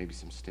 And maybe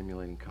some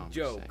stimulating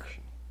conversation. Joke.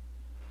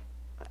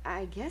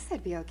 I guess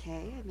that'd be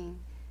okay. I mean,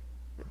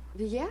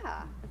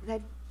 yeah,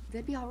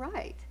 that'd be all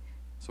right.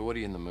 So what are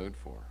you in the mood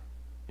for?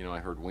 You know, I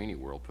heard Weenie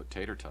World put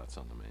tater tots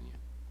on the menu.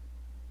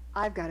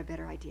 I've got a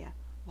better idea.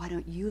 Why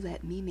don't you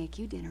let me make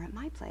you dinner at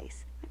my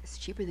place? It's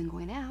cheaper than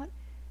going out.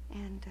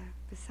 And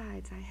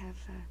besides, I have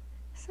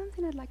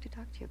something I'd like to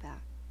talk to you about.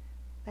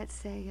 Let's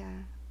say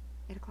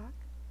 8 o'clock?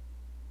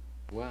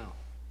 Well,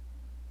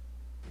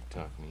 you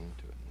talked me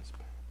into it, Miss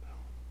Bell.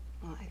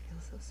 Well, I feel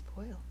so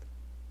spoiled.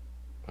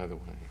 By the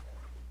way,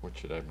 what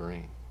should I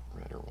bring,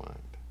 red or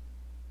white?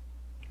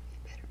 You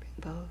better bring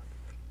both.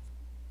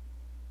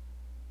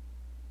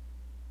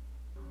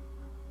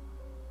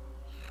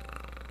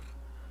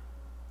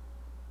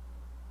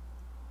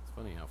 It's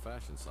funny how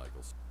fashion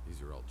cycles, these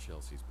are all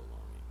Chelsea's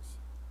belongings.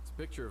 It's a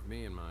picture of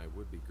me and my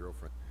would-be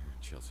girlfriend.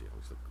 Chelsea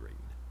always looked great in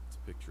it. It's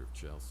a picture of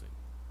Chelsea.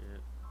 Yeah.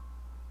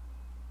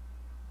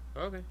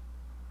 Okay.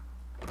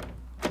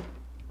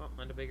 Well,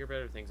 on to bigger,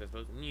 better things, I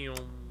suppose. Yeah,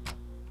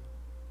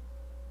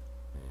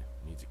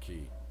 needs a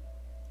key.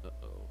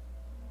 Uh-oh.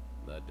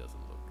 That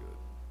doesn't look good.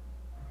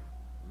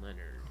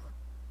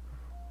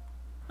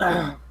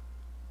 Leonard.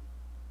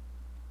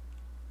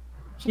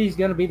 She's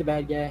gonna be the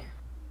bad guy.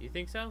 You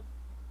think so?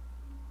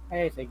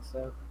 I think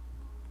so.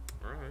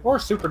 Alright. Or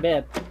super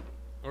dead.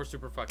 Or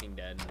super fucking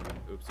dead.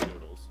 Oopsie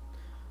doodles.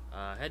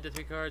 Head to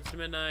 3 cards to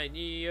midnight.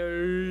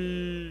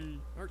 Yay!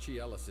 Archie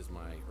Ellis is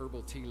my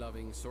herbal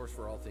tea-loving, source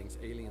for all things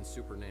alien,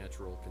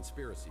 supernatural,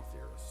 conspiracy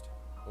theorist.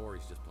 Or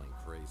he's just plain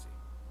crazy.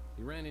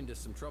 He ran into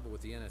some trouble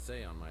with the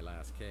NSA on my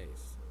last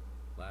case.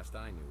 Last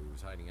I knew, he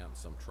was hiding out in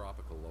some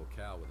tropical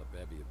locale with a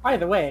bevy of... By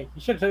the way,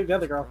 you should have taken the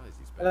other girl.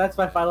 That's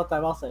my final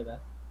time, I'll say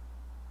that.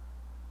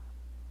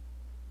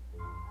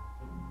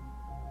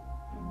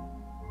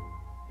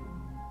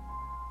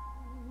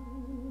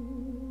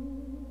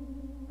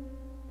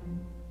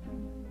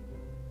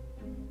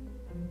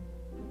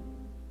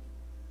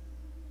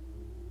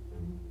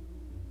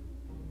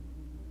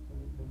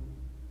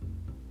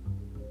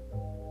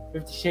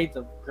 $50 Shades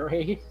of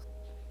Grey.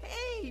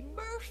 Hey,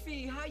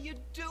 Murphy, how you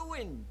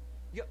doing?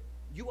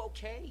 You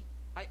okay?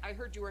 I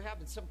heard you were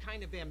having some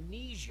kind of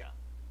amnesia.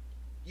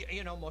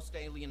 You know, most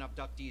alien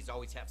abductees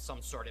always have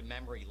some sort of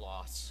memory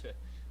loss.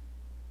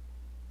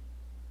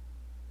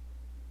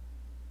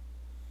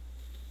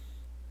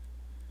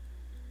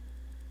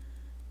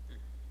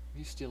 Are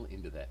you still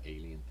into that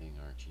alien thing,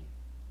 Archie?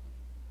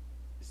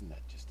 Isn't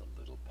that just a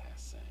little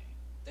passé?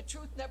 The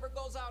truth never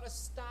goes out of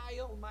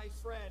style, my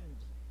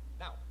friend.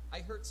 Now, I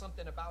heard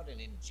something about an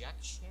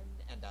injection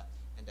and a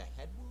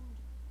head wound.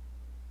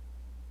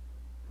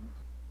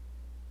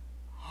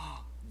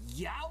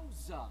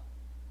 Yowza!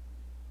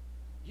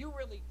 You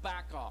really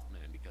back off,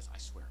 man, because I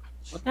swear I'm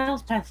What the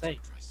hell's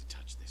passé? tries to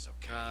touch this,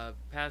 okay?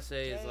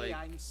 Passé is like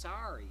I'm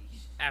sorry.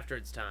 after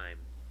its time.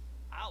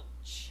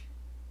 Ouch.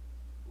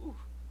 Ooh.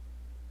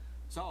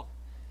 So,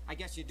 I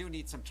guess you do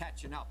need some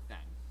catching up then.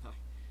 A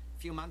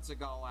few months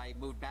ago, I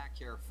moved back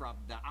here from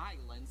the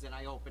islands and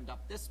I opened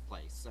up this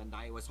place. And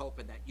I was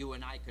hoping that you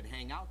and I could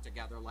hang out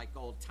together like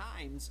old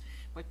times,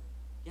 but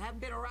you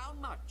haven't been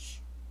around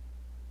much.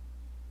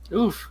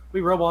 Oof, we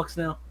Roblox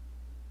now.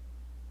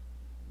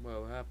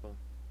 Whoa, what happened?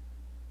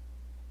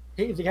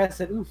 Hey, the guy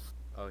said oof.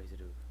 Oh, he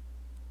said oof.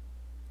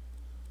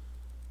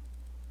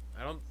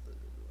 I don't...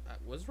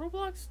 was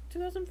Roblox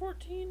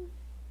 2014?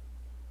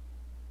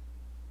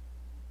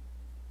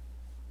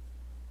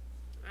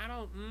 I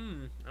don't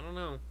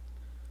know.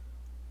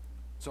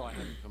 So I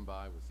haven't come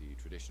by with the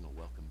traditional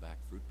welcome back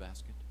fruit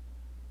basket?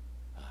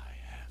 I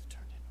have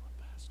turned into a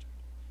bastard.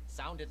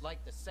 Sounded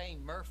like the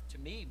same Murph to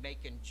me,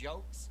 making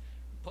jokes,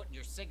 putting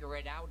your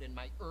cigarette out in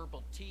my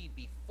herbal tea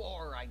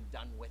before I'm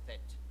done with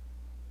it.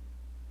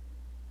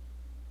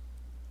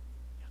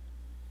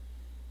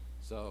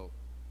 So,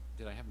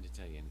 did I happen to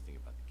tell you anything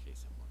about the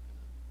case I'm working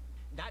on?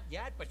 Not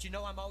yet, but you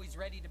know I'm always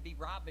ready to be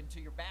Robin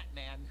to your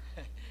Batman.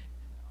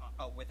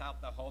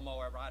 Without the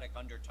homoerotic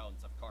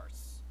undertones, of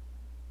course.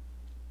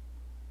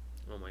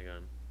 Oh my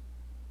god.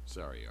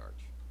 Sorry,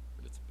 Arch,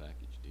 but it's a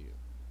package deal.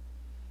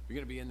 If you're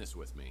gonna be in this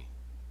with me,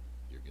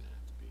 you're gonna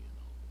have to be in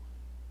all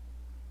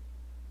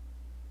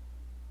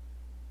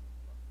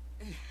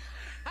the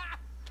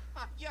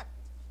way.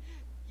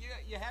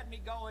 You had me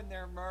going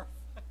there, Murph.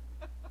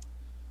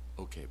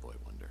 Okay, Boy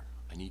Wonder.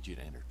 I need you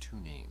to enter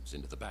 2 names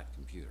into the Bat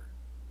computer.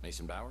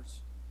 Mason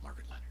Bowers,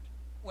 Margaret Leonard.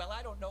 Well,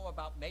 I don't know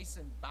about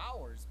Mason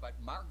Bowers, but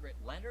Margaret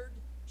Leonard?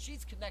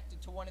 She's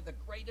connected to one of the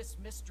greatest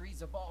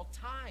mysteries of all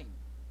time.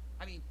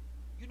 I mean,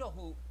 you know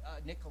who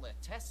Nikola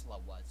Tesla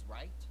was,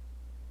 right?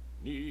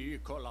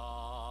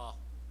 Nikola.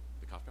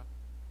 The cough drop?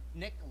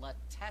 Nikola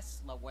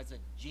Tesla was a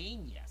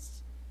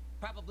genius.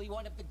 Probably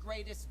one of the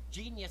greatest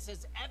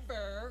geniuses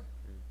ever.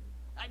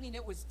 I mean,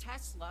 it was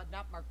Tesla,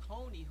 not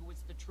Marconi, who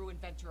was the true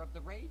inventor of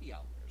the radio.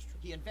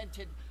 He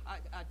invented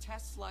a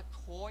Tesla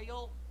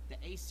coil, the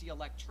AC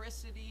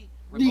electricity.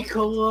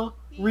 Ricola?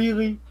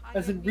 Really?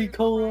 As in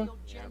Ricola?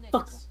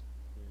 Fuck.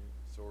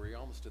 So we're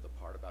almost to the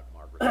part about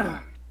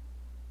Margaret.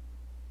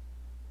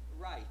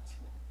 Right.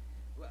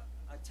 Well,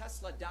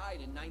 Tesla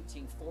died in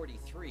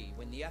 1943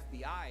 when the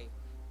FBI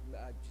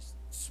just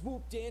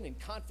swooped in and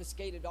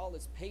confiscated all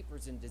his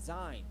papers and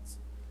designs.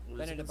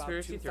 Then in about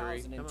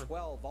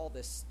 2012, all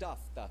this stuff,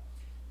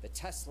 the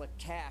Tesla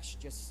cash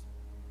just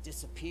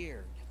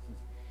disappeared.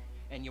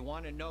 And you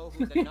want to know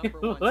who the number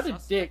one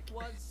suspect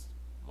was?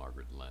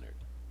 Margaret Leonard.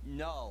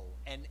 No,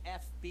 an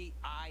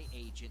FBI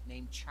agent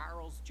named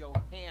Charles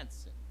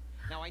Johansson.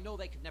 Now, I know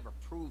they could never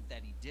prove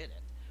that he did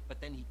it, but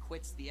then he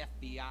quits the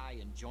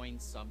FBI and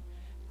joins some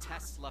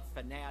Tesla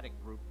fanatic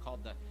group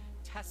called the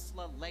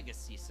Tesla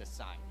Legacy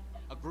Society,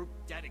 a group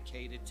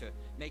dedicated to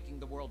making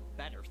the world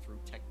better through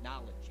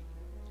technology.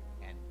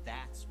 And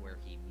that's where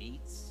he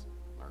meets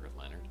Margaret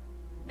Leonard.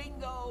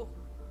 Bingo!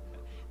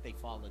 They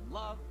fall in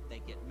love,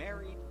 they get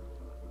married.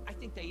 I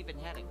think they even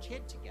had a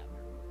kid together.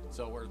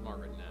 So where's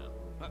Margaret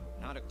now?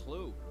 Not a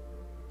clue.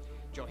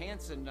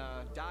 Johansson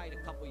died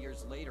a couple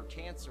years later,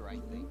 cancer, I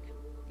think.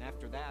 And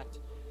after that,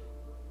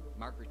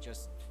 Margaret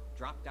just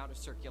dropped out of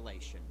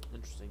circulation.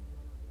 Interesting.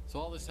 So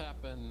all this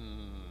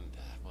happened,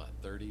 what,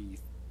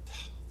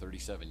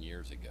 37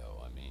 years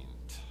ago. I mean,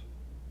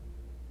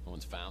 no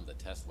one's found the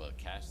Tesla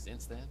cash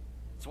since then?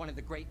 It's one of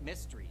the great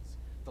mysteries,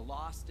 the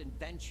lost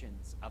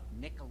inventions of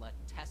Nikola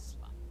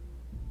Tesla.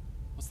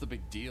 What's the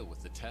big deal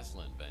with the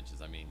Tesla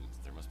inventions? I mean,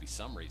 there must be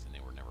some reason they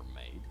were never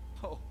made.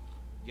 Oh,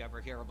 you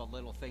ever hear of a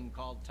little thing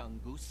called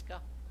Tunguska?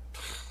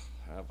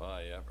 Have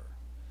I ever?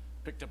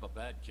 Picked up a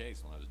bad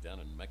case when I was down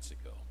in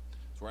Mexico.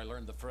 It's where I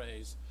learned the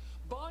phrase,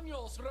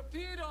 Baños,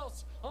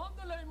 rapidos,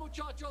 ándale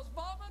muchachos,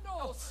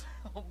 vámonos!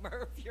 Oh,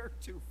 Murph, you're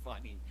too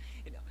funny.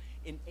 You know,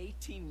 in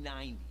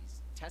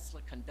 1890s,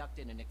 Tesla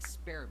conducted an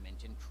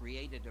experiment and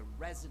created a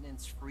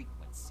resonance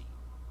frequency.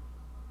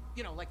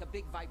 You know, like a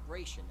big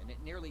vibration, and it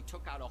nearly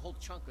took out a whole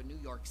chunk of New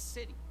York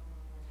City.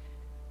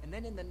 And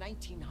then in the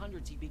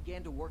 1900s, he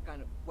began to work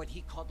on what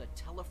he called a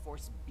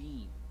teleforce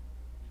beam.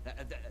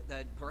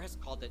 The press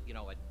called it, you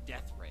know, a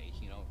death ray,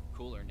 you know,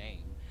 cooler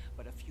name.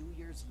 But a few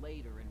years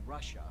later in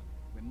Russia,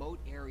 remote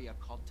area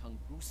called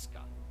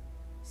Tunguska,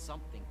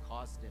 something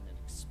caused an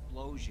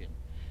explosion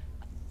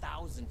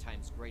 1,000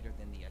 times greater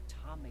than the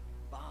atomic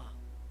bomb.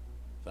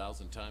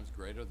 1,000 times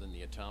greater than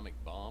the atomic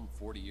bomb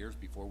 40 years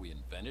before we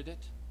invented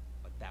it?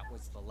 But that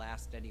was the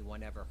last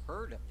anyone ever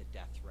heard of the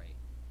death ray.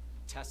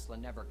 Tesla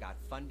never got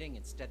funding.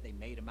 Instead, they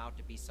made him out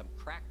to be some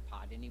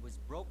crackpot, and he was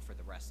broke for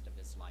the rest of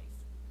his life.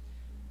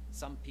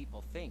 Some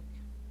people think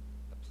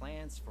the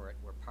plans for it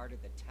were part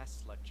of the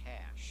Tesla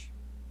cash.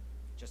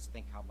 Just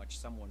think how much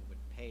someone would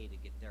pay to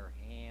get their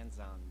hands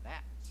on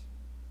that.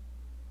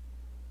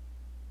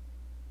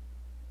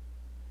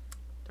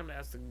 Time to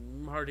ask the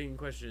hard-hitting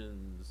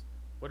questions.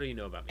 What do you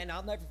know about me? And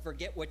I'll never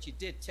forget what you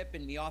did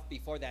tipping me off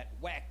before that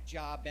whack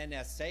job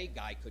NSA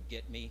guy could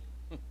get me.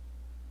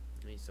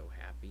 He's so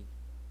happy.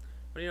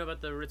 What do you know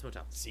about the Ritz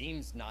Motel?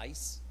 Seems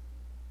nice.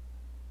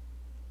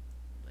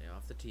 Lay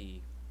off the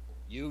tea.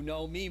 You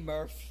know me,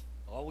 Murph.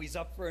 Always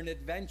up for an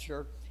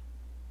adventure.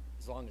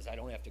 As long as I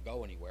don't have to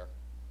go anywhere.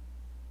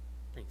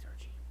 Thanks,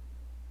 Archie.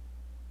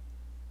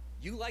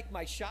 You like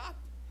my shop?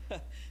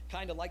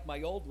 Kind of like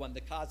my old one,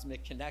 the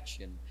Cosmic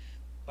Connection.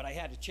 But I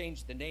had to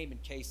change the name in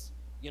case,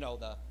 you know,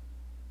 the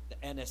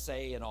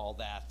NSA and all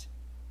that.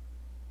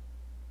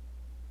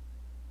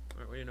 All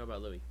right, what do you know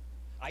about Louis?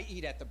 I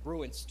eat at the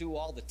Brew and Stew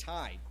all the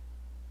time.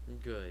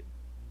 Good.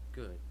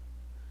 Good.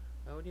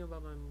 What do you know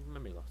about my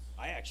memory loss?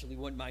 I actually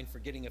wouldn't mind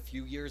forgetting a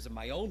few years of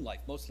my own life,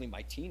 mostly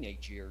my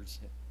teenage years.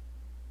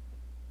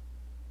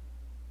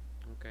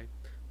 Okay.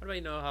 What about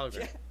you know hologram?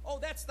 Yeah. Oh,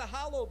 that's the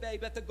Hollow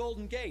Babe at the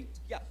Golden Gate.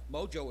 Yeah,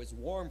 Mojo is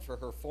warm for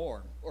her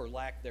form, or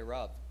lack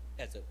thereof,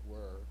 as it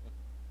were.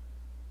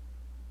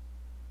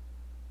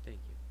 Thank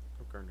you.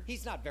 Oh, Garner.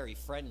 He's not very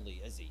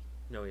friendly, is he?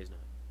 No, he is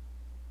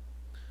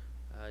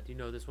not. Do you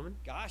know this woman?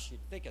 Gosh,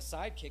 you'd think a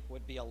sidekick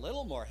would be a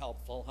little more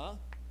helpful, huh?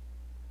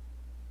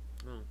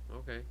 Oh,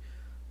 okay.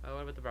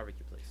 What about the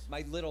barbecue place?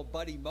 My little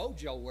buddy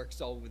Mojo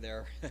works over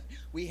there.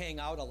 We hang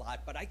out a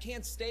lot, but I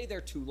can't stay there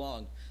too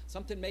long.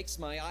 Something makes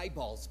my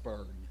eyeballs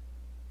burn.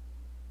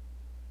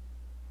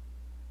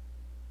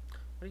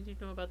 What do you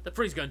know about the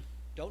freeze gun?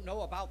 Don't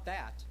know about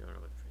that. You don't know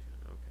about the freeze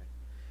gun, okay.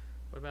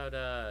 What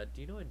about,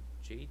 do you know a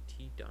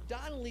J.T. Donnelly?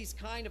 Donnelly's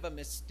kind of a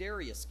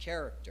mysterious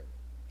character.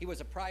 He was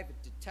a private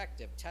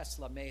detective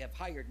Tesla may have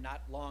hired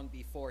not long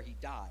before he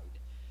died.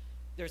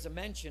 There's a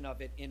mention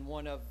of it in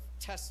one of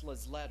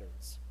Tesla's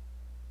letters.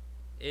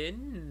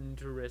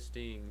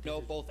 Interesting.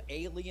 No, both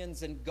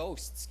aliens and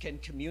ghosts can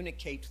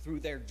communicate through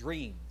their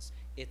dreams.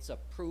 It's a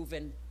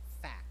proven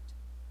fact.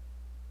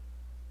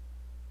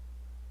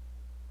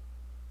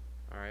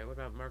 Alright, what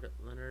about Margaret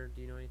Leonard?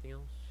 Do you know anything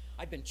else?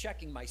 I've been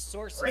checking my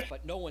sources,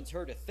 but no one's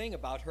heard a thing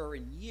about her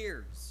in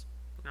years.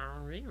 Oh,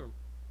 really?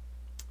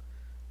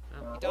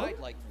 He died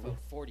like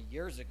 40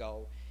 years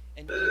ago,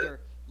 and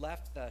either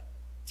left the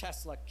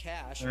Tesla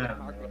cash with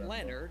Margaret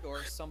Leonard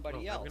or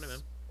somebody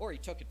else, or he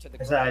took it to the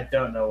Because I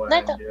don't know what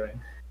I'm doing.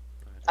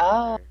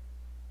 Oh.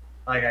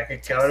 Like, I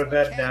could go to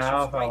bed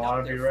now if I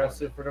want to be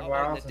rested for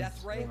tomorrow, since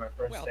it's my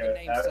first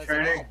day without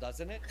training.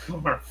 Doesn't it?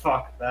 Or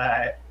fuck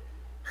that.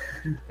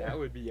 That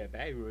would be a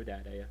bad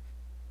idea.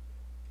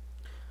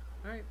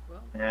 Alright,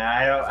 well.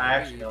 Yeah, I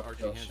actually don't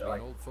feel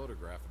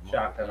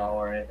shocked at all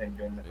or anything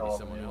doing the call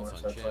anymore,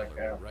 so it's like,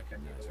 I don't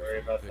need to worry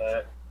about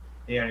that.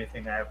 The only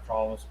thing I have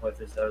problems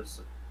with is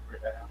those,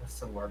 what's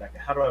the word?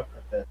 How do I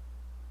put this?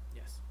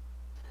 Yes.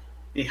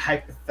 The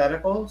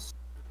hypotheticals.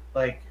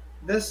 Like,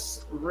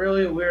 this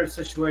really weird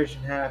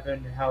situation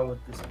happened, how would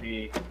this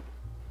be?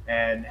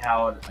 And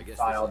how it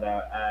filed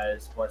out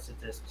as what's the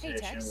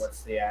disposition,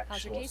 what's the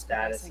actual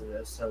status of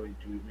this, so we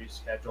do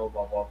reschedule,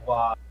 blah, blah,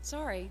 blah.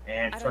 Sorry,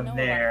 and I don't from know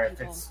there,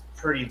 if if it's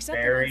pretty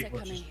varied,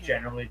 which is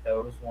generally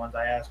those ones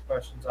I ask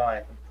questions of, I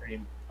can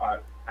pretty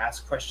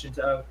ask questions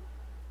of.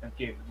 I'm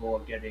capable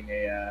of getting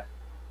a,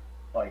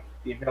 like,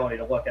 the ability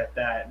to look at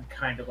that and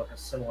kind of look at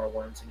similar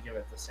ones and give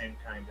it the same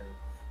kind of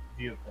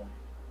viewpoint.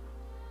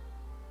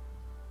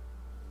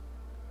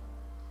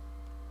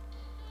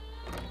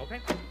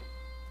 Okay.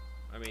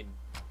 I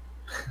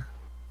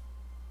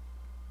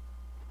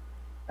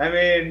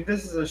mean,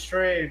 this is a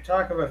stream.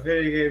 Talk about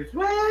video games.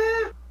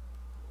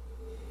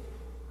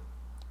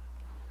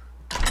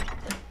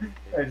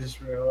 I just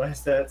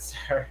realized that.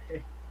 Sorry.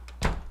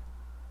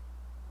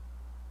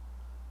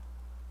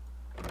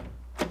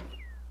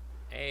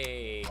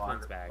 Hey,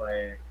 Clint's back.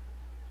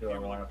 Do I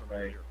want to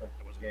play a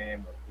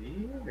game of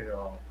B, or do I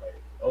want to play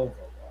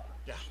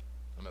Overwatch? Yeah,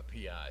 I'm a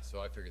PI,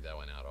 so I figured that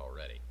one out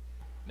already.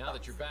 Now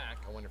that you're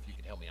back, I wonder if you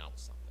could help me out with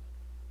something.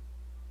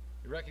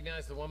 You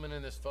recognize the woman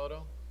in this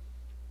photo?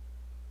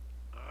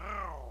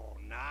 Oh,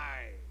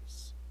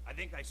 nice. I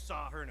think I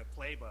saw her in a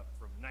playbook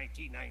from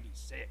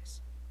 1996.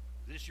 Is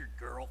this your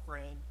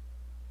girlfriend?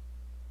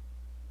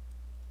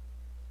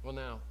 Well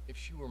now, if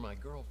she were my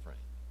girlfriend,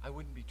 I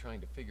wouldn't be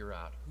trying to figure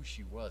out who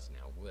she was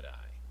now, would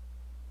I?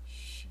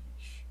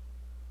 Sheesh.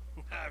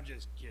 I'm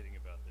just kidding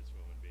about this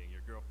woman being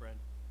your girlfriend.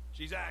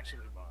 She's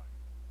actually mine.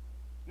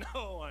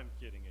 No, I'm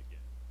kidding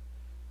again.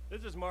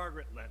 This is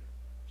Margaret Leonard.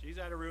 She's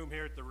had a room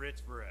here at the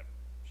Ritz forever.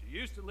 She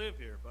used to live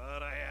here,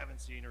 but I haven't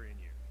seen her in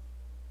years.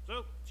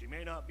 So, she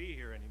may not be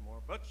here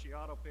anymore, but she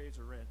auto-pays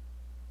her rent.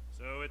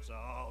 So it's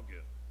all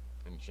good.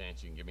 Any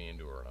chance you can get me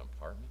into her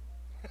apartment?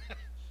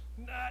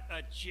 Not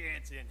a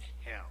chance in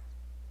hell.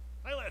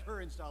 I let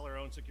her install her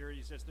own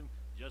security system,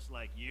 just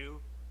like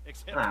you,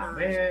 except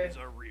hers is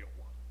a real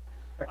one.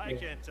 I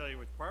can't tell you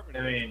which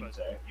apartment it is,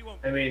 but you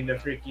won't the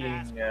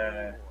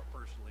freaking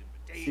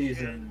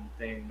season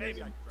thing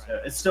isn't,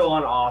 it's still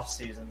on off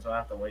season, so I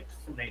have to wait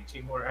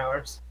 18 more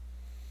hours.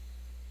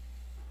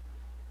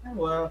 Oh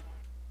well.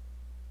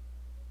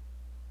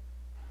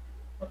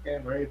 Okay,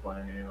 where are you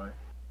playing anyway?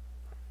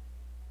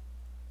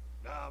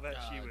 No, I bet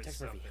she was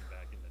something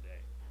back in the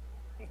day.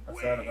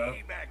 What's that about?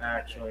 I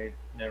actually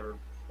never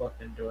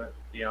looked into it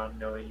beyond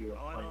knowing you were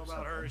All I playing know about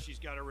something. her is she's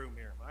got a room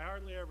here. I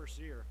hardly ever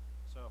see her,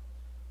 so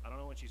I don't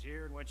know when she's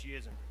here and when she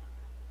isn't.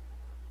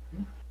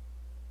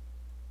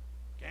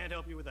 Can't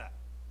help you with that.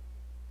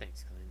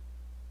 Thanks, Clint.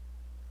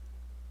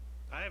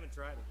 I haven't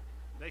tried it.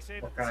 They say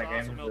What that the kind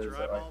of sauce will game melt is your it?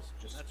 Like eyeballs.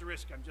 just That's a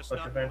risk I'm just Quick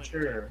not willing to take.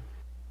 adventure?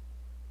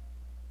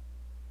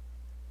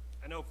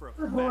 I know for a Or...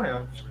 fact. Oh, yeah,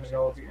 I'm just gonna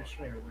go look at your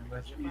stream. It'll be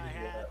much If easier I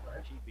had, that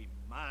way. she'd be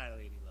my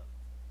lady love.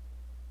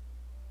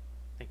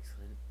 Thanks,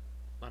 Clint.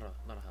 Lot of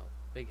help.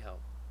 Big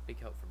help. Big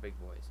help for big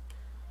boys.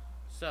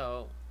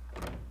 So,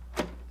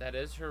 that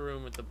is her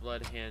room with the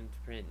blood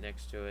handprint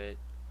next to it.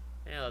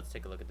 Yeah, let's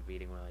take a look at the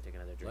beating while I take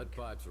another drink. Lead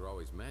pipes are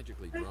always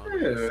magically That's drawn to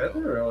the a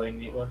skull. really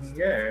neat looking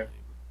game.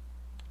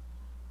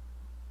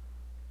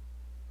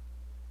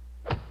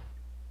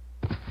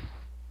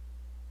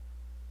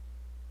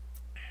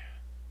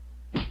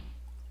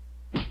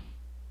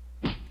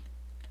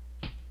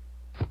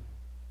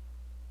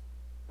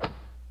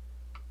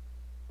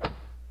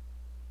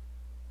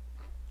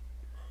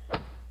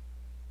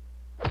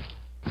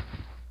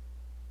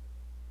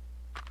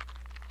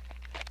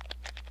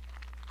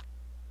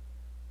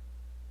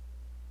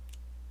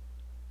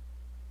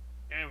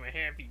 I'm a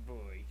happy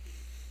boy.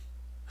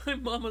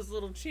 I'm Mama's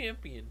little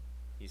champion,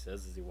 he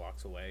says as he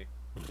walks away.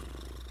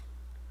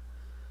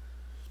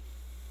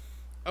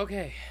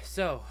 Okay,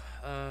 so,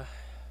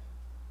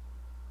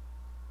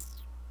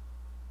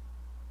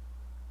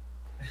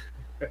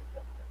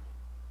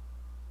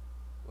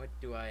 what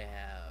do I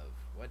have?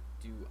 What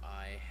do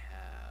I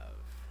have?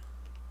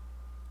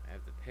 I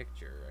have the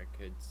picture. I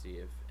could see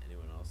if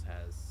anyone else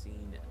has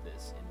seen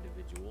this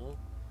individual.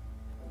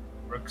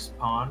 Rook's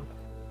Pawn.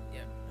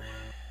 Yep.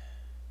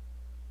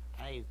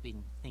 I've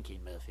been thinking,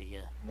 Murphy.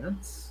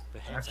 That's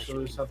perhaps I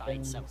actually should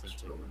confide something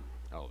to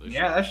Oh, this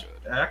Yeah, should be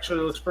good. that actually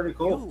looks pretty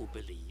cool. You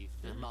believe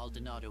that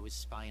Maldonado is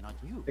spying on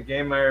you? The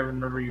game I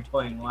remember you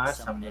playing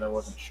last time that I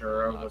wasn't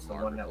sure of was the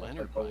one that looked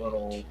like a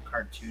little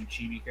cartoon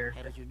chibi character.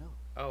 How did you know?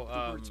 Oh,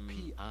 the words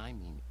P.I.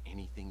 mean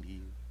anything to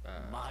you?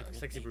 Margaret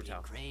Sexy may be in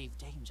Brutal. grave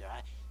danger.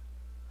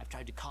 I've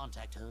tried to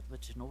contact her,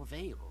 but to no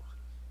avail.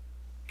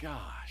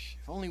 Gosh,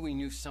 if only we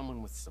knew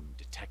someone with some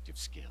detective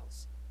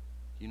skills.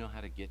 You know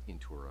how to get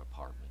into her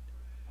apartment?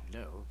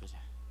 No, but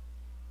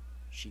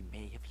she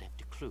may have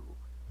left a clue.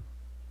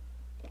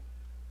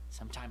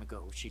 Some time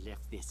ago, she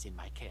left this in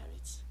my care.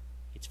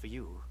 It's for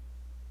you.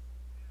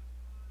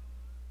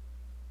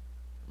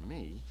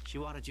 Me? She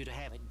wanted you to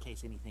have it in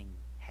case anything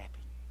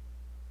happened.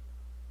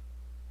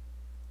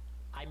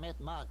 I met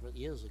Margaret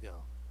years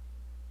ago.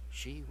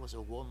 She was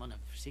a woman of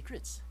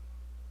secrets.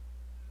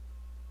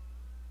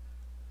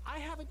 I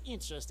have an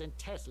interest in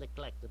Tesla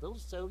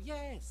collectibles, so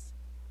yes,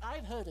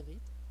 I've heard of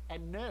it.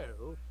 And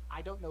no,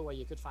 I don't know where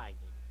you could find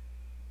it.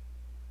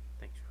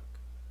 Thanks, Rook.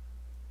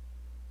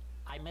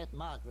 I met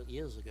Margaret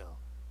years ago.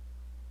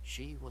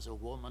 She was a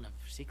woman of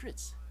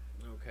secrets.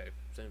 Okay,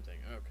 same thing.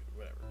 Okay,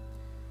 whatever.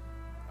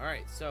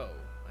 Alright, so,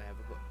 I have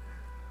a book.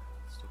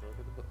 Let's take a look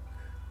at the book.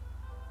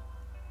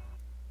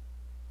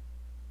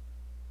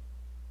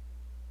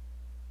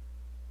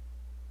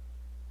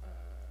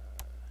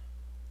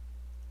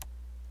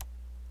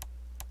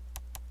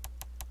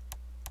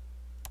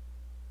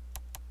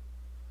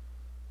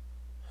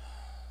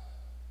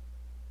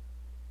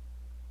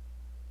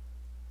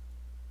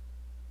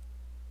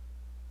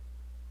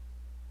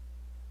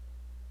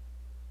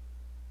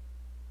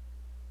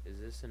 Is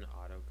this an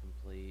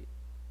autocomplete?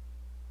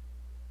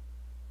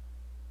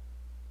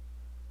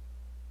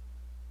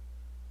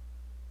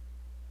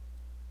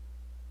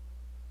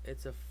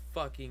 It's a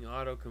fucking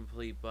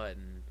autocomplete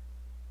button.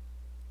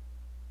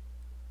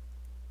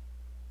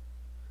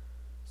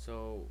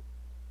 So,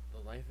 the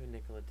life of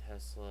Nikola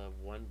Tesla,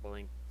 1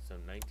 blank, so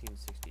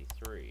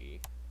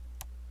 1963.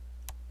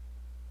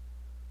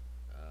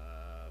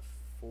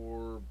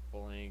 4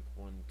 blank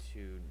 1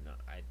 2 no,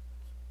 I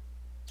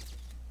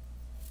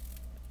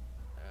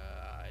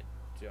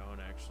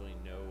don't actually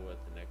know what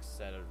the next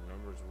set of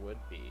numbers would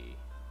be.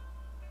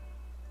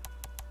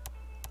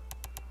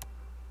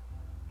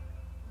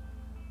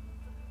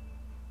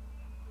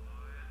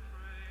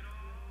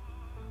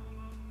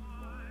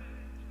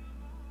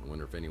 I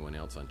wonder if anyone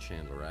else on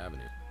Chandler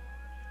Avenue.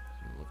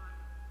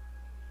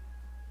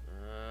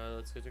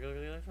 Let's go take a look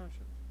at the electronics.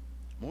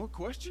 More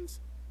questions?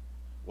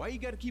 Why you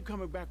gotta keep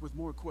coming back with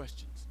more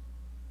questions?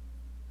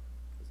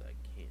 Because I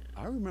can.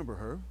 I remember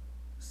her.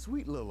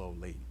 Sweet little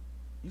old lady.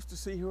 Used to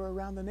see her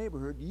around the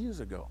neighborhood years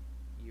ago.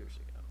 Years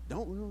ago.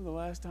 Don't remember the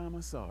last time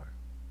I saw her.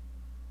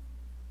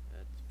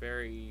 That's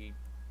very...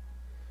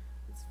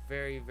 It's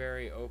very,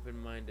 very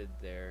open-minded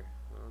there.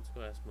 Well, let's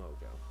go ask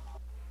Mojo.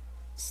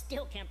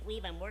 Still can't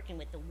believe I'm working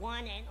with the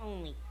one and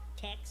only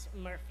Tex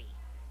Murphy.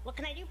 What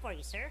can I do for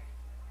you, sir?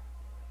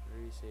 What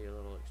do you say, you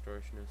little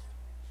extortionist?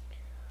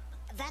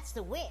 That's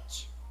the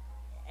witch.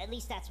 At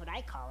least that's what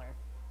I call her.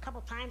 A couple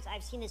times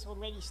I've seen this old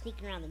lady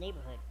sneaking around the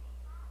neighborhood.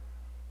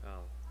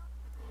 Oh.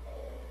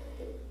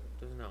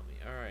 Doesn't help me.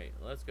 Alright,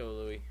 let's go,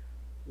 Louie.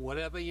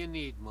 Whatever you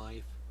need,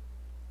 Mike.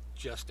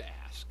 Just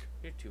ask.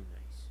 You're too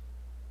nice.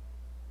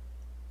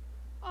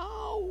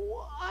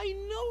 Oh, I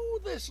know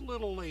this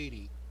little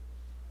lady.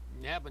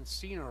 Haven't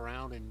seen her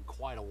around in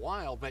quite a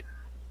while, but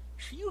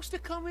she used to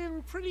come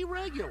in pretty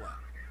regular.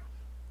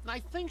 I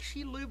think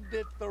she lived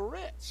at the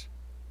Ritz,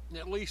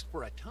 at least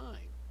for a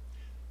time.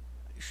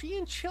 She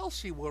and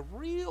Chelsea were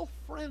real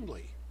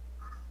friendly.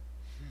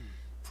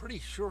 Pretty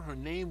sure her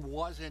name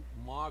wasn't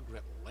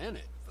Margaret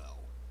Leonard, though.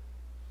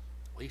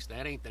 At least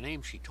that ain't the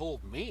name she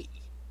told me.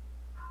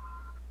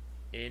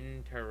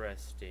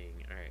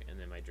 Interesting. Alright, and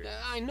then my dreams.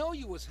 I know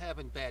you was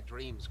having bad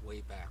dreams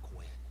way back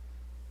when.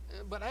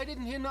 But I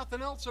didn't hear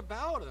nothing else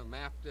about him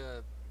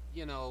after,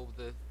 you know,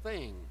 the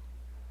thing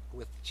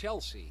with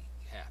Chelsea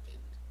happened.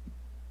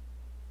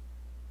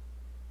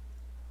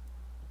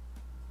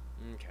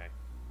 Okay.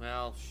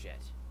 Well, shit.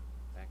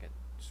 Back at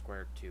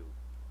square 2.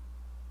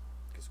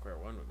 Because square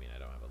 1 would mean I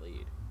don't have a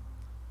lead.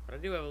 But I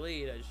do have a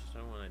lead, I just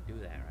don't want to do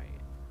that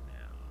right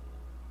now.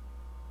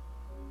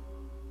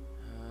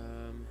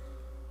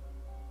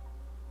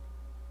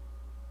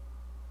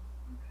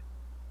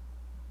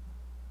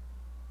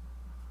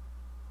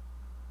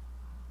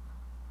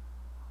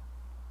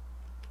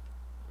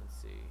 Let's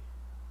see.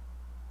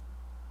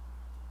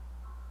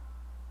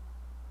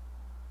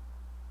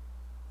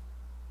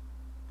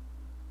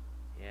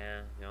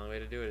 Yeah, the only way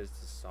to do it is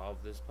to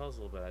solve this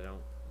puzzle, but I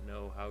don't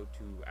know how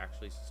to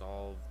actually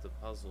solve the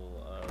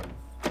puzzle of...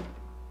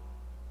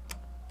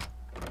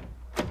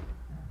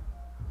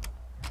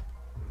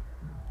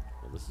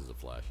 Well, this is a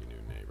flashy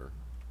new neighbor.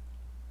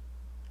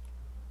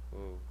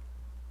 Whoa.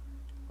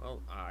 Well,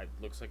 it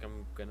looks like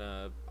I'm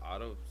gonna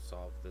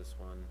auto-solve this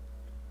one.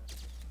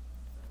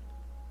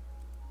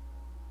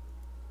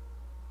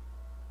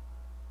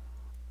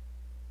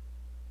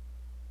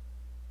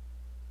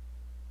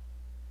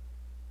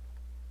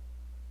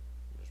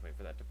 Just wait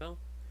for that to fill.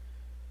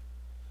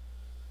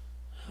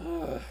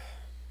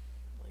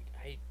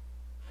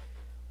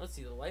 Let's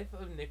see, the life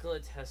of Nikola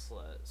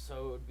Tesla.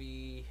 So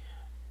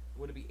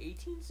would it be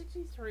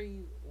 1863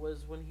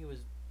 was when he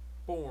was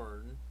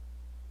born?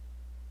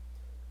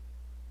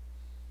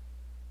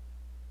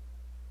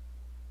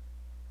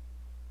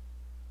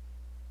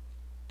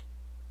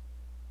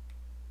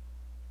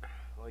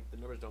 Like, the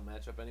numbers don't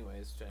match up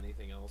anyways to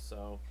anything else,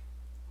 so...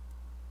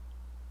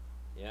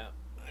 Yeah,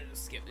 I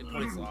just skipped it.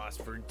 Points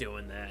lost for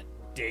doing that.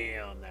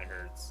 Damn, that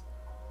hurts.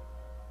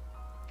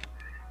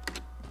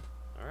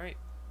 Alright.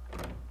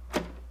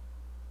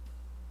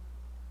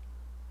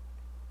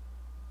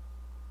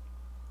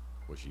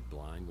 Was she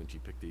blind when she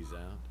picked these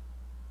out?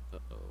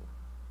 Uh-oh.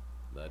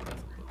 That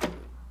doesn't look good.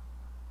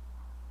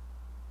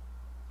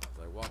 As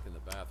I walk in the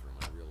bathroom,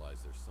 I realize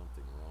there's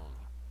something wrong.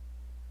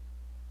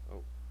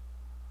 Oh.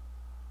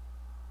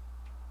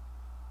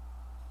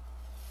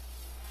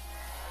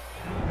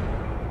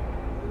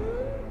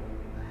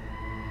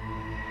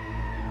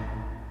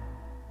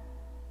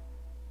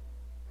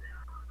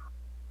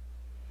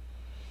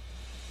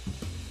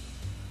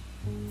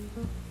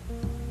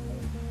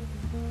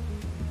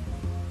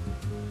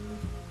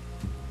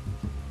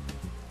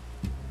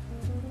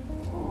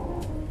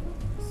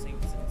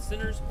 Saints and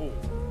Sinners 4.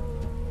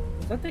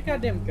 Is that the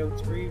goddamn goat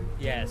scream?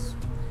 Yes.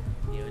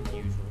 The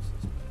unusual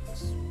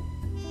suspects.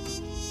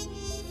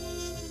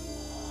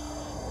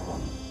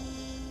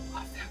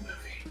 Love that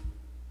movie.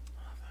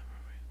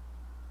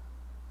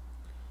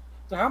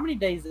 So how many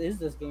days is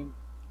this game?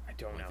 I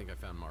don't know. I think I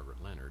found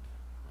Margaret Leonard.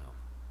 Well,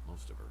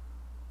 most of her.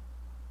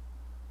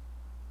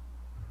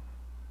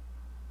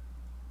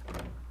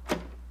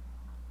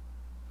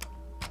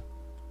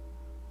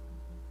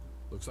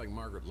 Looks like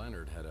Margaret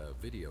Leonard had a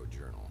video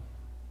journal.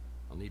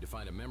 I'll need to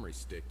find a memory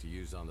stick to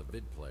use on the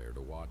vid player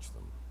to watch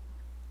them.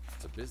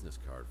 It's a business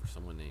card for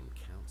someone named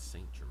Count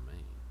Saint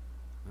Germain.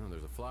 Oh,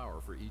 there's a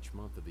flower for each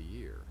month of the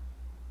year.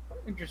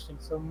 Interesting.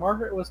 So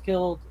Margaret was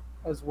killed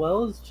as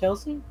well as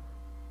Chelsea?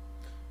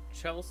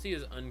 Chelsea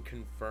is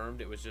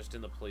unconfirmed. It was just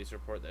in the police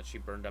report that she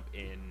burned up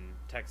in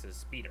Tex's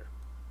speeder.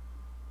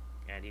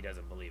 And he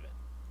doesn't believe it.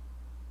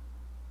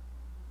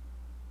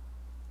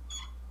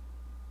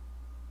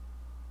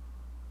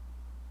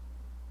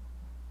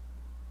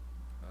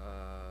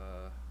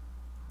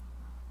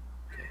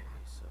 Okay,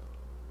 so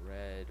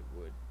red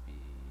would be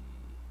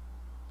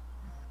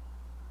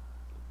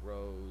the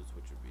rose,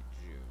 which would be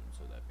June,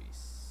 so that'd be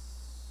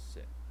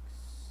 6.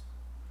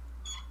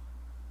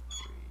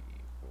 3,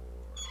 4,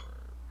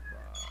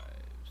 5,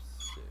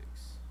 6.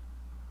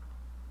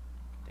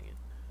 Dang it.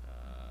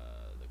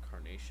 The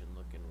carnation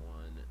looking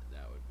one,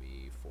 that would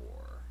be 4.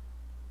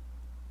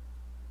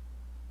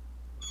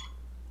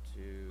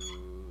 2,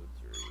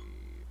 3,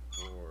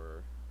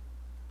 4.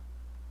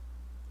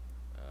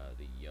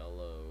 The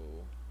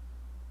yellow,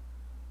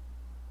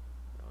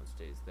 that one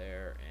stays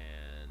there,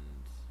 and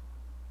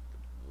the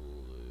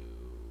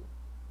blue,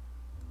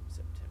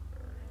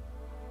 September.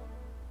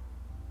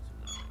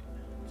 So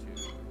 9,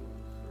 2,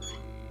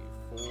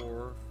 3,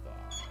 4, 5,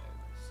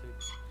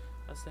 6,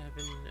 a 7,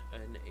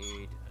 an 8, a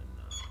 9.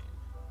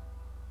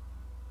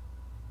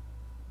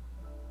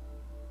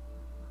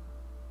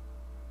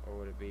 Or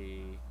would it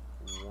be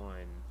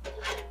 1?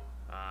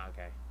 Ah,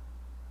 okay.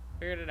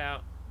 Figured it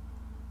out.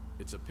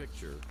 It's a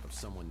picture of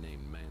someone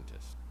named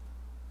Mantis.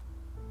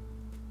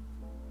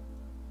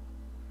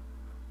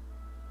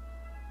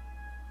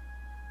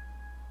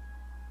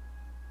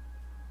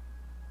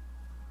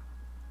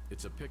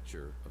 It's a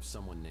picture of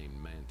someone named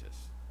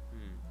Mantis.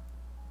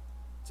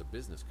 It's a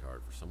business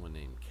card for someone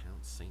named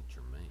Count Saint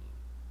Germain.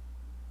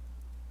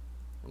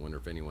 I wonder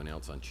if anyone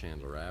else on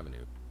Chandler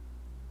Avenue.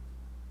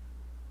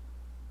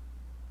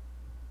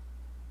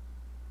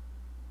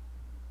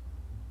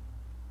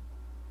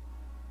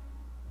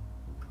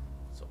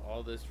 So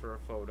all this for a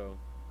photo.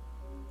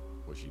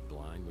 Was she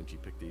blind when she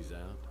picked these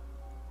out?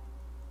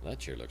 That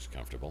chair looks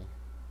comfortable.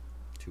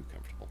 Too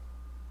comfortable.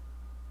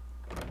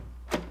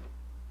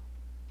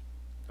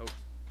 Oh.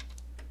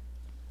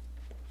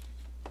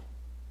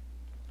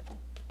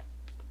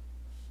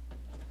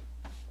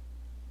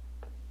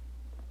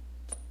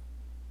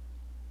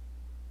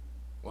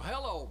 Well,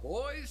 hello,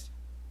 boys.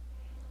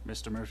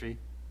 Mr. Murphy,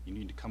 you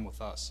need to come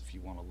with us if you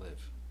want to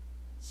live.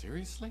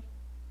 Seriously?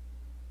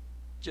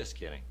 Just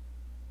kidding.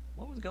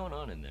 What was going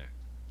on in there?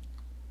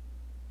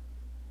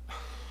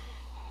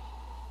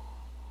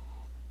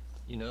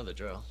 You know the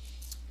drill.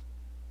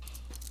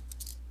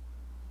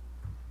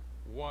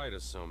 Why do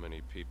so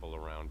many people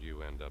around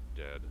you end up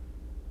dead?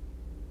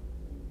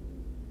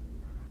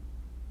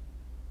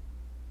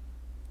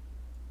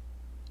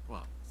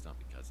 Well, it's not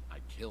because I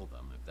killed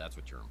them, if that's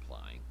what you're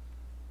implying.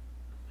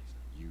 At least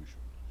not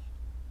usually.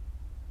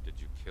 Did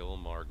you kill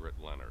Margaret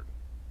Leonard?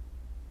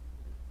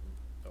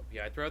 Oh,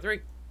 yeah, I throw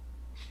 3.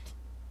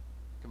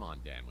 Come on,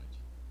 Danwich.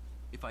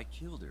 If I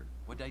killed her,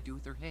 what'd I do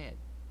with her head?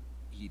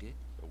 Eat it?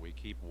 But we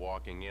keep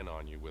walking in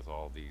on you with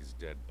all these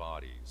dead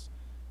bodies.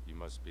 You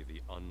must be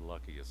the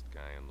unluckiest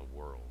guy in the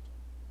world.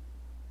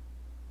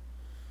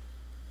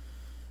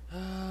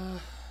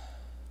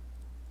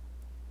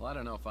 Well, I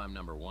don't know if I'm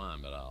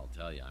 #1, but I'll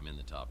tell you, I'm in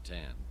the top 10.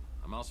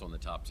 I'm also in the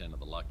top 10 of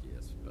the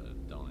luckiest,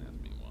 but don't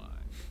ask me why.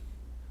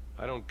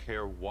 I don't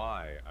care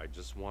why, I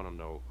just want to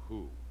know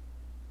who.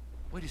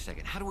 Wait a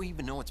second, how do we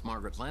even know it's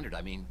Margaret Leonard?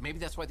 I mean, maybe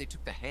that's why they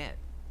took the head.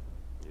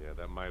 Yeah,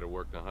 that might have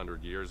worked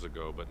 100 years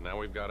ago, but now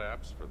we've got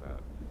apps for that.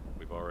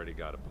 We've already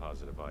got a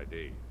positive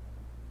ID.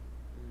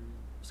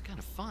 It's kind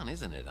of fun,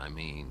 isn't it? I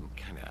mean,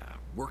 kind of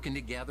working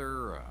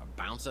together,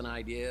 bouncing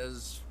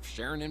ideas,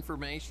 sharing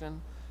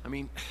information. I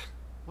mean,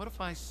 what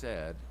if I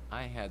said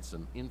I had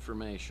some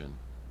information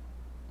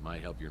that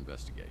might help your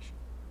investigation?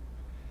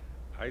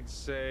 I'd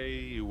say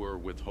you were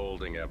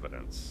withholding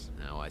evidence.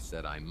 No, I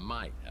said I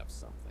might have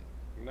something.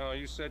 No,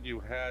 you said you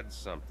had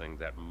something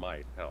that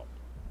might help.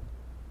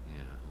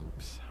 Yeah,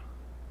 oops.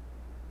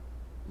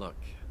 Look,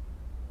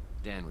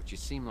 Danwich, you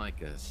seem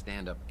like a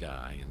stand-up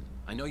guy, and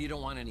I know you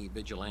don't want any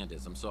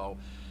vigilantism, so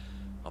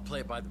I'll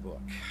play it by the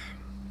book.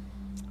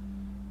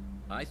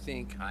 I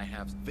think I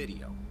have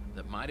video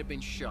that might have been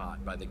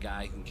shot by the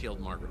guy who killed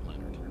Margaret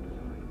Leonard.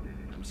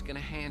 I'm just gonna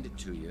hand it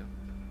to you,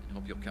 and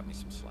hope you'll cut me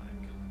some slack.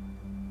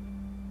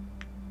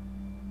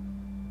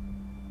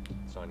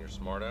 It's on your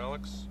smart,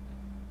 Alex?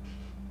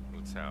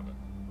 Let's have it.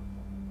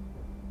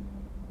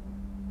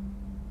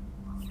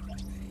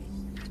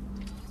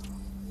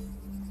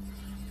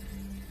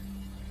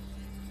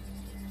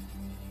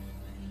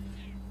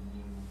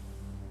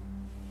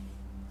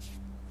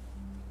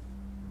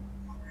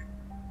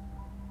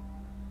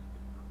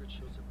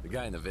 The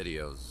guy in the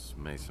video's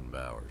Mason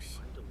Bowers.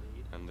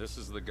 And this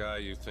is the guy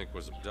you think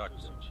was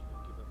abducted.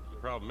 The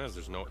problem is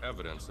there's no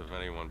evidence of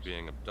anyone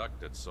being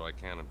abducted, so I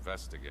can't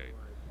investigate.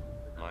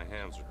 My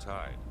hands are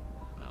tied.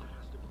 Well,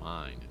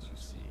 mine, as you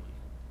see,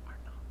 are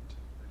not.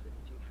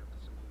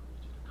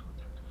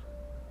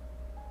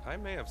 I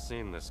may have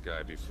seen this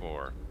guy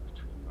before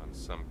on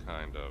some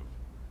kind of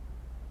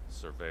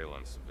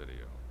surveillance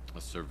video. A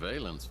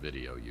surveillance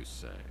video, you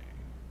say?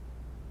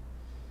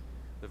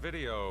 The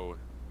video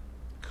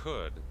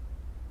could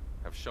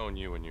have shown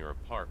you in your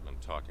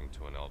apartment talking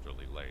to an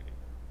elderly lady.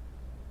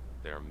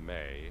 There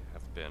may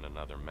have been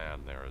another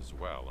man there as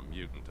well, a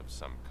mutant of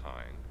some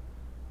kind,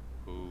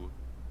 who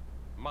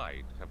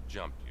might have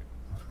jumped you.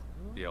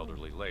 The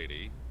elderly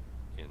lady,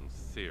 in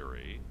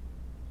theory,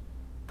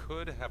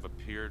 could have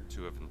appeared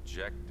to have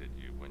injected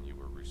you when you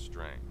were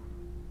restrained.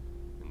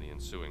 In the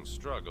ensuing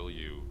struggle,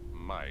 you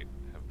might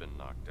have been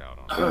knocked out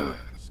on the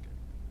escape.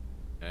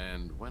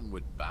 And when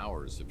would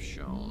Bowers have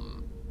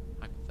shown,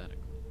 hypothetically?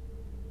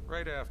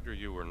 Right after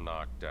you were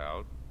knocked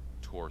out,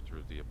 tore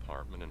through the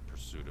apartment in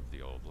pursuit of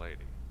the old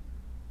lady.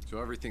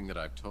 So everything that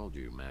I've told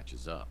you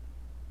matches up,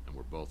 and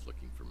we're both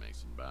looking for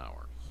Mason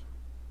Bowers.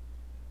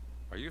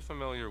 Are you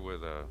familiar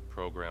with a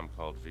program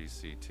called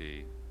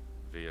VCT,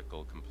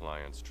 Vehicle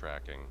Compliance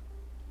Tracking?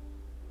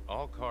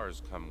 All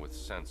cars come with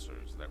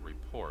sensors that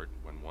report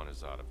when one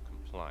is out of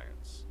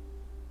compliance.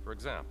 For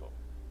example,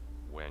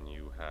 when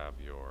you have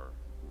your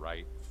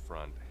right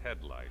front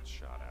headlight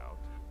shot out,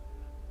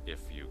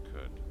 if you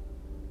could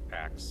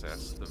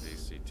access the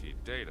VCT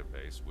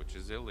database, which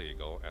is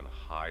illegal and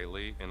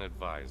highly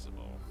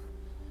inadvisable,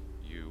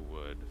 you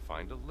would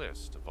find a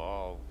list of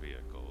all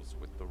vehicles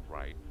with the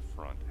right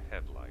front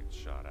headlight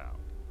shot out.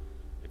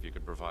 If you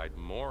could provide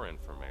more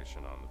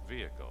information on the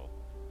vehicle,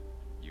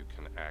 you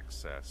can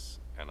access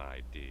an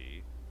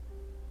ID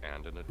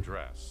and an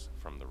address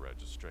from the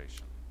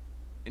registration.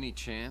 Any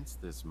chance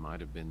this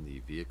might have been the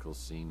vehicle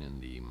seen in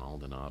the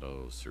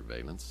Maldonado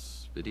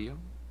surveillance video?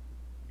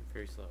 You're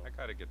very slow. I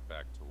gotta get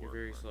back to work. You're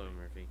very slow,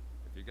 Murphy.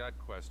 If you got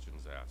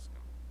questions, ask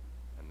him.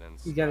 And then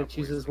you gotta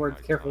choose his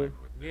words carefully.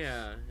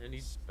 Yeah, and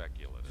he's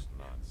speculative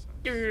nonsense.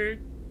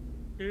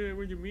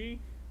 What do you mean?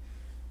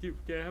 Can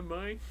I have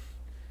mine?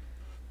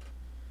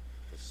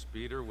 A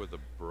speeder with a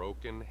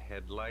broken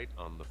headlight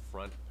on the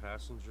front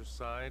passenger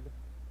side?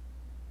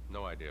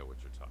 No idea what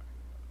you're talking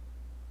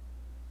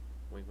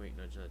about. Wait,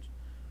 nudge, nudge.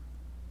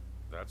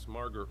 That's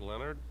Margaret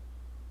Leonard?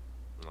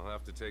 I'll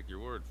have to take your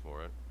word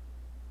for it.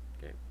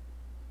 Okay.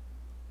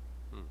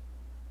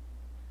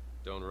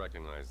 Don't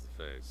recognize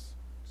the face.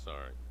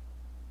 Sorry.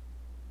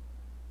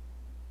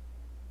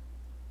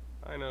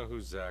 I know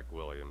who Zach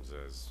Williams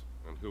is,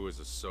 and who his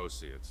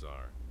associates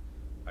are.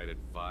 I'd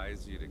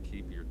advise you to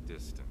keep your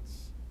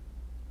distance.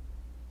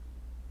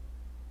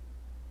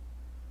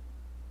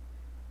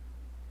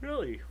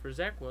 Really? For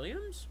Zach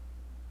Williams?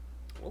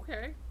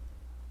 Okay.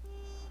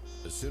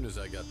 As soon as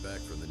I got back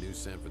from the new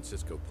San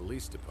Francisco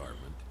Police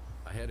Department,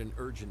 I had an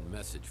urgent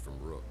message from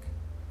Rook.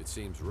 It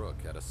seems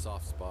Rook had a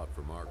soft spot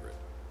for Margaret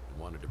and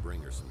wanted to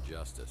bring her some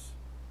justice.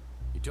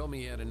 He told me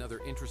he had another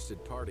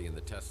interested party in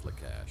the Tesla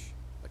cache,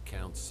 a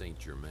Count Saint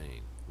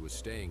Germain, who was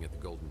staying at the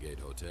Golden Gate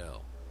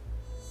Hotel.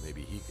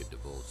 Maybe he could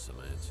divulge some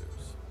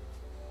answers.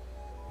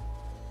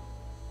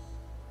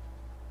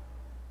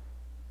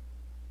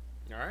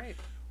 All right.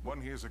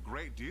 One hears a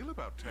great deal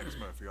about Tex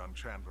Murphy on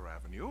Chandler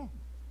Avenue.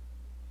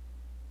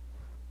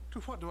 To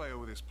what do I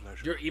owe this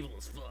pleasure? You're evil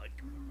as fuck.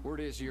 Word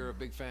is you're a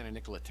big fan of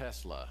Nikola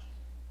Tesla,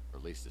 or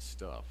at least his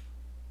stuff.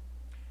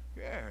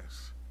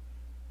 Yes.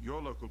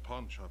 Your local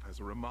pawn shop has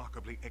a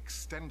remarkably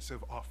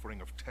extensive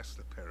offering of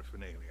Tesla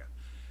paraphernalia.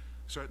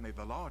 Certainly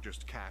the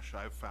largest cache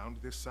I've found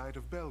this side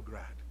of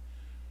Belgrade.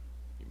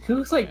 He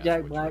looks like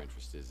Jack Black.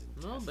 A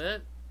little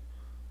bit.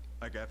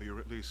 I gather you're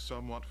at least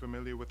somewhat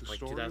familiar with the Like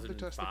story of the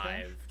Tesla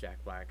cache? 2005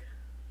 Jack Black.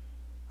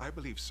 I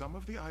believe some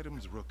of the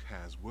items Rook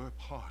has were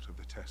part of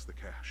the Tesla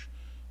cache,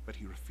 but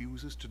he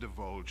refuses to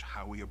divulge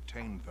how he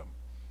obtained them.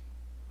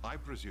 I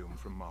presume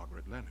from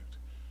Margaret Leonard,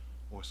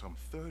 or some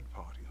third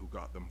party who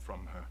got them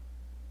from her.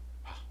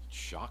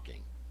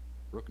 Shocking.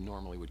 Rook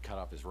normally would cut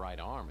off his right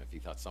arm if he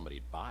thought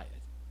somebody'd buy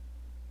it.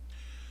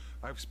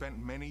 I've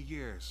spent many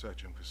years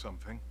searching for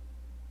something.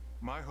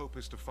 My hope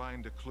is to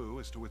find a clue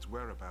as to its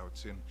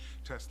whereabouts in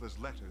Tesla's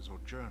letters or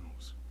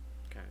journals.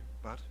 Okay.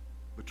 But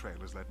the trail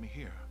has led me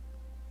here.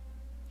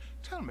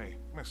 Tell me,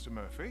 Mr.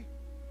 Murphy,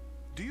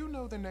 do you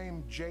know the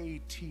name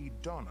J.T.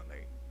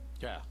 Donnelly?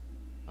 Yeah.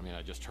 I mean,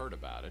 I just heard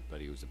about it, but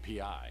he was a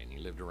PI, and he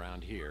lived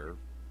around here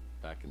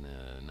back in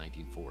the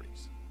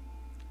 1940s.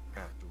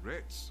 At the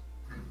Ritz,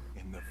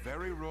 in the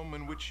very room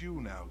in which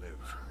you now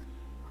live.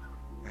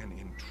 An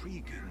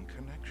intriguing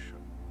connection.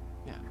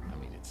 Yeah, I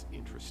mean, it's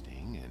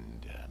interesting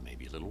and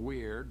maybe a little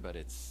weird, but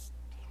it's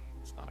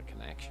not a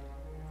connection.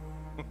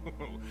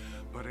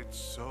 But it's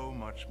so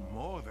much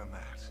more than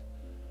that.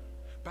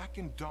 Back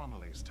in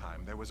Donnelly's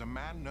time, there was a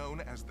man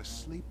known as the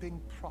Sleeping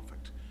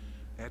Prophet,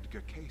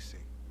 Edgar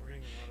Casey.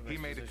 He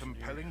made a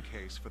compelling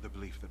case for the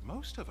belief that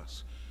most of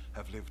us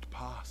have lived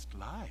past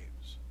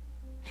lives.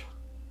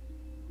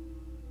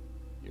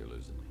 You're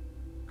losing me.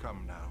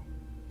 Come now.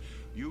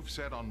 You've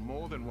said on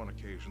more than one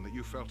occasion that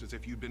you felt as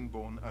if you'd been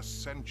born a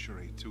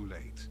century too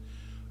late.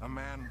 A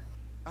man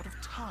out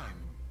of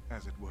time,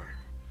 as it were.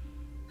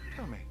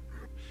 Tell me,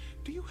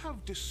 do you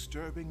have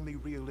disturbingly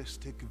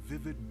realistic,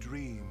 vivid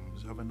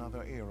dreams of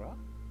another era?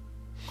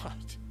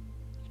 What?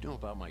 You know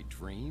about my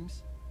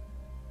dreams?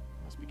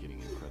 I must be getting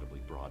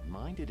incredibly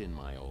broad-minded in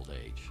my old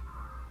age.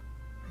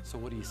 So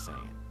what are you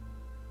saying?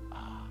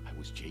 I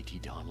was J.T.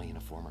 Donnelly in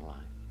a former life?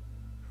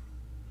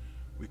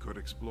 We could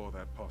explore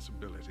that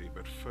possibility,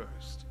 but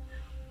first,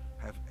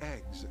 have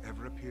eggs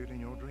ever appeared in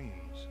your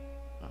dreams?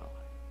 Oh,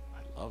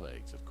 I love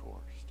eggs, of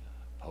course.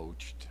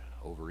 Poached,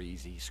 over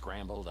easy,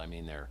 scrambled. I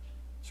mean, they're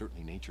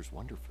certainly nature's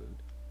wonder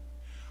food.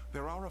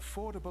 There are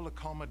affordable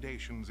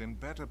accommodations in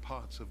better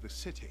parts of the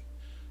city.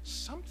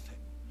 Something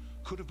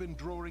could have been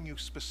drawing you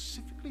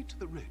specifically to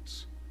the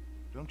Ritz.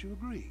 Don't you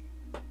agree?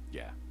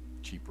 Yeah,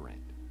 cheap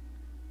rent.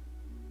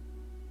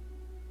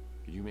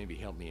 Could you maybe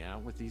help me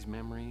out with these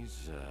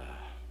memories?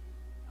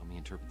 Help me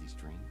interpret these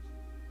dreams?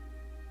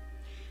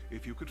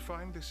 If you could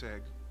find this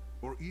egg,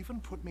 or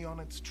even put me on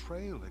its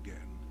trail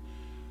again,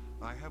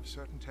 I have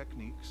certain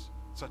techniques,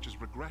 such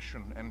as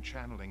regression and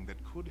channeling,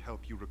 that could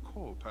help you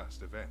recall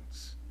past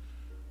events.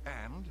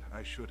 And,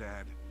 I should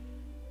add,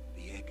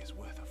 the egg is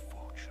worth a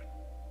fortune.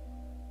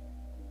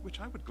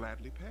 Which I would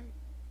gladly pay.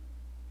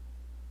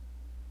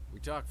 We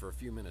talk for a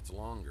few minutes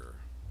longer,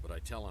 but I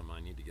tell him I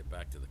need to get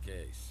back to the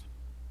case.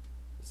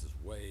 This is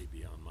way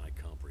beyond my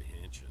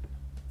comprehension.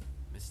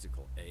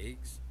 Mystical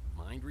eggs?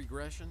 Mind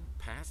regression?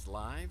 Past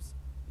lives?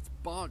 It's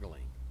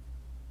boggling.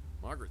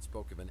 Margaret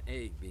spoke of an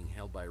egg being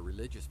held by a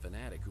religious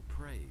fanatic who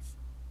prays.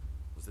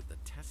 Was it the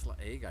Tesla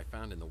egg I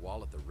found in the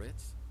wall at the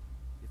Ritz?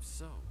 If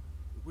so,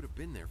 it would have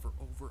been there for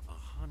over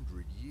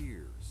 100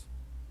 years.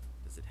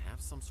 Does it have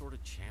some sort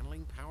of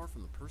channeling power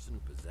from the person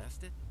who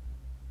possessed it?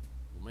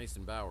 Well,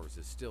 Mason Bowers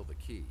is still the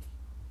key.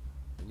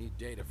 I need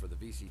data for the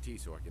VCT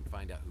so I can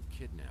find out who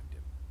kidnapped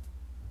him.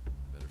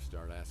 Better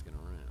start asking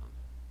around.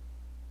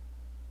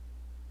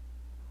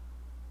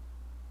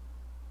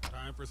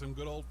 Time for some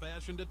good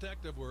old-fashioned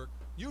detective work.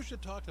 You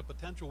should talk to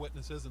potential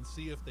witnesses and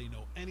see if they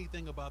know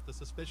anything about the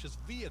suspicious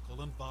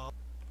vehicle involved.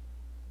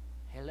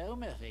 Hello,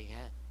 Murphy.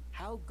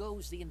 How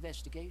goes the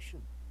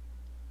investigation?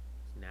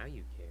 Now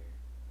you care.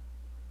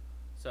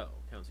 So,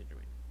 Councilor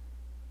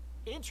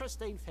Jermaine.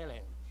 Interesting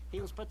fellow.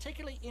 He was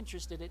particularly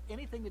interested in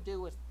anything to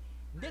do with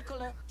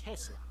Nikola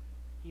Tesla.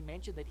 He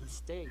mentioned that he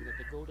stayed at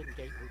the Golden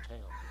Gate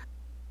Hotel.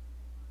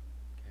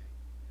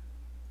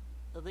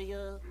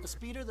 The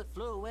speeder that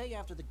flew away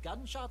after the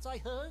gunshots I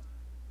heard?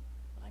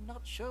 I'm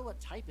not sure what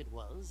type it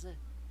was,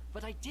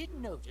 but I did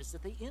notice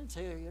that the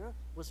interior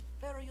was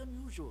very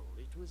unusual.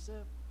 It was,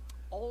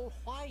 all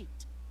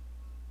white.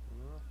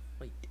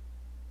 Wait.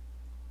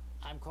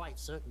 I'm quite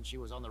certain she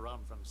was on the run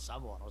from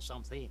someone or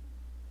something.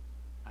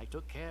 I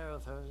took care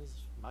of her as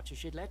much as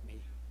she'd let me.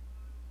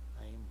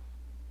 I'm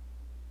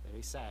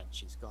very sad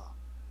she's gone.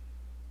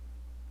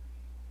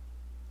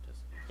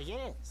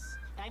 Yes,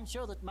 I'm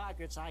sure that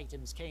Margaret's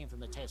items came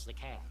from the Tesla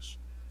cache,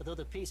 though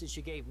the pieces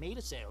she gave me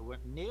to sell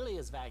weren't nearly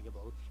as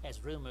valuable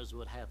as rumors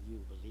would have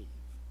you believe.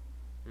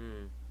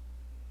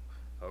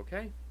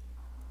 Okay.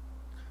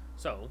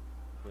 So,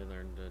 we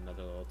learned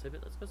another little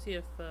tidbit. Let's go see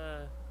if,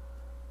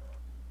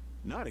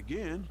 Not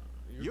again.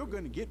 You're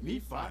gonna get me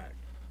fired.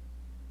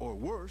 Or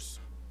worse.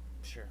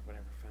 Sure,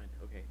 whatever, fine,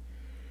 okay.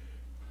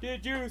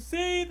 Did you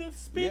see the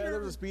speeder? Yeah, there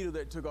was a speeder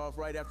that took off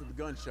right after the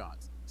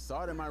gunshots.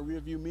 Saw it in my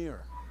rearview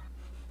mirror.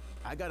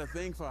 I got a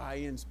thing for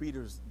high-end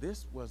speeders.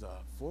 This was a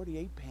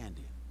 48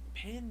 Pandian.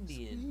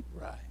 Pandian.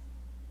 Right.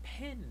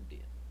 Pandian.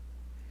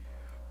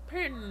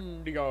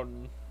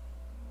 Pandian.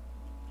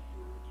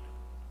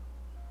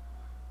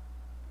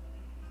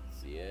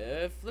 See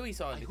if Louis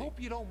saw anything. I hope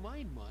you don't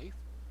mind, Mike.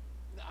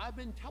 I've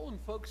been telling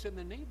folks in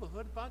the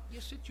neighborhood about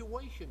your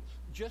situation,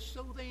 just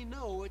so they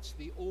know it's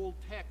the old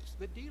Tex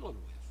they're dealing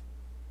with.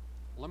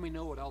 Let me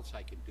know what else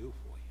I can do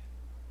for you.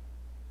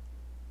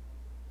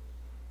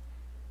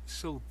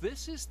 So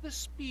this is the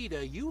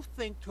speeder you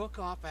think took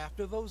off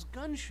after those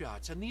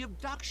gunshots and the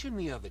abduction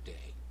the other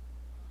day.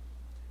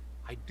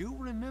 I do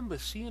remember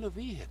seeing a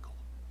vehicle.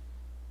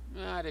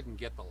 I didn't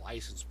get the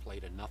license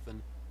plate or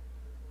nothing.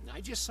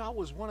 I just saw it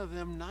was one of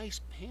them nice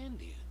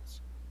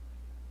Pandians.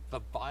 The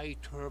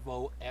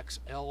Bi-Turbo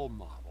XL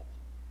model.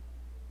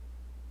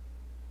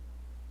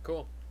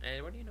 Cool.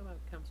 And what do you know about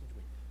Compton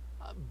Twin?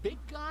 A big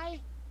guy?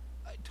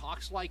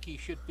 Talks like he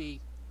should be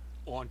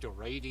on the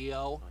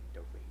radio. On the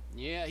radio.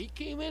 Yeah, he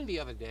came in the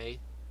other day.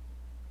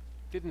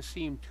 Didn't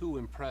seem too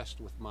impressed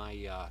with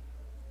my,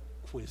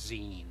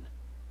 cuisine.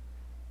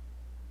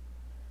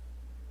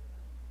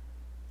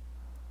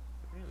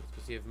 Okay, let's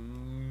go see if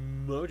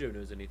Mojo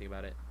knows anything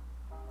about it.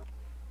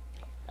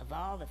 Of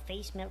all the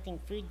face-melting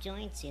food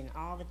joints in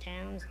all the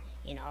towns,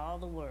 in all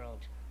the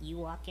world, you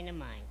walk into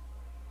mine.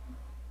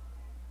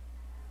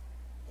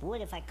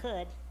 Would if I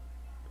could.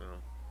 Oh.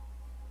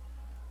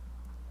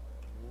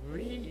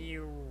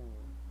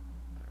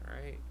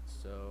 Alright,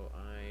 so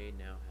I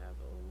now have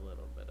a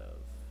little bit of...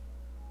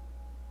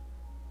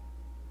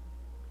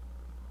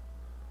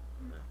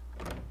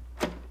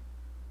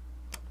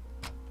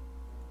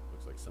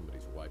 Looks like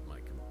somebody's wiped my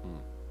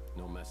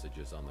no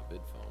messages on the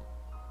vid phone.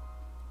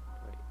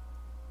 Wait.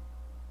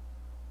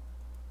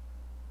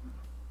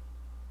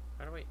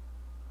 How do I...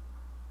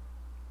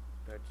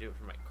 Do I do it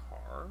for my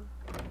car?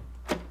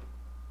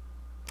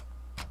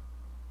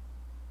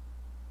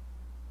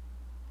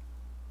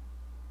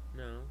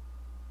 No.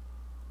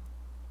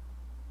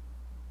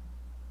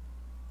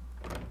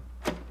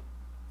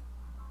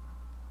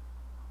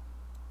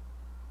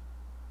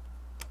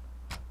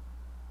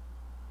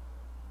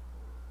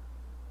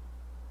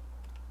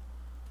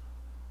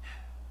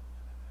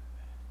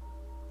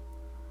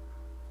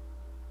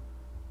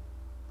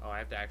 Oh, I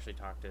have to actually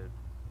talk to...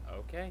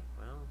 Okay,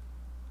 well,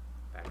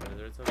 back to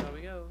the Hotel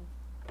we go.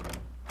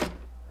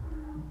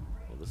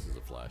 Well, this is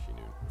a flashy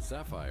new...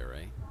 Sapphire,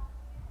 eh?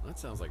 That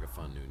sounds like a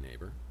fun new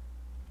neighbor.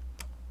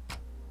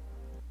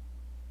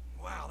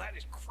 Wow, that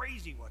is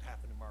crazy what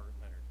happened to Margaret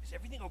Leonard. Is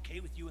everything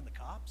okay with you and the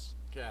cops?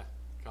 Yeah,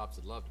 cops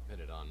would love to pin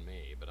it on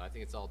me, but I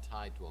think it's all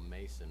tied to a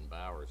Mason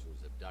Bowers who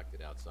was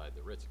abducted outside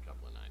the Ritz a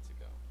couple of nights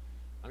ago.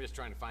 I'm just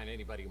trying to find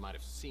anybody who might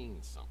have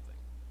seen something.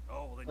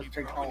 Oh, well, then you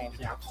probably need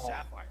to talk to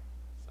Sapphire.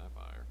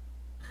 Sapphire?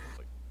 It's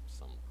like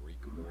some Greek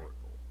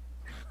oracle.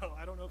 Well,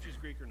 I don't know if she's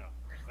Greek or not,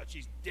 but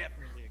she's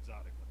definitely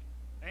exotic looking.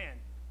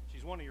 And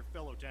she's one of your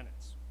fellow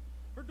tenants.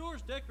 Her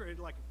door's decorated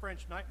like a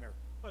French nightmare,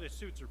 but it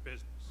suits her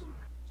business.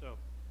 So,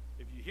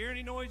 if you hear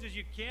any noises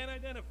you can't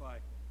identify,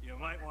 you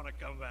might want to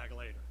come back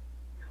later.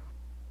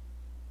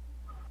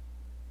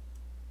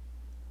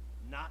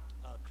 Not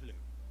a clue.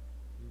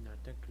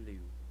 Not a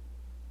clue.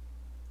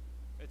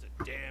 It's a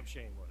damn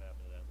shame what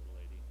happened to that little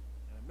lady.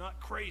 And I'm not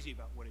crazy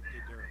about what it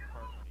did to her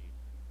apartment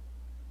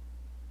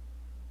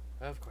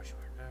either. Of course you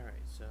are.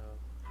 Alright, so...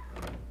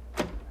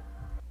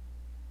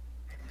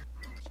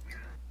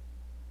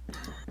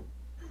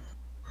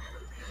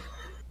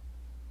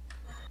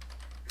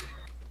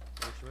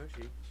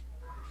 Moshi.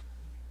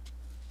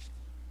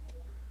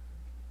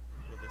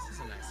 Well, this is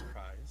a nice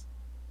surprise.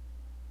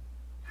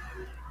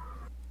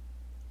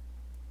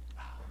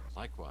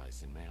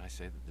 Likewise, and may I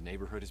say that the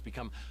neighborhood has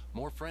become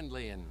more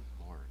friendly and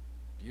more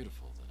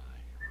beautiful than I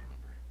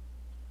remember.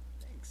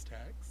 Thanks,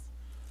 Tex.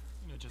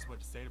 You know just what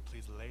to say to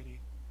please the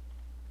lady.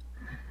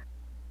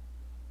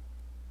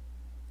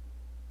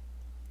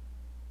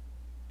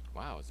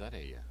 Wow, is that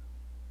a...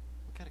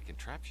 what kind of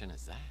contraption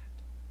is that?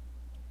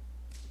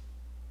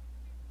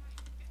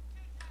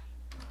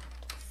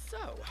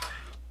 So,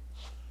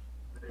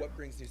 what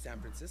brings New San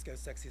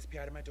Francisco's sexiest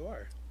PI to my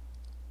door?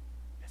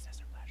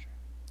 Business or pleasure?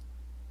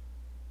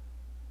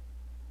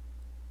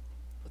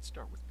 Let's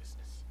start with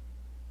business.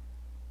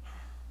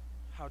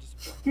 How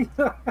disappointing.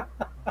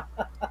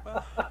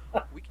 Well,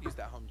 we could use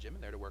that home gym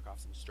in there to work off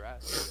some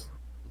stress.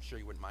 I'm sure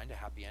you wouldn't mind a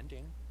happy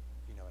ending,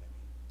 if you know what I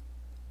mean.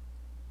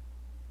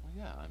 Well,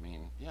 yeah, I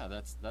mean, yeah,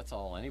 that's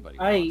all anybody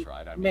wants,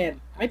 right? I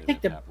mean, I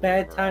picked a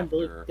bad time to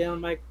look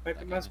down my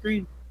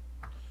screen.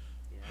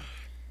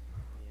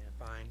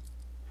 Fine.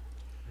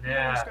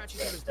 Yeah.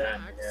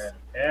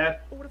 Yeah.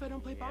 But what if I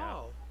don't play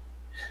ball?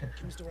 Can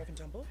we still rough and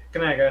tumble?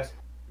 Good night, guys.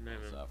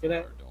 Good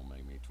night. Don't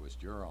make me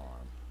twist your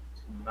arm.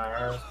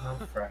 Tomorrow's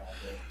not Friday.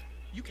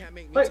 You can't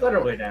make me. Quite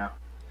literally now.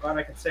 Glad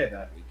I can say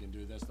that. We can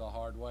do this the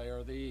hard way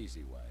or the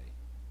easy way.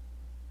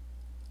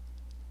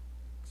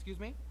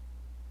 Excuse me?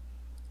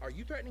 Are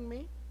you threatening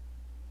me?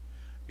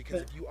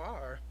 Because if you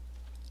are,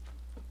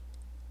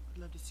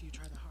 I'd love to see you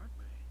try the hard way.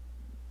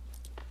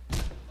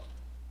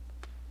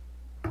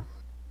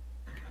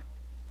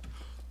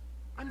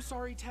 I'm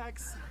sorry,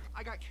 Tex.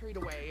 I got carried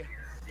away.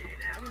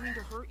 I didn't mean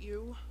to hurt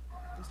you.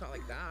 It's not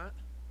like that.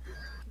 Can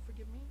you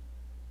forgive me?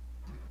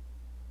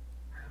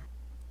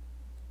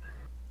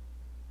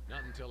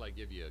 Not until I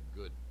give you a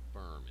good,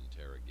 firm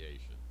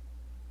interrogation.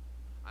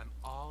 I'm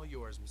all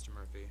yours, Mr.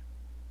 Murphy.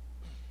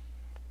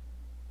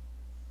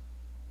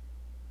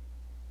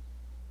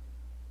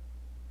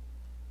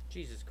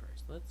 Jesus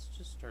Christ, let's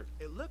just start.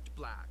 It looked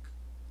black,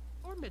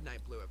 or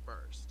midnight blue at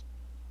first,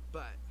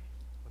 but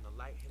when the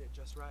light hit it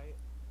just right,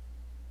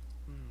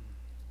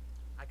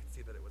 I could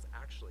see that it was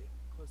actually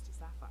close to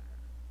sapphire,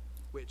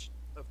 which,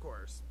 of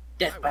course,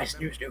 Death by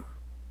snoo-snoo.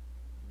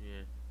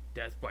 Yeah,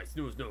 death by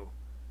snoo-snoo.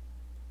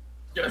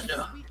 The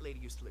sweet lady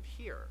used to live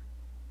here.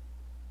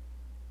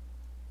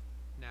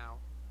 Now,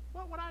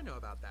 what would I know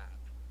about that?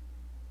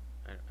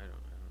 I don't know.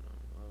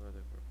 What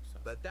other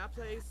stuff? But that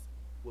place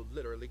will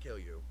literally kill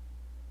you.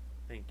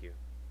 Thank you.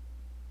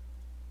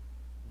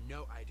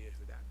 No idea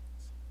who that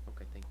is.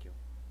 Okay, thank you.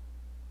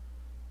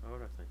 What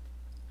about Clint?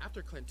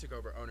 After Clint took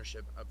over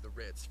ownership of the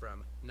Ritz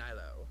from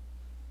Nilo,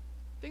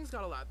 things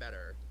got a lot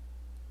better.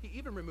 He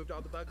even removed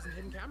all the bugs and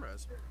hidden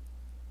cameras.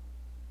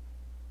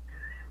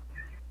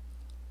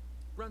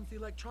 Runs the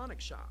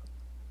electronics shop,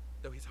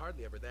 though he's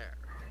hardly ever there.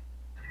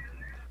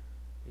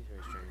 He's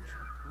very strange.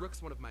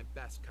 Rook's one of my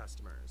best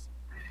customers.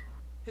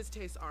 His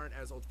tastes aren't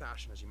as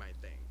old-fashioned as you might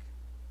think.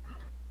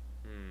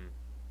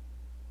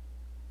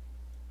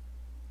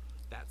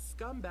 That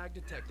scumbag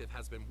detective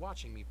has been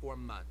watching me for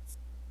months.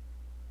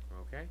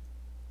 Okay.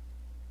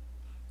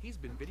 He's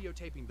been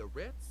videotaping the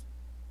Ritz.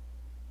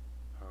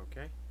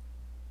 Okay.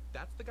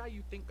 That's the guy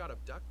you think got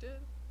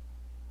abducted?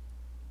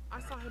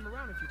 I saw him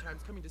around a few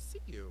times coming to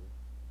see you.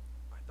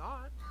 I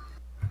thought.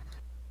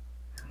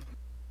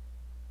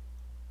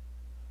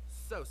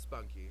 So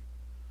spunky.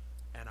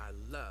 And I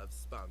love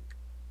spunk.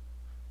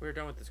 We're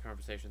done with this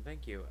conversation.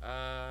 Thank you.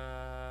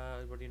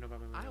 What do you know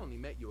about my mom? I only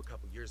met you a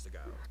couple years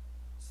ago.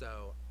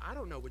 So, I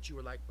don't know what you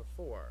were like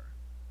before.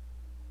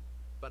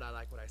 But I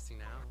like what I see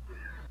now.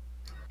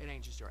 It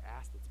ain't just your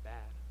ass that's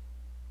bad.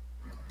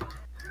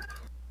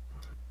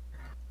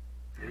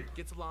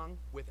 Gets along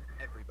with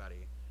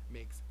everybody.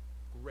 Makes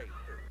great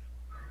food.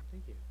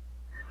 Thank you.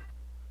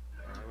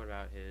 What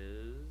about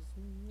his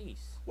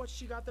niece? What's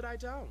she got that I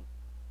don't?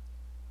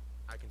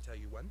 I can tell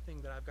you one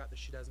thing that I've got that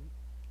she doesn't.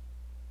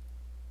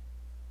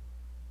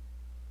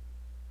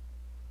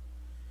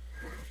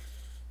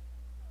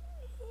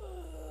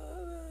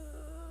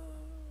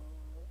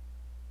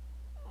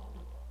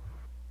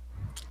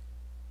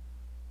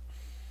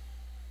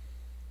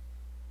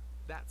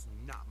 That's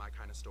not my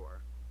kind of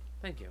store.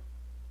 Thank you.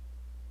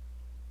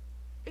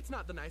 It's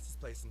not the nicest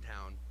place in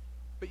town,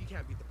 but you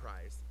can't beat the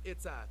price.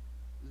 It's a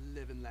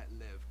live and let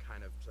live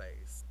kind of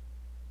place.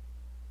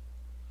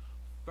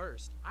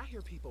 First, I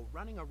hear people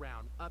running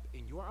around up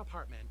in your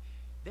apartment.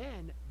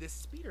 Then this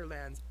speeder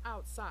lands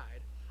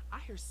outside. I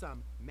hear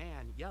some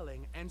man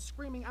yelling and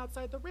screaming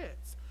outside the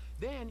Ritz.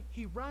 Then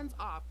he runs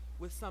off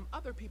with some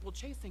other people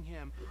chasing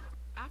him.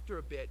 After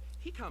a bit,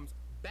 he comes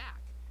back.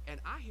 And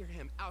I hear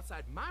him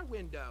outside my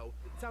window.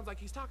 Sounds like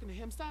he's talking to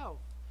himself.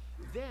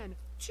 Then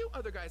 2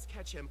 other guys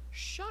catch him,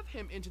 shove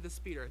him into the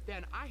speeder.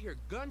 Then I hear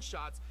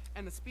gunshots,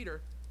 and the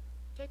speeder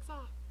takes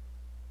off.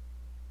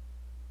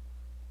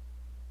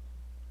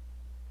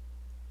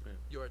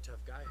 You're a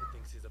tough guy who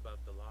thinks he's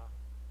above the law.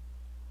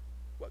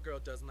 What girl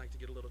doesn't like to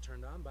get a little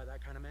turned on by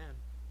that kind of man?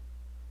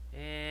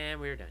 And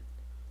we're done.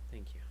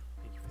 Thank you.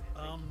 Thank you for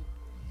that.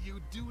 You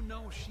do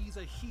know she's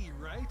a he,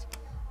 right?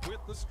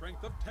 With the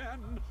strength of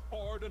 10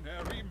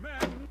 ordinary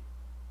men.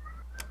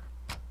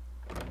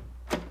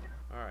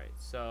 Alright,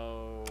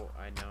 so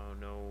I now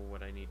know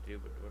what I need to do,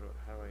 but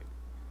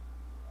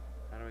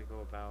how do I go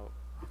about?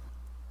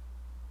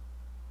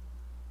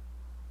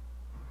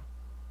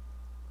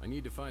 I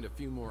need to find a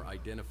few more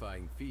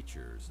identifying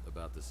features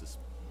about the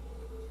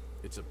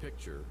It's a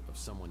picture of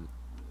someone.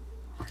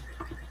 So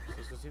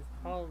let's see if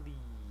Holly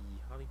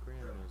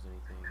Graham knows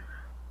anything.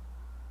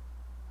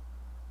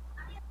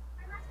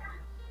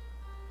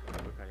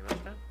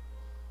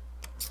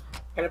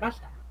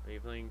 Are you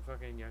playing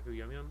fucking Yaku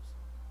Yum Yums?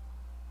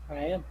 I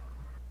am.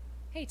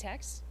 Hey,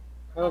 Tex.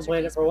 I was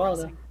waiting for a while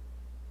now.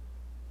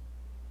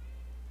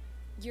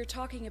 You're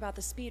talking about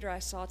the speeder I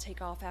saw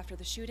take off after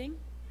the shooting?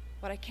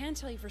 What I can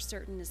tell you for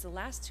certain is the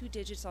last 2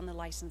 digits on the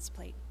license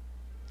plate.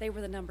 They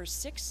were the numbers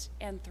 6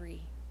 and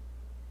 3.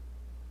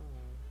 Oh,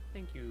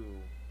 thank you.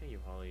 Thank you,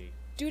 Holly.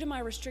 Due to my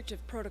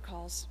restrictive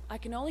protocols, I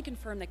can only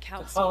confirm that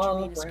Count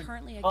Saint-Germain is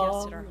currently a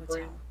guest at our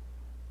hotel.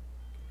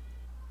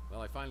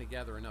 Well, I finally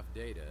gather enough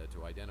data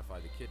to identify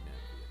the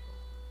kidnapped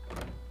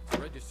vehicle. It's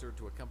registered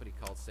to a company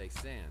called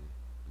Cézanne,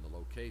 and the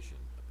location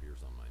appears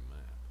on my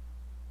map.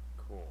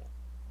 Cool.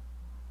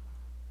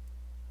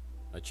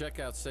 I check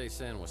out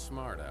Cézanne with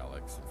Smart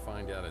Alex and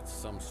find out it's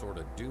some sort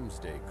of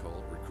doomsday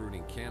cult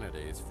recruiting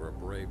candidates for a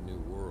brave new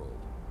world.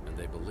 And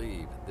they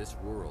believe this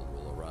world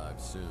will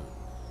arrive soon.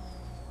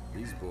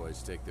 These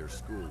boys take their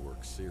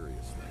schoolwork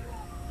seriously.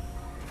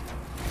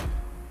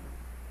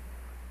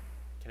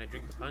 Can I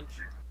drink the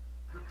punch?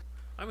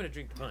 I'm gonna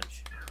drink the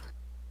punch.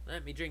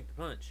 Let me drink the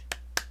punch.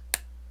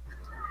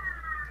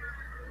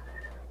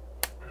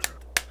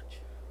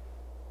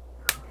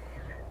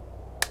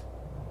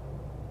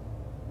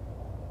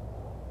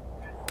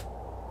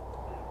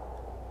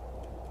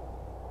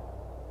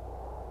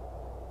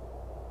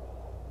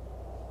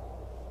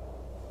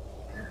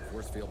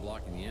 force field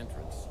blocking the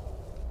entrance.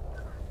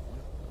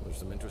 There's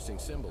some interesting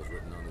symbols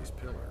written on these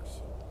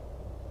pillars.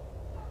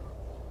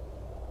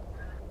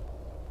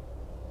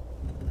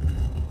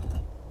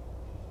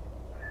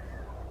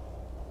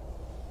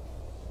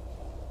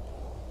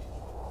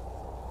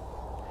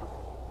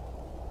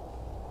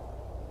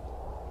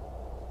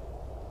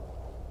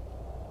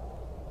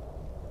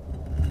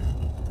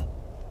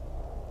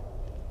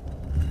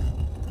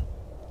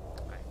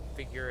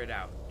 Figure it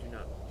out. Do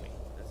not wait.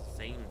 That's the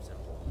same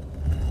symbol.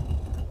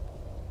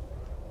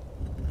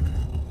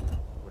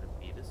 Would it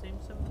be the same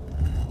symbol?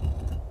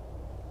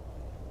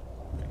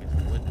 I guess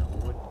it would now,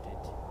 wouldn't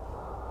it?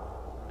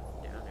 Oh, it's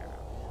down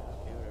arrow. Yeah,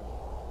 okay, whatever.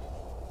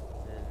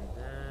 Then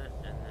that,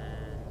 and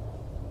then...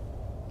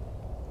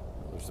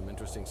 There's some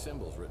interesting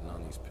symbols written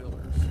on these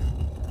pillars.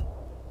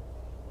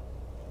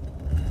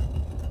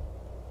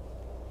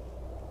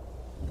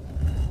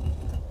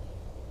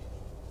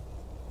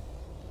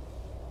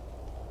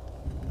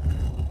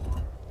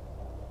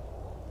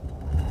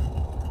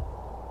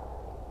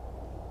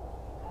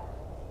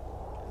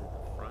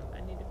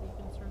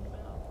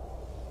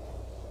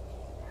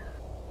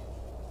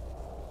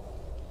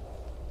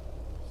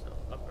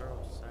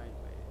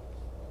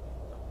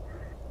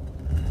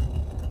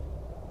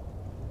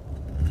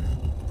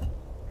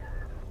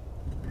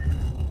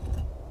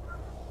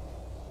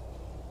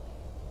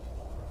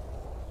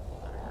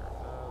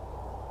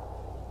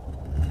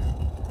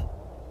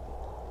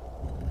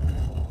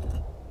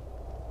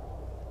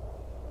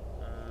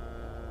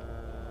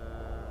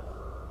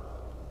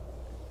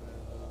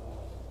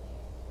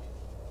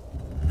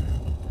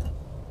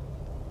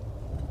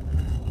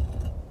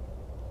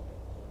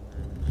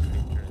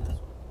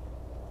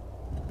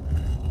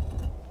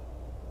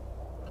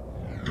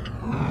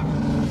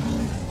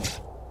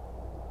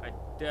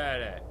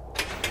 Did it.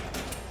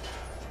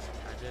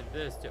 I did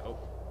this to... Oh.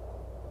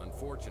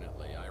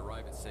 Unfortunately, I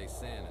arrive at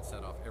Ceysan and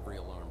set off every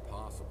alarm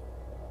possible.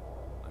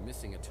 I'm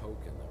missing a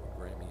token that would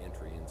grant me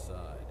entry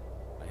inside.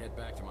 I head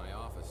back to my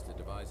office to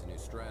devise a new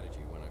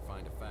strategy when I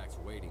find a fax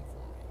waiting for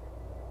me.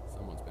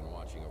 Someone's been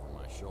watching over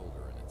my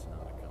shoulder, and it's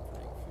not a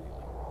comforting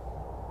feeling.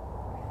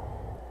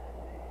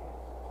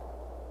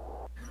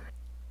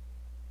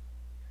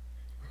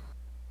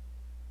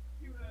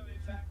 You have a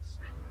fax.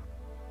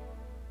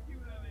 You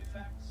have a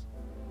fax.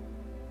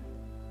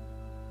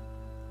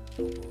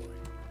 Oh boy,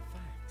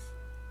 fax.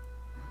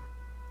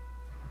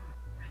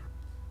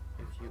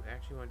 If you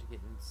actually want to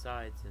get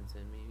inside,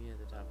 Simpson, maybe at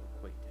the top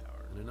of Quake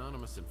Tower. An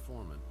anonymous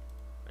informant.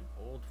 An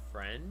old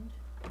friend?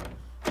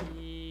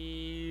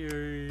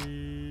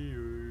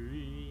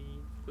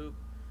 Boop.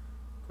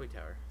 Quake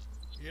Tower.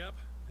 Yep,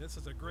 this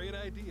is a great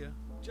idea.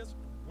 Just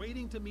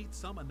waiting to meet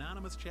some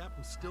anonymous chap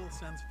who still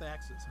sends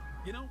faxes.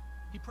 You know,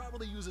 he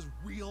probably uses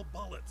real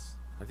bullets.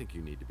 I think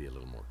you need to be a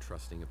little more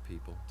trusting of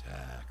people.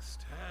 Tex,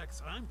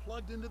 I'm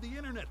plugged into the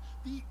internet.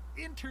 The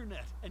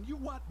internet! And you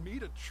want me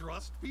to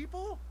trust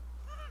people?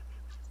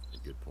 A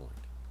good point.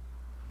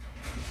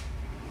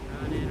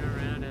 Running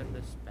around at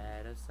the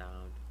speed of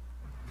sound.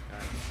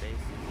 Got spaces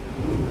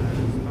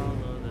to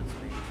follow the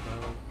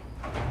rainbow.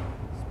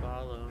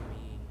 Follow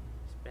me,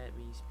 spet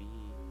me speed.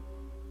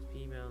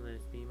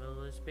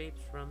 Speedmeless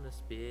babes from the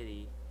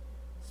spitty.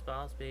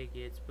 Spall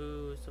spigots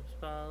boost up,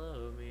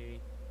 follow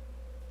me.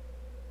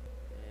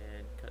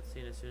 And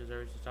cutscene as soon as I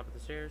reach the top of the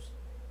stairs.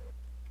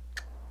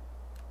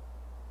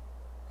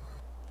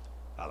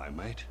 Hello,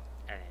 mate.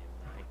 Hello,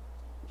 mate.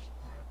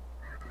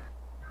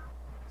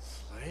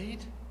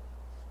 Slade?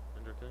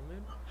 Under killing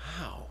mood?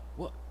 How?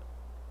 What?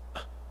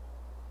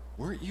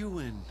 Weren't you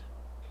in...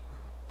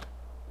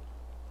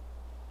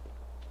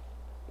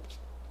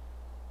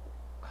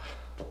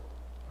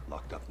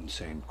 Locked up in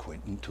San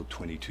Quentin till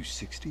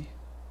 2260?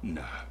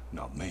 No,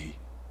 not me.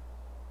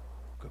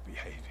 Good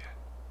behavior.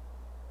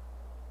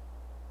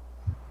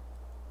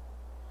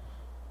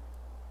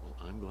 Well,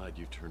 I'm glad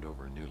you've turned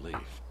over a new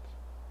leaf.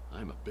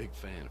 I'm a big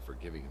fan of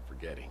forgiving and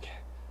forgetting.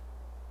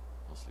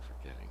 Mostly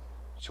forgetting.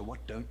 So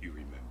what don't you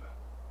remember?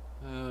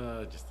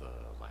 Just the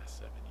last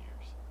 7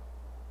 years.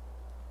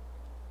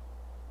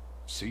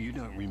 So you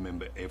don't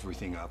remember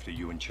everything after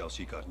you and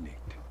Chelsea got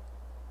nicked?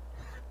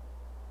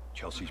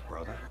 Chelsea's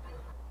brother?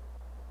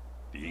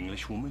 The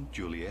English woman,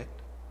 Juliet?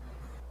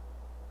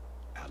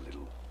 Our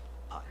little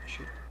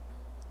partnership?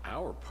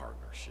 Our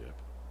partnership?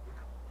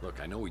 Look,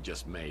 I know we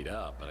just made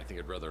up, but I think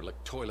I'd rather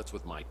lick toilets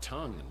with my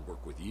tongue and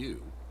work with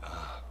you.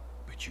 Ah,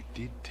 but you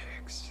did,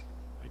 Tex.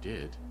 I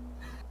did?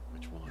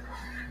 Which one?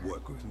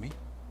 Work with me.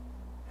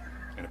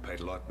 And it paid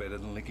a lot better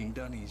than licking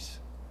dunnies.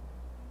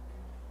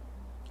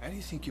 How do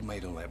you think you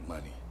made all that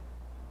money?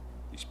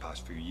 These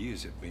past few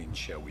years have been,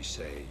 shall we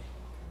say,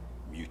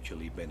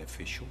 mutually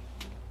beneficial.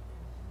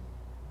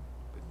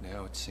 But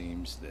now it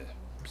seems the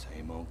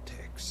same old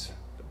Tex.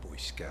 The Boy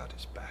Scout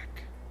is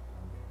back.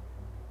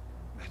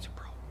 That's a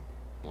problem.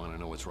 Want to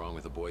know what's wrong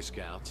with the Boy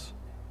Scouts?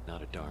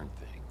 Not a darn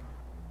thing.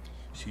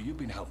 So you've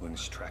been helping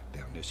us track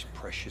down this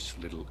precious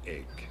little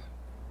egg.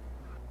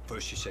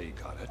 First you say you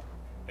got it,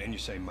 then you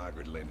say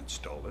Margaret Leonard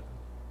stole it.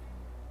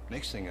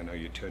 Next thing I know,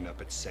 you turn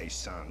up at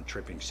Cezanne,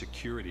 tripping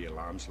security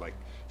alarms like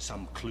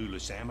some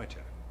clueless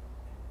amateur.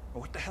 Well,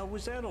 what the hell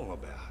was that all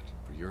about?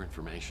 For your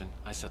information,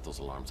 I set those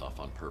alarms off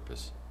on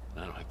purpose,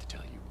 and I don't have to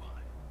tell you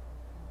why.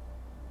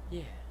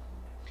 Yeah.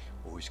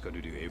 Always got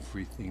to do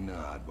everything the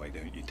hard way,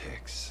 don't you,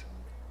 Tex?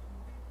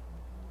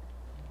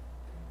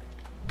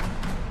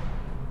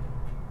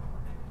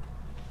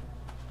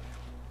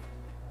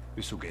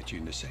 This'll get you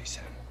into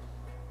Cezanne.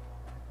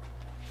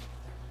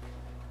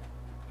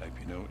 Hope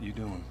you know what you're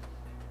doing.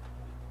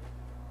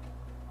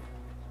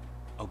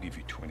 I'll give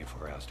you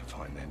 24 hours to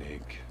find that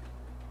egg.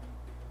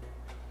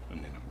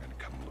 And then I'm gonna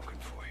come looking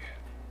for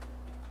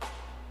you.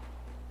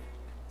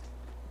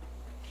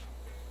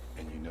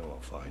 And you know I'll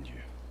find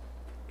you.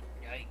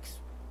 Yikes.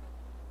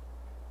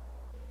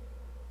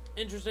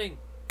 Interesting.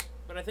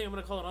 But I think I'm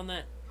gonna call it on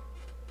that.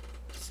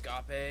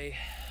 Scape,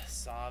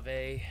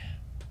 Save.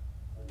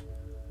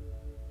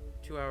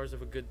 2 hours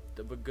of a good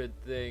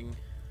thing.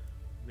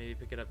 Maybe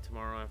pick it up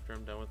tomorrow after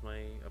I'm done with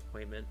my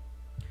appointment.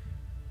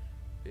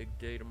 Big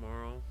day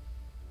tomorrow.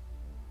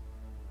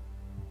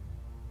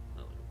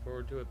 Not looking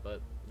forward to it,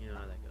 but you know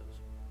how that goes.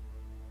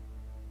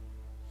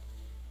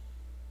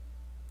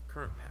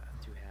 Current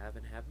path to have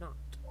and have not.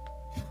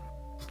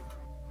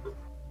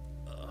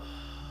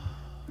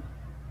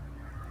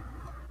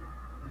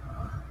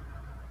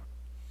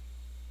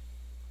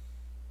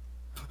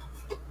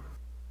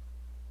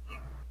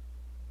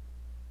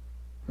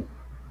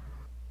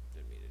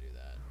 Didn't mean to do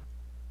that.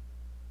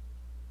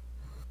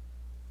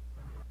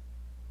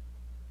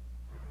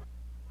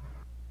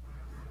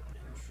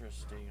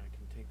 Interesting. I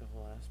can take the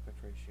whole aspect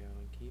ratio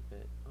and keep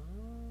it. Oh.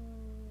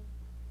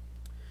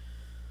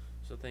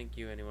 So thank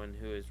you anyone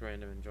who is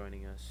random and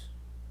joining us.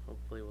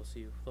 Hopefully we'll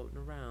see you floating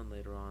around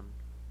later on.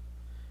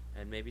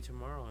 And maybe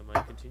tomorrow I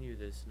might continue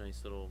this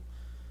nice little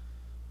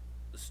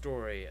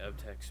story of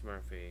Tex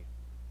Murphy.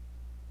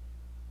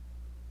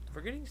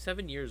 For getting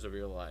 7 years of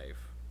your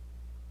life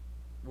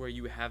where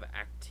you have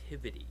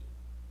activity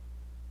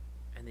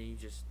and then you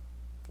just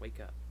wake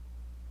up.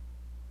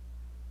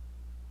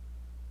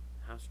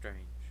 How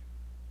strange.